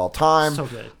Fantasy of all time. So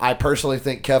good. I personally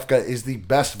think Kefka is the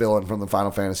best villain from the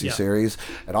Final Fantasy series.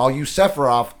 And all you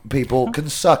Sephiroth people can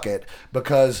suck it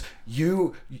because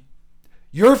your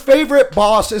favorite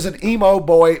boss is an emo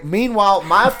boy. Meanwhile,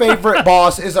 my favorite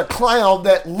boss is a clown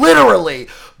that literally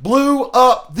blew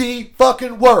up the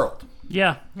fucking world.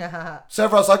 Yeah.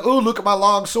 Sephiroth's like, ooh, look at my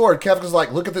long sword. Kefka's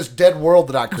like, look at this dead world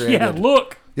that I created. Yeah,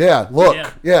 look. Yeah, look.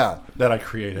 Yeah. That I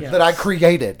created. That I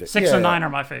created. 6 and 9 are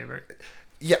my favorite.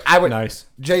 Yeah, I would. Nice.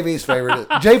 JV's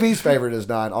favorite is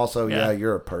 9. Also,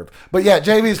 you're a perp. But yeah,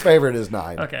 JV's favorite is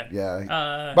 9. Okay.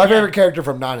 Yeah. My favorite character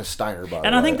from 9 is Steiner, by the way.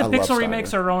 And I think the love Pixel Steiner.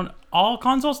 remakes are on all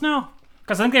consoles now.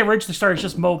 Because I think they originally started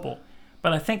just mobile.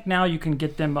 But I think now you can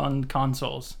get them on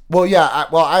consoles. Well, yeah.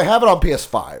 I have it on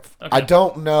PS5. Okay. I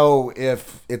don't know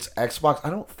if it's Xbox.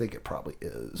 I don't think it probably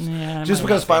is. Yeah, just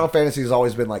because Final Fantasy has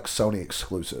always been like Sony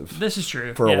exclusive. This is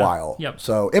true. For a while. Yep.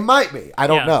 So it might be. I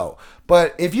don't know.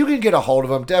 But if you can get a hold of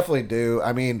them, definitely do.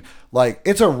 I mean, like,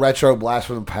 it's a retro blast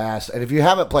from the past. And if you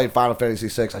haven't played Final Fantasy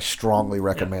VI, I strongly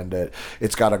recommend it.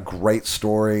 It's got a great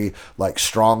story, like,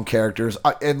 strong characters.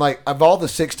 And, like, of all the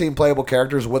 16 playable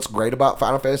characters, what's great about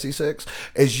Final Fantasy VI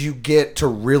is you get to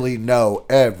really know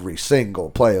every single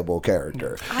playable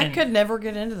character. I could never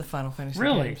get into the Final Fantasy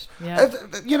games. Yeah.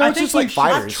 It's just like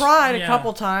fighters. I tried a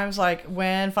couple times, like,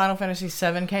 when Final Fantasy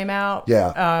VII came out.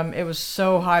 Yeah. It was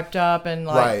so hyped up and,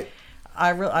 like... Right.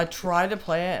 I tried to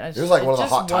play it. It was like one of the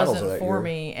hot just titles wasn't of that for year.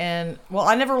 me. And well,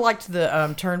 I never liked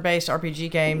the turn-based RPG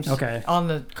games on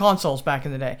the consoles back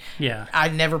in the day. Yeah, I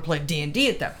never played D&D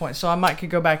at that point, so I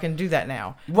could go back and do do that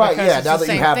now. Right? Yeah. Now that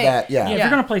you have that, if you're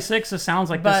gonna play 6, it sounds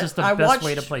like this is the best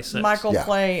way to play 6. Michael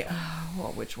play.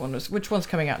 Well, which one's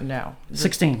coming out now?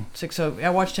 16. 6. So I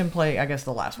watched him play. I guess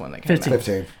the last one that came 15. out.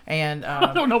 15. And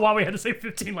I don't know why we had to say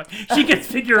 15. Like she can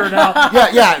figure it out.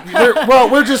 Well,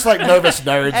 we're just like nervous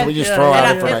nerds. And we just throw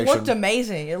out information. It looked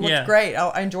amazing. It looked great.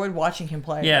 I enjoyed watching him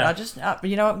play. Yeah. But I just, I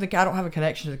don't have a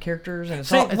connection to the characters, and it's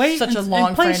such a and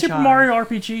long play franchise. Super Mario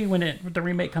RPG when the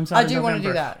remake comes out. I do want to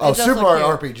do that. Oh, Super Mario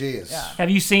RPG is. Yeah. Have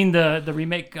you seen the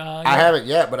remake? I haven't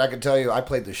yet, but I can tell you, I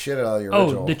played the shit out of the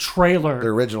original. Oh, the trailer. The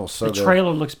original's so good. The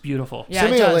trailer looks beautiful. Yeah,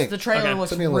 Send it me a does. link. The trailer Okay. looks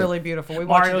Send me a link. really beautiful. We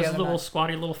watched it Mario's the a other little night.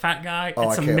 squatty little fat guy. Oh,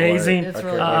 It's I can't amazing. Wait. It's I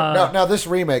really can't good. wait. Now this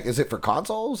remake, is it for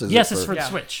consoles? Yes, it's for the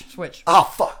Switch. Switch. Oh,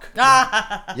 fuck.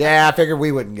 Yeah, I figured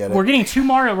we wouldn't get it. We're getting two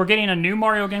Mario. We're getting a new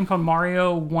Mario game called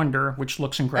Mario Wonder, which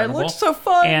looks incredible. It looks so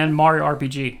fun. And Mario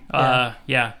RPG.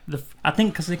 Yeah. I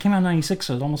think because it came out in '96,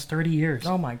 so it's almost 30 years.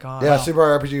 Oh my god. Yeah, Super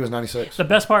Mario RPG was 96. The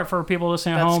best part for people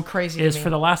listening at That's home crazy to is me. for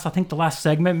the last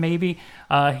segment maybe.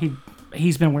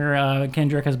 He's been wearing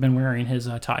Kendrick has been wearing his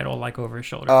title like over his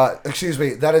shoulder. Excuse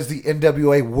me, that is the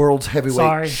NWA World's Heavyweight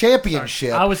Sorry.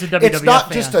 Championship. I was a WWF It's not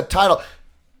fan. just a title.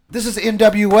 This is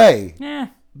NWA. Yeah.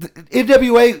 The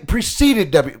NWA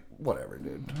preceded Whatever,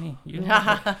 dude. You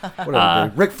Whatever,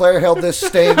 dude. Ric Flair held this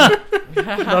sting. but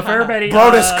for everybody,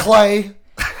 Brodus Clay.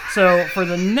 so for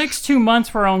the next 2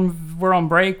 months we're on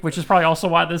break, which is probably also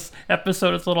why this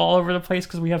episode is a little all over the place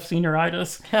because we have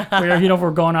senioritis.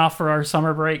 We're going off for our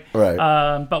summer break. Right.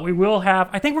 But we will have.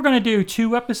 I think we're going to do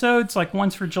 2 episodes, like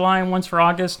once for July and once for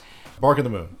August. Bark of the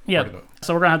Moon. Yeah. Bark of the Moon.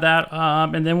 So we're gonna have that,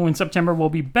 and then in September we'll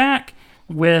be back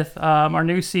with our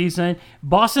new season.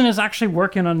 Boston is actually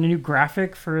working on a new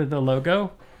graphic for the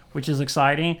logo, which is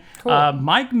exciting. Cool.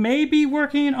 Mike may be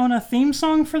working on a theme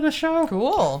song for the show.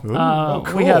 Cool. Ooh.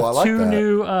 Cool. We have I like 2 that.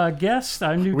 new guests,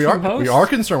 new We two are hosts.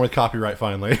 concerned with copyright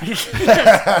finally.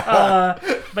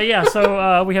 But yeah,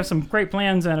 so we have some great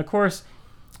plans, and of course,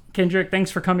 Kendrick, thanks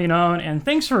for coming on, and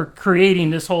thanks for creating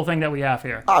this whole thing that we have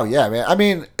here. Oh yeah, man. I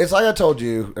mean, it's like I told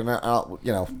you, and I'll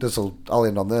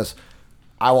end on this.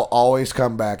 I will always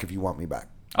come back if you want me back.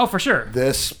 Oh, for sure.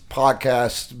 This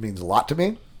podcast means a lot to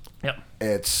me. Yep.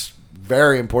 It's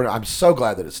very important. I'm so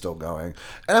glad that it's still going,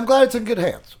 and I'm glad it's in good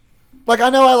hands. Like, I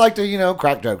know I like to,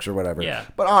 crack jokes or whatever. Yeah.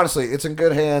 But honestly, it's in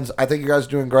good hands. I think you guys are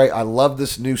doing great. I love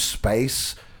this new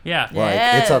space. Yeah. Like,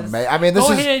 Yes. it's amazing. I mean, this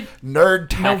Go is ahead.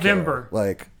 nerd-tacular. November.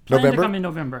 Like, Plan November? to come in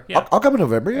November. Yeah. I'll come in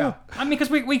November, yeah. I mean,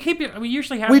 because we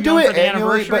usually have We you do on it for the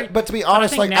annually, anniversary. but to be I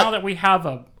honest, think like, now that we have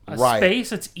a Right.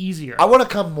 space, it's easier. I want to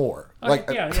come more. Okay, Like,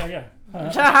 yeah.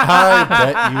 I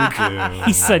bet you do.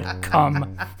 He said,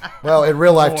 "Come." well, in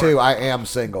real life, More. too, I am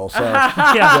single, so,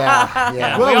 Yeah.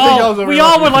 yeah. Well, We everything else all, over we there.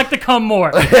 all would like to come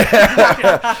more.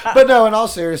 But no, in all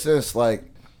seriousness, like,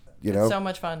 So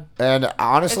much fun. and It's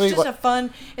honestly, just a fun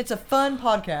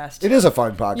podcast. it is a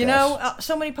fun podcast.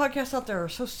 So many podcasts out there are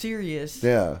so serious.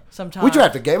 Yeah. Sometimes. We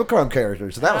drafted Game of Thrones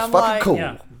characters, and that was I'm fucking like, cool.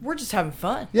 Yeah. We're just having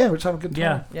fun. Yeah, we're just having a good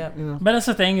time. Yeah. Yeah. But that's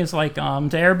the thing is like to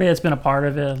everybody that's been a part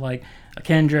of it, like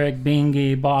Kendrick,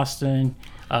 Bingy, Boston,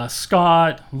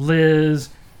 Scott, Liz,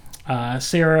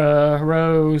 Sarah,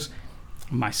 Rose,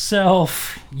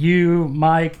 myself, you,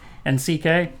 Mike, and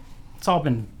CK. It's all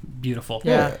been beautiful.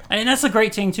 Yeah. And that's the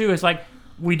great thing too. Is like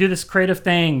we do this creative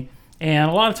thing, and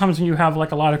a lot of times when you have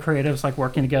like a lot of creatives like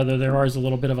working together, there is a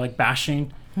little bit of like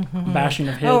bashing of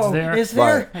heads there. Is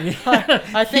there?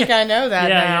 I think I know that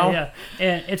now. Yeah.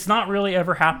 And it's not really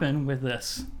ever happened with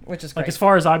this. Which is great. Like as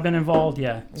far as I've been involved,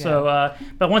 yeah. So,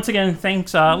 but once again,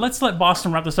 thanks. Let's let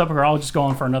Boston wrap this up, or I'll just go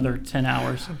on for another 10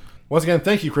 hours. Once again,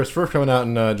 thank you, Christopher, for coming out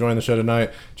and joining the show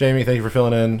tonight. Jamie, thank you for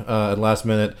filling in at last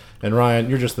minute. And Ryan,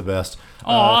 you're just the best.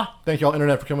 Aw. Thank you all,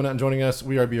 Internet, for coming out and joining us.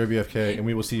 We are BRBFK, and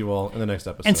we will see you all in the next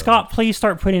episode. And Scott, please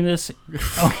start putting this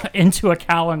into a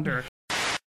calendar.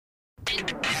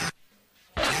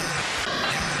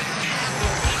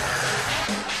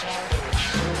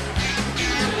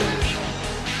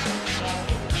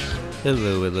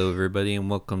 Hello everybody, and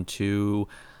welcome to,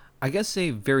 I guess, a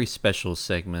very special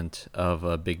segment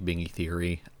of Big Bingy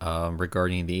Theory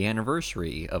regarding the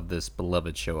anniversary of this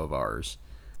beloved show of ours.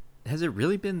 Has it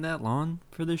really been that long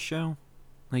for this show?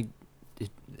 Like,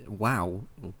 wow.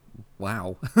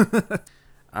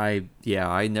 I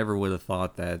never would have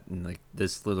thought that like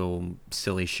this little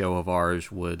silly show of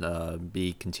ours would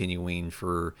be continuing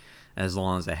for as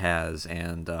long as it has,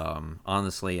 and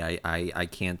honestly, I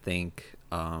can't thank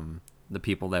the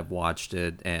people that have watched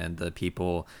it and the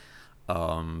people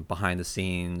behind the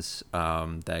scenes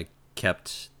that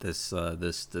kept this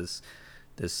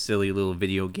silly little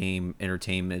video game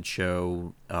entertainment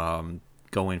show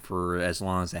going for as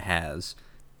long as it has.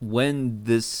 When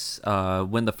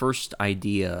the first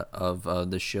idea of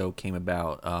the show came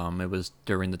about, it was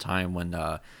during the time when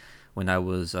I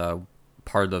was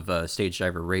part of Stage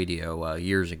Diver Radio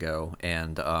years ago,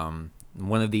 and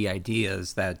one of the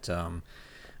ideas that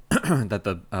that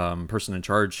the person in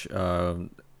charge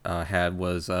had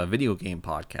was a video game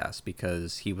podcast,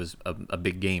 because he was a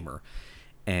big gamer,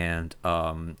 and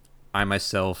I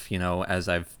myself, as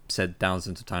I've said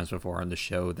thousands of times before on the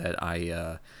show, that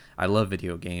I love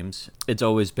video games. It's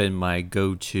always been my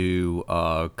go-to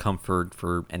comfort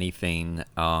for anything,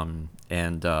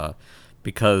 and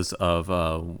because of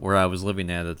where I was living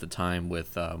at the time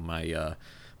with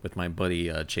my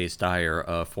buddy Chase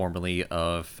Dyer, formerly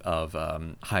of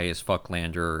Highest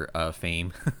Fucklander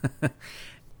fame.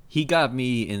 He got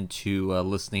me into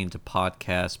listening to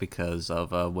podcasts because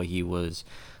of what he was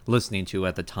listening to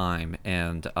at the time,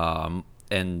 and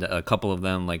a couple of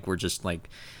them like were just like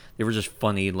they were just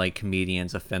funny, like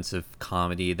comedians, offensive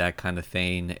comedy, that kind of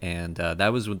thing. And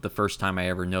that was the first time I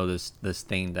ever noticed this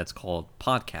thing that's called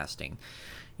podcasting.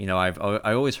 You know, I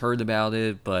always heard about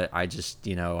it, but I just,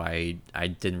 you know, I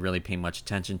didn't really pay much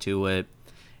attention to it.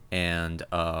 And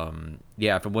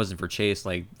yeah, if it wasn't for Chase,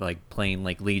 like playing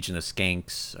like Legion of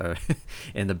Skanks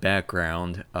in the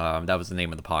background, that was the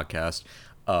name of the podcast.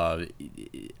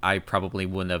 I probably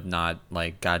wouldn't have not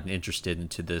like gotten interested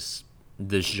into this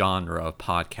genre of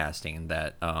podcasting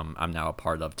that I'm now a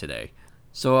part of today.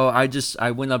 So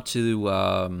I went up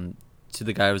to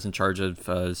the guy who was in charge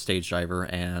of stage driver,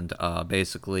 and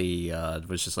basically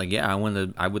was just like, yeah,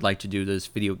 I would like to do this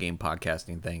video game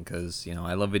podcasting thing, because, you know,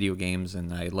 I love video games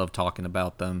and I love talking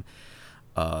about them.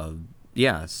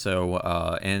 Yeah, so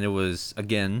and it was,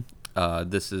 again,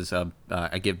 this is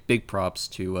I give big props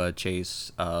to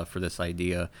Chase for this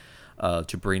idea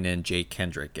to bring in Jay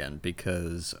Kendrick in,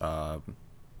 because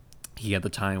he at the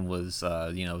time was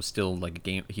you know, still like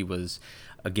he was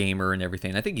a gamer and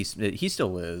everything. I think he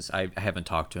still is. I haven't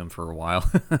talked to him for a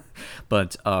while,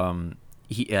 but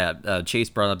Chase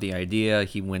brought up the idea.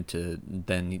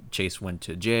 Then Chase went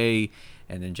to Jay,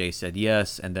 and then Jay said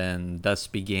yes, and then thus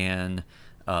began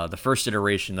the first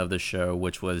iteration of the show,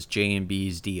 which was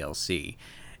J&B's DLC.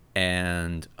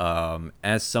 And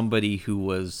as somebody who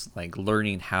was like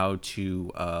learning how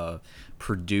to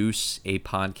produce a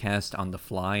podcast on the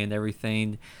fly and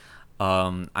everything,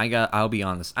 I'll be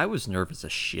honest, I was nervous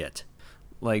as shit.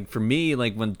 Like, for me,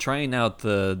 like when trying out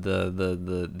the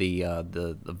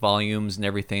volumes and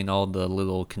everything, all the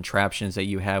little contraptions that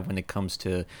you have when it comes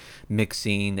to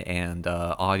mixing and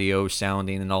audio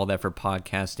sounding and all that for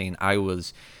podcasting,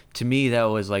 to me that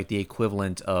was like the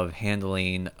equivalent of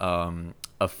handling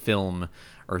a film,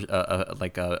 or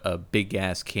like a big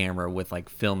ass camera with like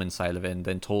film inside of it, and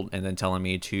then telling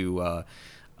me to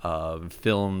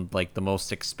film like the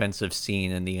most expensive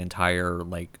scene in the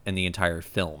entire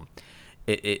film.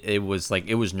 It was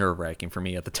nerve-wracking for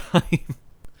me at the time.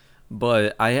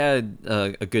 But I had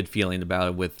a good feeling about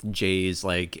it with Jay's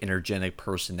like energetic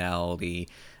personality,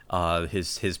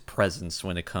 his presence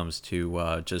when it comes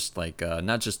to just like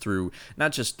not just through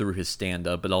his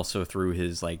stand-up, but also through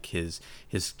his like his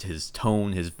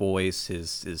tone, his voice,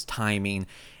 his timing.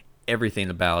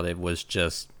 Everything about it was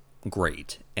just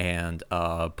great, and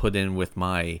put in with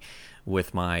my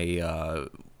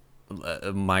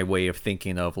way of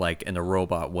thinking of like in a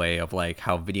robot way of like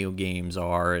how video games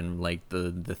are, and like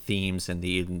the themes and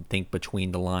the think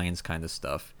between the lines kind of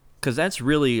stuff. Because that's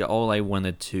really all I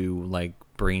wanted to like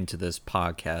bring to this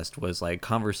podcast, was like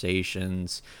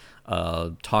conversations,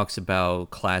 talks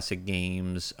about classic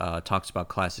games, talks about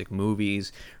classic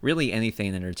movies, really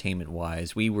anything entertainment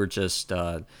wise. We were just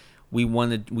we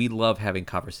love having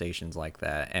conversations like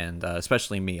that, and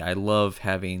especially me, I love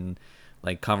having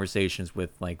like conversations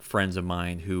with like friends of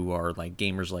mine who are like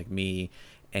gamers like me,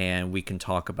 and we can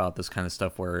talk about this kind of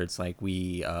stuff where it's like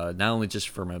we not only just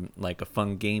from a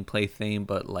fun gameplay thing,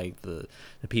 but like the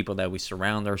people that we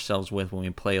surround ourselves with when we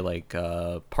play like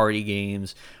party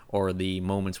games, or the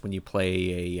moments when you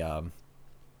play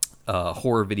a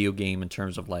horror video game, in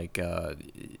terms of like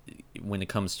when it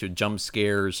comes to jump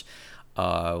scares,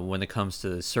 when it comes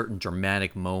to certain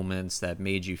dramatic moments that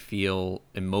made you feel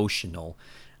emotional.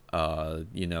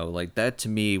 You know, like that to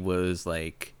me was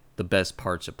like the best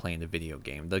parts of playing a video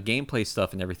game. The gameplay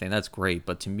stuff and everything, that's great,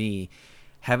 but to me,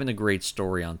 having a great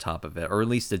story on top of it, or at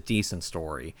least a decent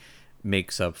story,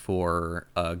 makes up for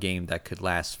a game that could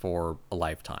last for a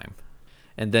lifetime.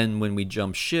 And then when we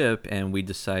jumped ship and we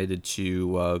decided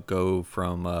to go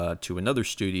from to another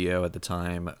studio at the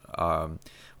time,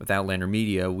 with Outlander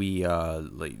Media,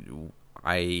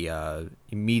 I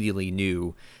immediately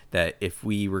knew that if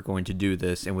we were going to do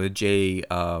this, and with Jay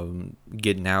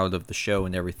getting out of the show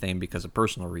and everything because of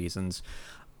personal reasons,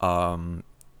 I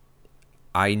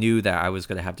knew that I was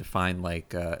going to have to find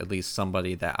like at least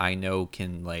somebody that I know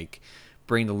can like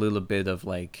bring a little bit of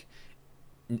like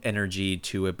energy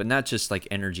to it, but not just like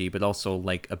energy, but also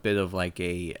like a bit of like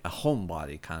a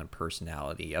homebody kind of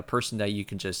personality, a person that you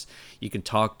can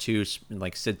talk to,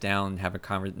 like sit down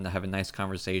and have a nice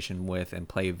conversation with, and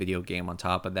play a video game on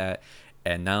top of that.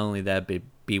 And not only that, but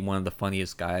be one of the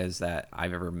funniest guys that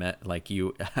I've ever met, like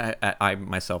I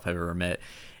myself have ever met.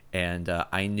 And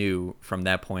I knew from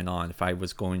that point on, if I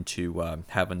was going to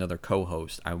have another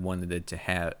co-host, I wanted it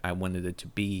to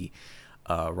be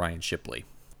Ryan Shipley.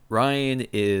 Ryan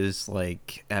is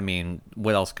like, I mean,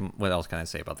 what else can I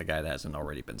say about the guy that hasn't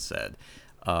already been said?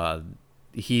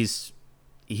 He's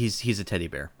a teddy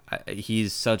bear.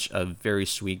 He's such a very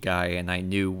sweet guy, and I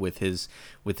knew with his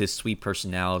sweet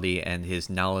personality and his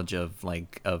knowledge of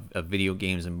video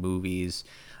games and movies,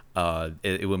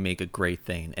 it would make a great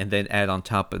thing. And then add on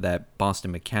top of that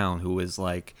Boston McCown, who is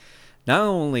like not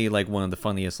only like one of the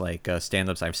funniest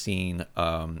stand-ups I've seen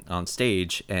on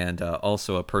stage, and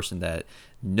also a person that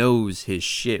knows his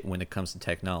shit when it comes to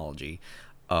technology.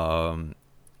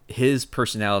 His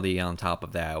personality on top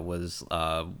of that was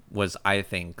I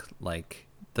think like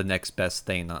the next best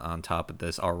thing on top of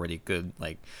this already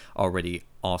already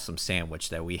awesome sandwich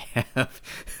that we have.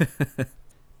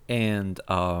 And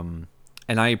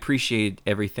I appreciate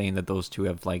everything that those two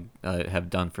have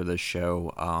done for this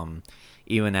show.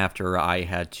 Even after I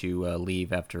had to leave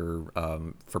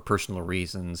for personal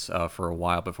reasons for a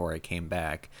while before I came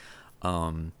back.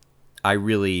 I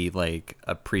really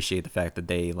appreciate the fact that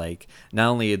they not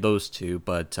only those two,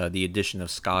 but the addition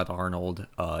of Scott Arnold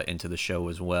into the show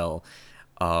as well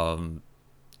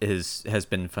has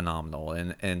been phenomenal.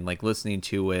 And listening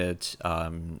to it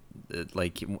on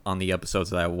the episodes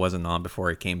that I wasn't on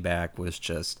before I came back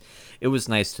it was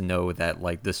nice to know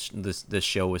that this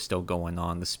show was still going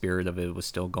on, the spirit of it was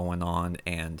still going on,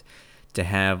 and to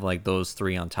have those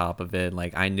three on top of it,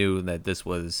 I knew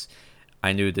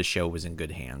the show was in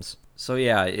good hands. So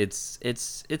yeah, it's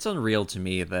unreal to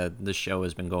me that the show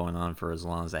has been going on for as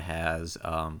long as it has,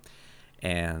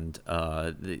 and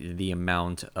the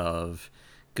amount of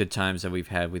good times that we've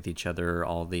had with each other,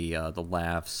 all the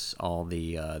laughs, all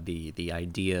the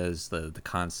ideas, the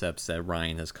concepts that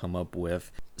Ryan has come up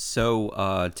with. So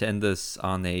to end this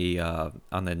on a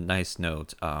nice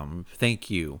note,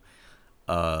 thank you.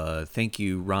 Thank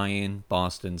you, Ryan,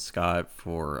 Boston, Scott,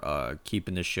 for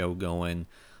keeping the show going,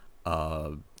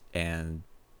 and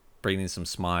bringing some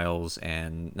smiles,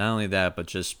 and not only that, but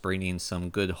just bringing some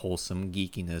good, wholesome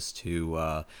geekiness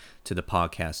to the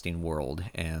podcasting world.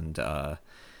 And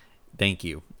thank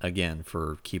you again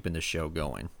for keeping the show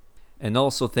going, and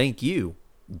also thank you,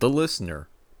 the listener.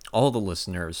 All the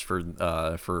listeners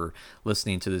for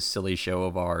listening to this silly show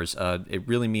of ours. It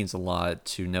really means a lot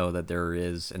to know that there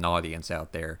is an audience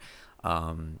out there.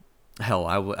 Hell,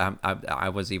 I would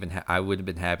have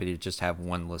been happy to just have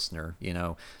one listener.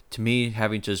 To me,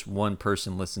 having just one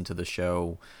person listen to the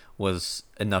show was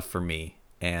enough for me,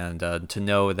 and to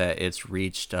know that it's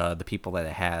reached the people that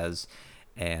it has.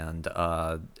 And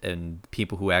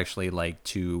people who actually like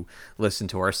to listen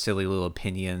to our silly little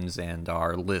opinions and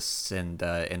our lists and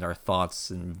our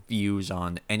thoughts and views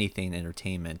on anything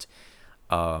entertainment.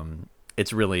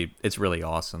 It's really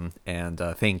awesome. And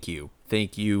thank you,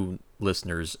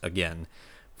 listeners, again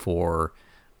for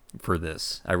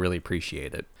this. I really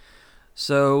appreciate it.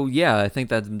 So yeah, I think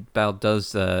that about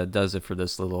does it for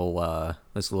this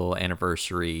little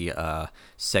anniversary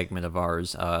segment of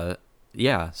ours.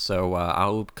 Yeah, so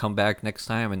I'll come back next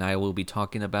time, and I will be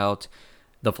talking about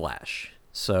The Flash.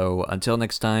 So until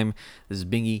next time, this is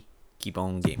Bingy. Keep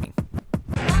on gaming.